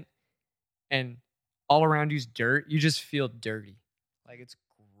the tent, and all around you's dirt, you just feel dirty. Like it's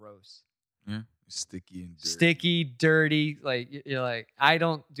gross. Yeah. Sticky and dirty. Sticky, dirty. Like you're like, I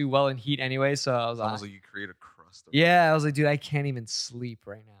don't do well in heat anyway, so I was It's like, almost like you create a crust. yeah, I was like, dude, I can't even sleep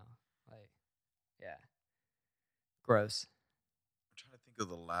right now. Like, yeah, gross. I'm trying to think of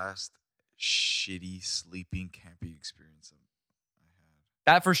the last shitty sleeping camping experience I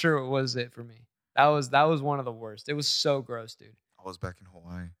had. That for sure was it for me. That was one of the worst. It was so gross, dude. I was back in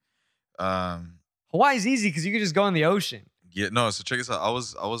Hawaii. Hawaii's easy because you could just go in the ocean. Yeah, no. So check this out. I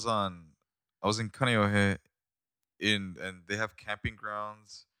was in Kaneohe, and they have camping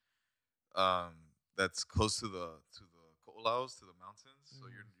grounds, that's close to the Ko'olaus, to the mountains. So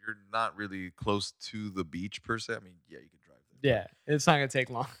you're not really close to the beach per se. I mean, yeah, you can drive there. Yeah, it's not gonna take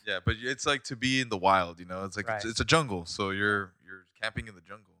long. Yeah, but it's like to be in the wild, you know. It's like Right. it's a jungle, so you're camping in the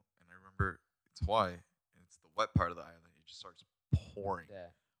jungle. And I remember it's Hawaii, and it's the wet part of the island. It just starts pouring Yeah,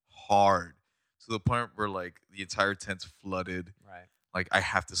 hard to the point where like the entire tent's flooded. right. Like I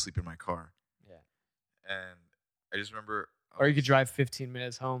have to sleep in my car. Yeah, And I just remember. or you could drive 15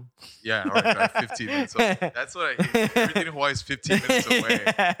 minutes home. Yeah, or I drive 15 minutes away. That's what I hate. Everything in Hawaii is 15 minutes away.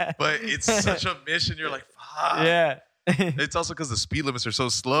 But it's such a mission. You're like, fuck. Yeah. It's also because the speed limits are so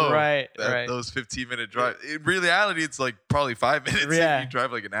slow. Right, That right. Those 15-minute drive. In reality, it's like probably 5 minutes. Yeah. And you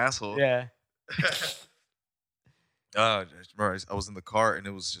drive like an asshole. Yeah. I remember I was in the car and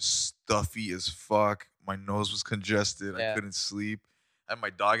it was just stuffy as fuck. My nose was congested. I Yeah. couldn't sleep. I had my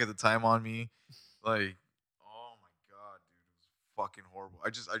dog at the time on me. Like, oh my god, dude, it was fucking horrible. I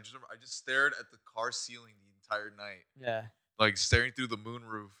just stared at the car ceiling the entire night, Yeah. like staring through the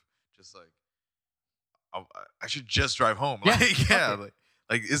moonroof, just like I should just drive home. Yeah, Like, yeah, fuck it.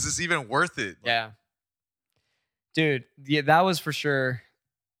 like is this even worth it? Like, Yeah. Dude, yeah, that was for sure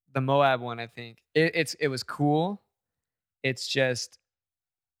the Moab one, I think. It was cool. It's just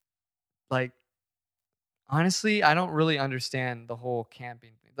like honestly, I don't really understand the whole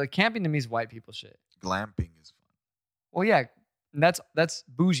camping thing. Like camping to me is white people shit. glamping is fun. Well, yeah, that's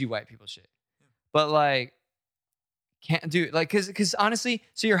bougie white people shit. But like can't do like cuz honestly,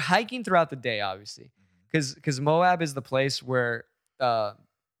 so you're hiking throughout the day obviously. Cuz Moab is the place where the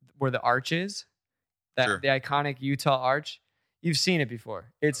arch is. That Sure. the iconic Utah arch. You've seen it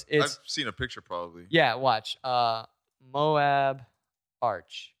before. It's I've seen a picture probably. yeah, watch. Moab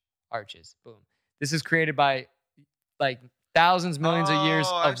arches. Boom. This is created by like thousands, millions of years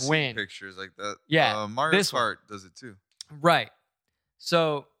I've of seen wind. pictures like that. Yeah, Mario this one. Kart does it too. Right.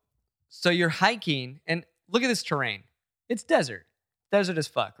 So you're hiking and look at this terrain. It's desert. Desert as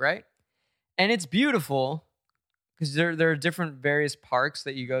fuck, right? And it's beautiful because there are different various parks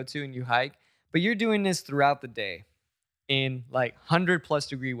that you go to and you hike, but you're doing this throughout the day in like 100+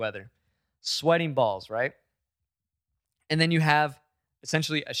 degree weather, sweating balls, right? And then you have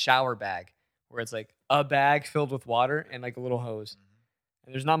essentially a shower bag where it's like a bag filled with water and like a little hose.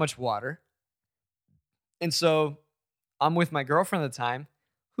 And there's not much water. And so I'm with my girlfriend at the time.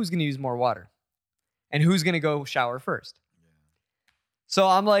 Who's going to use more water? And who's going to go shower first? So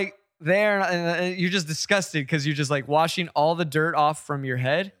I'm like there and you're just disgusted because you're just like washing all the dirt off from your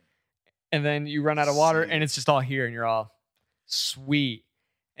head. And then you run out of water and it's just all here and you're all sweet.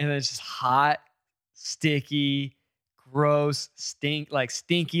 And then it's just hot, sticky, gross,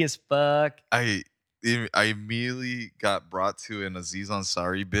 stinky as fuck. I immediately got brought to an Aziz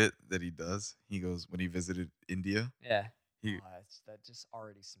Ansari bit that he does. He goes when he visited India. Yeah. He That just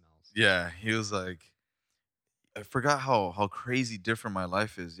already smells. Yeah, he was like, I forgot how crazy different my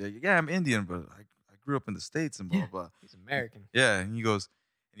life is. Yeah, I'm Indian, but I grew up in the States and blah Yeah. blah. He's American. Yeah, and he goes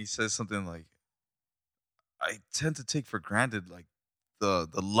and he says something like, I tend to take for granted like the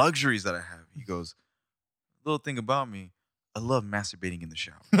luxuries that I have. He goes, little thing about me, I love masturbating in the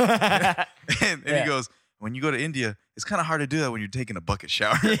shower. and Yeah. he goes, when you go to India, it's kind of hard to do that when you're taking a bucket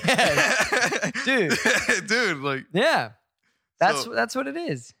shower. Yes. Dude. Dude, like Yeah. That's So- that's what it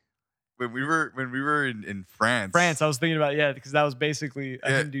is. when we were in France. France, I was thinking about, yeah, because that was basically a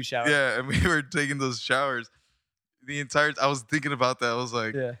Yeah, Hindu shower. Yeah, and we were taking those showers. I was thinking about that. I was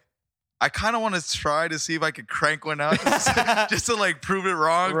like, Yeah. I kind of want to try to see if I could crank one out just to like prove it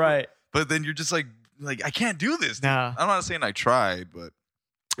wrong. Right. But then you're just like I can't do this. dude. No. I'm not saying I tried, but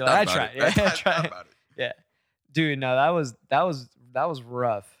You're like, I that's about tried. it. Yeah, I That's tried. about it. Yeah. Dude, no, that was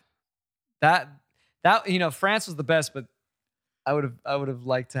rough. That France was the best, but I would have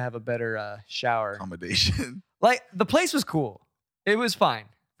liked to have a better shower. Accommodation Like the place was cool. It was fine.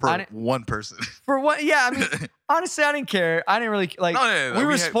 for I didn't- one person. For what? Yeah, I mean, honestly, I didn't care. I didn't really like. No, no, no, we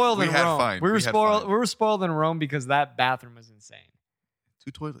were we had- spoiled we in had Rome. fine. We were We had spoiled. fine. We were spoiled in Rome because that bathroom was insane. 2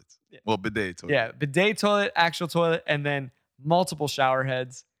 toilets. Yeah. Well, bidet toilet. Yeah, bidet toilet, actual toilet, and then multiple shower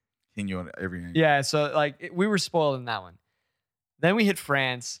heads. Hitting you on every angle. Yeah, so like we were spoiled in that one. Then we hit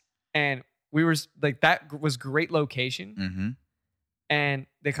France, and we were like that was great location, Mm-hmm. and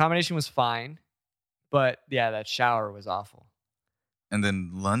the accommodation was fine, but yeah, that shower was awful. And then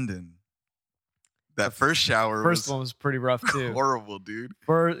London. That first shower First was one was pretty rough too. horrible, dude.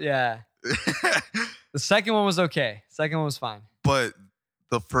 Yeah, the second one was okay. Second one was fine. But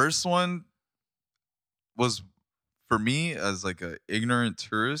the first one was for me as like a ignorant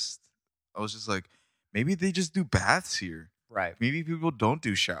tourist. I was just like, maybe they just do baths here. Right. Maybe people don't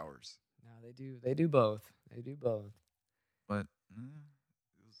do showers. No, they do. They do both. They do both. But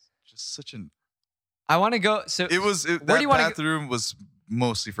it was just such an. I want to go. So It was Where that do you wanna go- bathroom was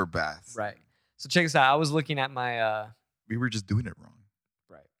mostly for baths. right. So check this out. I was looking at my. We were just doing it wrong.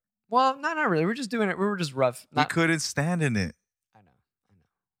 Right. Well, not really. We're just doing it. We were just rough. We couldn't stand in it. I know.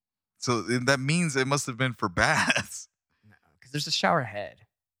 So that means it must have been for baths No, because there's a shower head.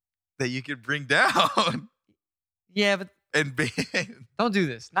 that you could bring down Yeah, but and bathe. don't do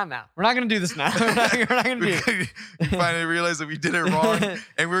this. Not now. We're not gonna do this now. we're not gonna do it. We finally realized that we did it wrong,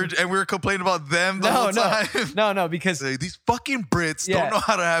 and we were complaining about them the whole time. No, because Like, these fucking Brits Yeah. don't know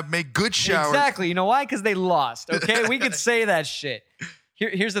how to make good showers. exactly. You know why? Because they lost. Okay, we could say that shit.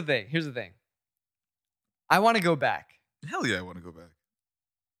 Here's the thing. I want to go back. Hell yeah, I want to go back.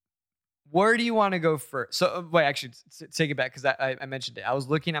 Where do you want to go first? So wait, actually, take it back because I mentioned it. I was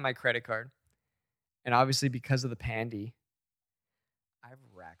looking at my credit card, and obviously because of the pandy, I've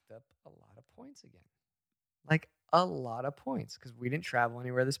racked up a lot of points again, like a lot of points because we didn't travel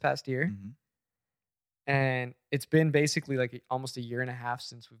anywhere this past year, Mhm. and it's been basically like almost a year and a half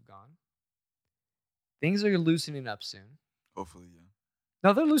since we've gone. Things are loosening up soon. Hopefully, yeah.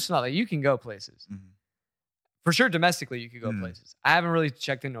 No, they're loosening up. Like you can go places Mhm. for sure. Domestically, you could go Mhm. places. I haven't really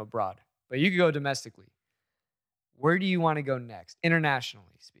checked into abroad, but you could go domestically. Where do you want to go next?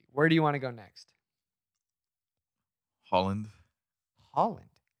 Internationally speak. Where do you want to go next? Holland. Holland.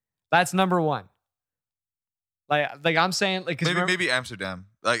 That's number one. Like I'm saying, like 'cause Maybe Amsterdam.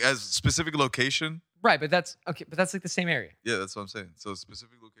 Like as specific location. right, but that's okay. But that's like the same area. Yeah, that's what I'm saying. So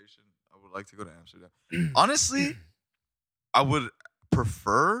specific location, I would like to go to Amsterdam. Honestly, I would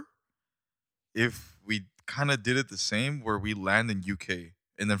prefer if we kind of did it the same, where we land in UK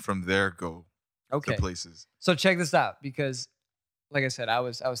and then from there go Okay. to places. So check this out because, like I said, I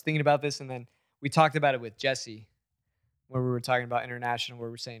was thinking about this and then we talked about it with Jesse, where we were talking about international, where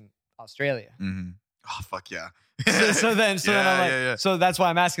we're saying Australia. Mm-hmm. Oh fuck yeah! so then I'm like, yeah. so that's why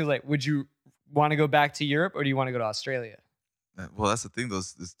I'm asking, like, would you want to go back to Europe or do you want to go to Australia? Well, that's the thing, though.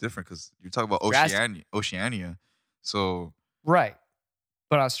 It's different because you're talking about Oceania. So Right.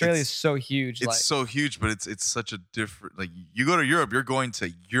 But Australia is It's- so huge. it's Like, so huge, but it's such a different. Like you go to Europe, you're going to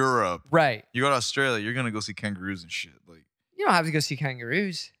Europe. right. You go to Australia, you're gonna go see kangaroos and shit. Like You don't have to go see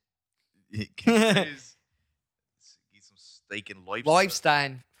kangaroos. kangaroos, eat some steak and Leipzig.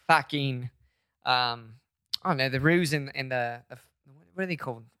 Leibstein, fucking, oh no, the roos and the what are they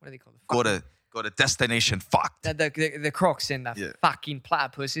called? What are they called? Go to destination fucked. The crocs and the Yeah. fucking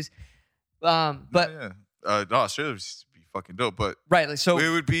platypuses. But But no, Australia would be fucking dope. But right, like so. it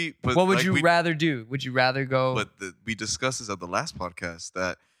would be. But What would like, you we- rather do? Would you rather go? But we discussed this at the last podcast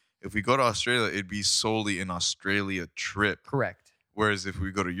that if we go to Australia, it'd be solely an Australia trip. Correct. Whereas if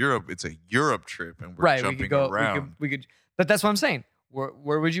we go to Europe, it's a Europe trip, and we're Right. We jumping could go. around. We could. But that's what I'm saying.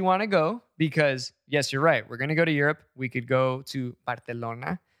 Where would you want to go? Because yes, you're right. We're gonna go to Europe. We could go to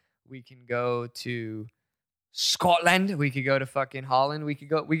Barcelona. We can go to Scotland. We could go to fucking Holland. We could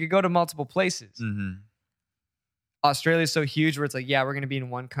go to multiple places. Mm-hmm. Australia is so huge where it's like, yeah, we're going to be in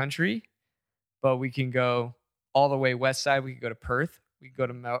one country, but we can go all the way west side. We could go to Perth. We could go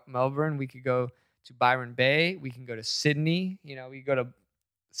to Melbourne. We could go to Byron Bay. We can go to Sydney. You know, we could go to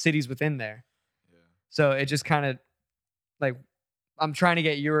cities within there. Yeah. So it just kind of like, I'm trying to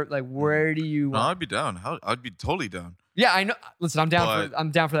get Europe. Like, where do you No, want? I'd be down. I'd be totally down. Yeah, I know. Listen, I'm down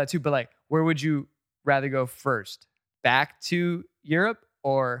But- for that too. But like, where would you rather go first? Back to Europe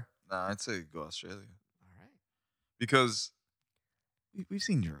or? Nah, I'd say go Australia All right. because we've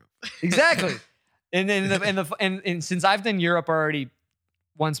seen Europe. Exactly. And since I've done Europe already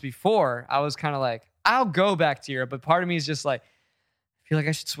once before, I was kind of like, I'll go back to Europe. But part of me is just like, I feel like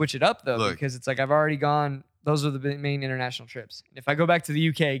I should switch it up though, Look. because it's like I've already gone. Those are the main international trips. If I go back to the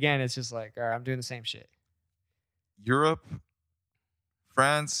UK again, it's just like, all right, I'm doing the same shit. Europe,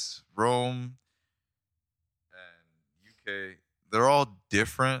 France, Rome, and UK, they're all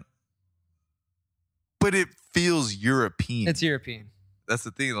different, but it feels European. It's European. That's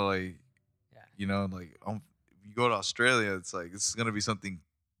the thing, like, Yeah. you know, like if you go to Australia, it's like it's gonna be something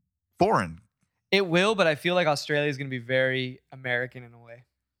foreign. It will, but I feel like Australia is going to be very American in a way.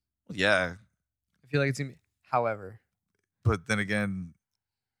 Yeah, I feel like it's going to be, however. but then again,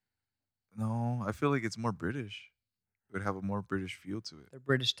 no, I feel like it's more British. It would have a more British feel to it. They're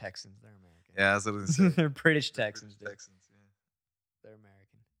British Texans. They're American. Yeah, that's what I'm saying. They're British Texans, dude. Texans, yeah. They're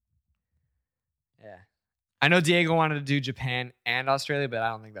American. Yeah. I know Diego wanted to do Japan and Australia, but I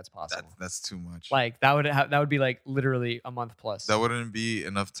don't think that's possible. That's too much. Like that would be like literally a month plus. That wouldn't be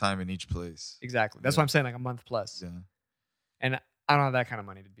enough time in each place. Exactly. That's Yeah. what I'm saying, like a month plus. Yeah. And I don't have that kind of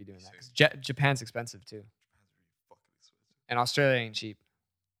money to be doing that because Japan's expensive too, and Australia ain't cheap.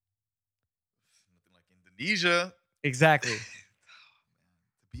 Nothing like Indonesia. Exactly.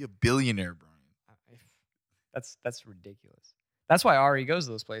 To be a billionaire, Brian. That's ridiculous. That's why Ari goes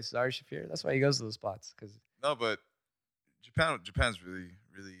to those places. Ari Shafir. That's why he goes to those spots because No, but Japan's really,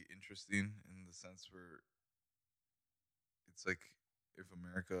 really interesting in the sense where it's like if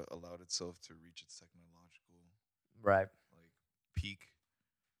America allowed itself to reach its technological right. like peak.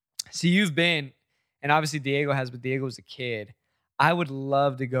 So you've been, and obviously Diego has, but Diego was a kid. I would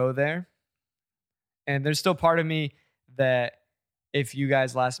love to go there. And there's still part of me that if you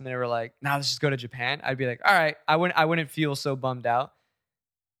guys last minute were like, nah, let's just go to Japan, I'd be like, all right, I wouldn't feel so bummed out.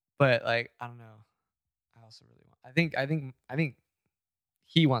 But like, I don't know. I also really want, I think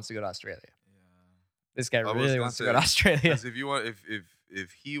he wants to go to Australia. Yeah. This guy I was really gonna wants to go say, to Australia. Because if you want, if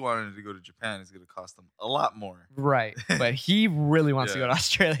if he wanted to go to Japan, it's gonna cost him a lot more. Right. But he really wants to go to Yeah.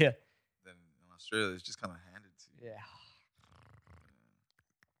 Australia. Then in Australia, it's just kind of handed to you. Yeah.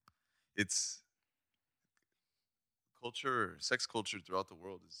 It's culture, sex culture throughout the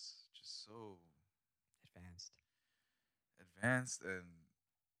world is just so Advanced. advanced and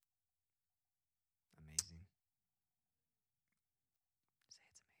Amazing.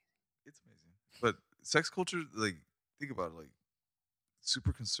 Say it's amazing. it's amazing. But sex culture, like, think about it, like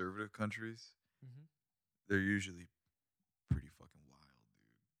super conservative countries, Mm-hmm. they're usually pretty fucking wild, dude.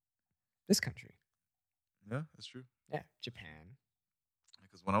 This country. Yeah, that's true. Yeah. Japan.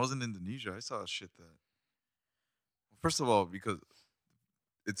 Because when I was in Indonesia, I saw shit that. Well, first of all, because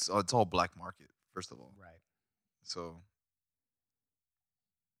it's all black market. First of all, Right. so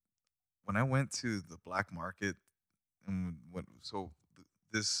when I went to the black market, and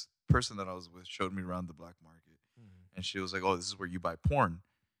this person that I was with showed me around the black market, Mm-hmm. and she was like, "Oh, this is where you buy porn."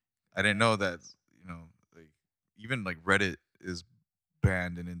 I didn't know that, like even like Reddit is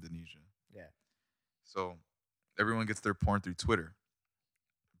banned in Indonesia. Yeah. So everyone gets their porn through Twitter,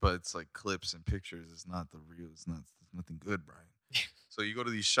 but it's like clips and pictures. It's not the real. It's nothing good, Brian. So you go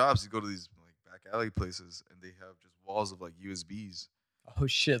to these shops, you go to these like back alley places, and they have just walls of like USBs, Oh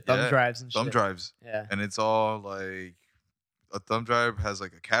shit. Thumb Yeah, drives and thumb shit. drives, Yeah. and it's all like a thumb drive has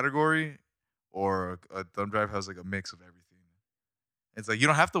like a category, or a thumb drive has like a mix of everything. It's like you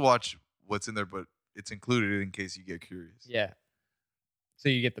don't have to watch what's in there, but it's included in case you get curious. Yeah. So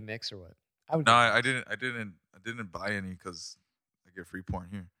you get the mix or what? I would. No, get the I didn't buy any because I get free porn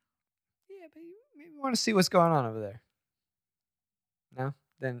here. Yeah, but you maybe want to see what's going on over there. No?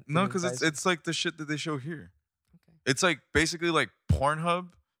 Then No, then because entice- it's like the shit that they show here. Okay. It's like basically like Pornhub,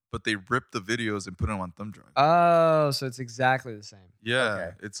 but they rip the videos and put them on thumb drive. Oh, so it's exactly the same. Yeah,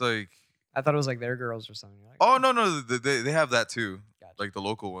 okay. it's like I thought it was like their girls or something. You're like, oh no, they have that too, gotcha. like the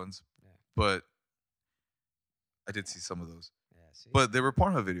local ones. Yeah. But I did see some of those, Yeah, see? but they were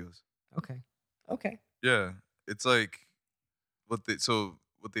Pornhub videos. Okay. Okay. Yeah, it's like what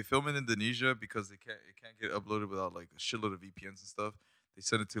they film in Indonesia because it can't get uploaded without like a shitload of VPNs and stuff. They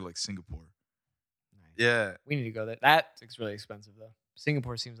send it to like Singapore. Nice. Yeah. We need to go there. That's really expensive though.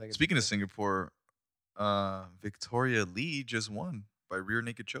 Singapore seems like. Speaking of Singapore, Victoria Lee just won by rear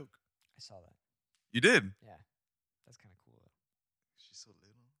naked choke. I saw that. You did. Yeah. That's kind of cool though. She's so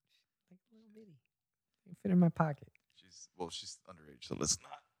little. Like a little bitty. You can fit in my pocket. She's underage, so let's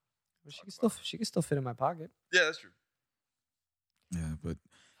not. But she can still fit in my pocket. Yeah, that's true. Yeah, but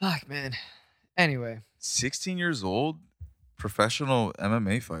Fuck man. Anyway, 16 years old, professional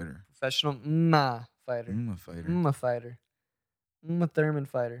MMA fighter. professional fighter. Fighter. Fighter. Thurman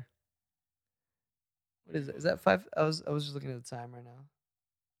fighter. What is it? Is that 5? I was just looking at the time right now.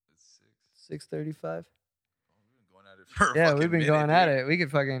 It's 6. 6:35. We've been going at it for a Yeah, fucking we've been minute, going at dude. it. We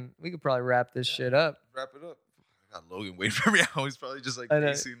could probably wrap this shit up. Wrap it up. I got Logan waiting for me. He's probably just like I know.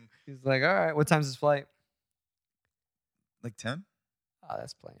 pacing. He's like, all right, what time's his flight? Like 10? Oh,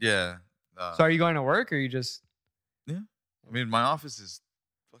 that's plenty. Yeah. So are you going to work or you just I mean, my office is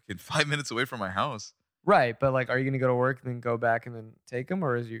fucking 5 minutes away from my house. right? But like, are you gonna go to work and then go back and then take him,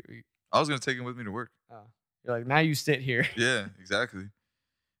 or is you? I was gonna take him with me to work. Oh, you're like now you sit here. Yeah, exactly.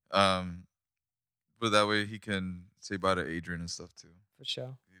 But that way he can say bye to Adrian and stuff too. For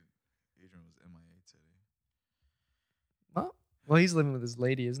sure. Adrian was MIA today. Well, he's living with his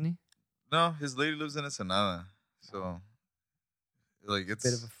lady, isn't he? No, his lady lives in Ensenada, so like it's a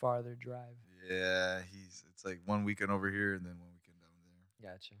bit of a farther drive. yeah. It's like 1 weekend over here and then 1 weekend down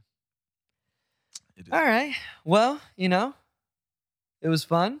there. Gotcha. It is. All right. Well, it was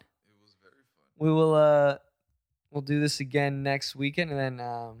fun. It was very fun. We will we'll do this again next weekend, and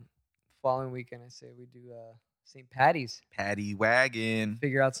then following weekend I say we do St. Patty's. Paddy wagon.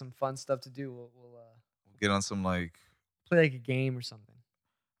 Figure out some fun stuff to do. We'll We'll get on some like. play like a game or something.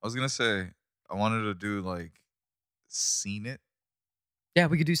 I was gonna say I wanted to do like, seen it. Yeah,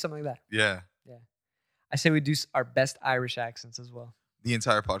 we could do something like that. Yeah, I say we do our best Irish accents as well. the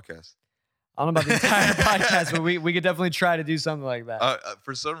entire podcast. I don't know about the entire podcast, but we could definitely try to do something like that.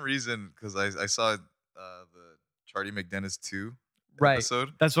 For some reason, because I saw the Charlie McDennis 2 Right. episode.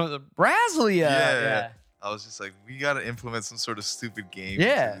 That's one of the Brazilia. Yeah. I was just like, we gotta implement some sort of stupid game.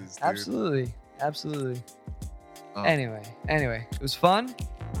 Yeah, into this, dude. absolutely. Oh. Anyway, it was fun.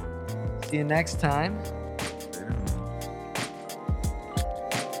 See you next time.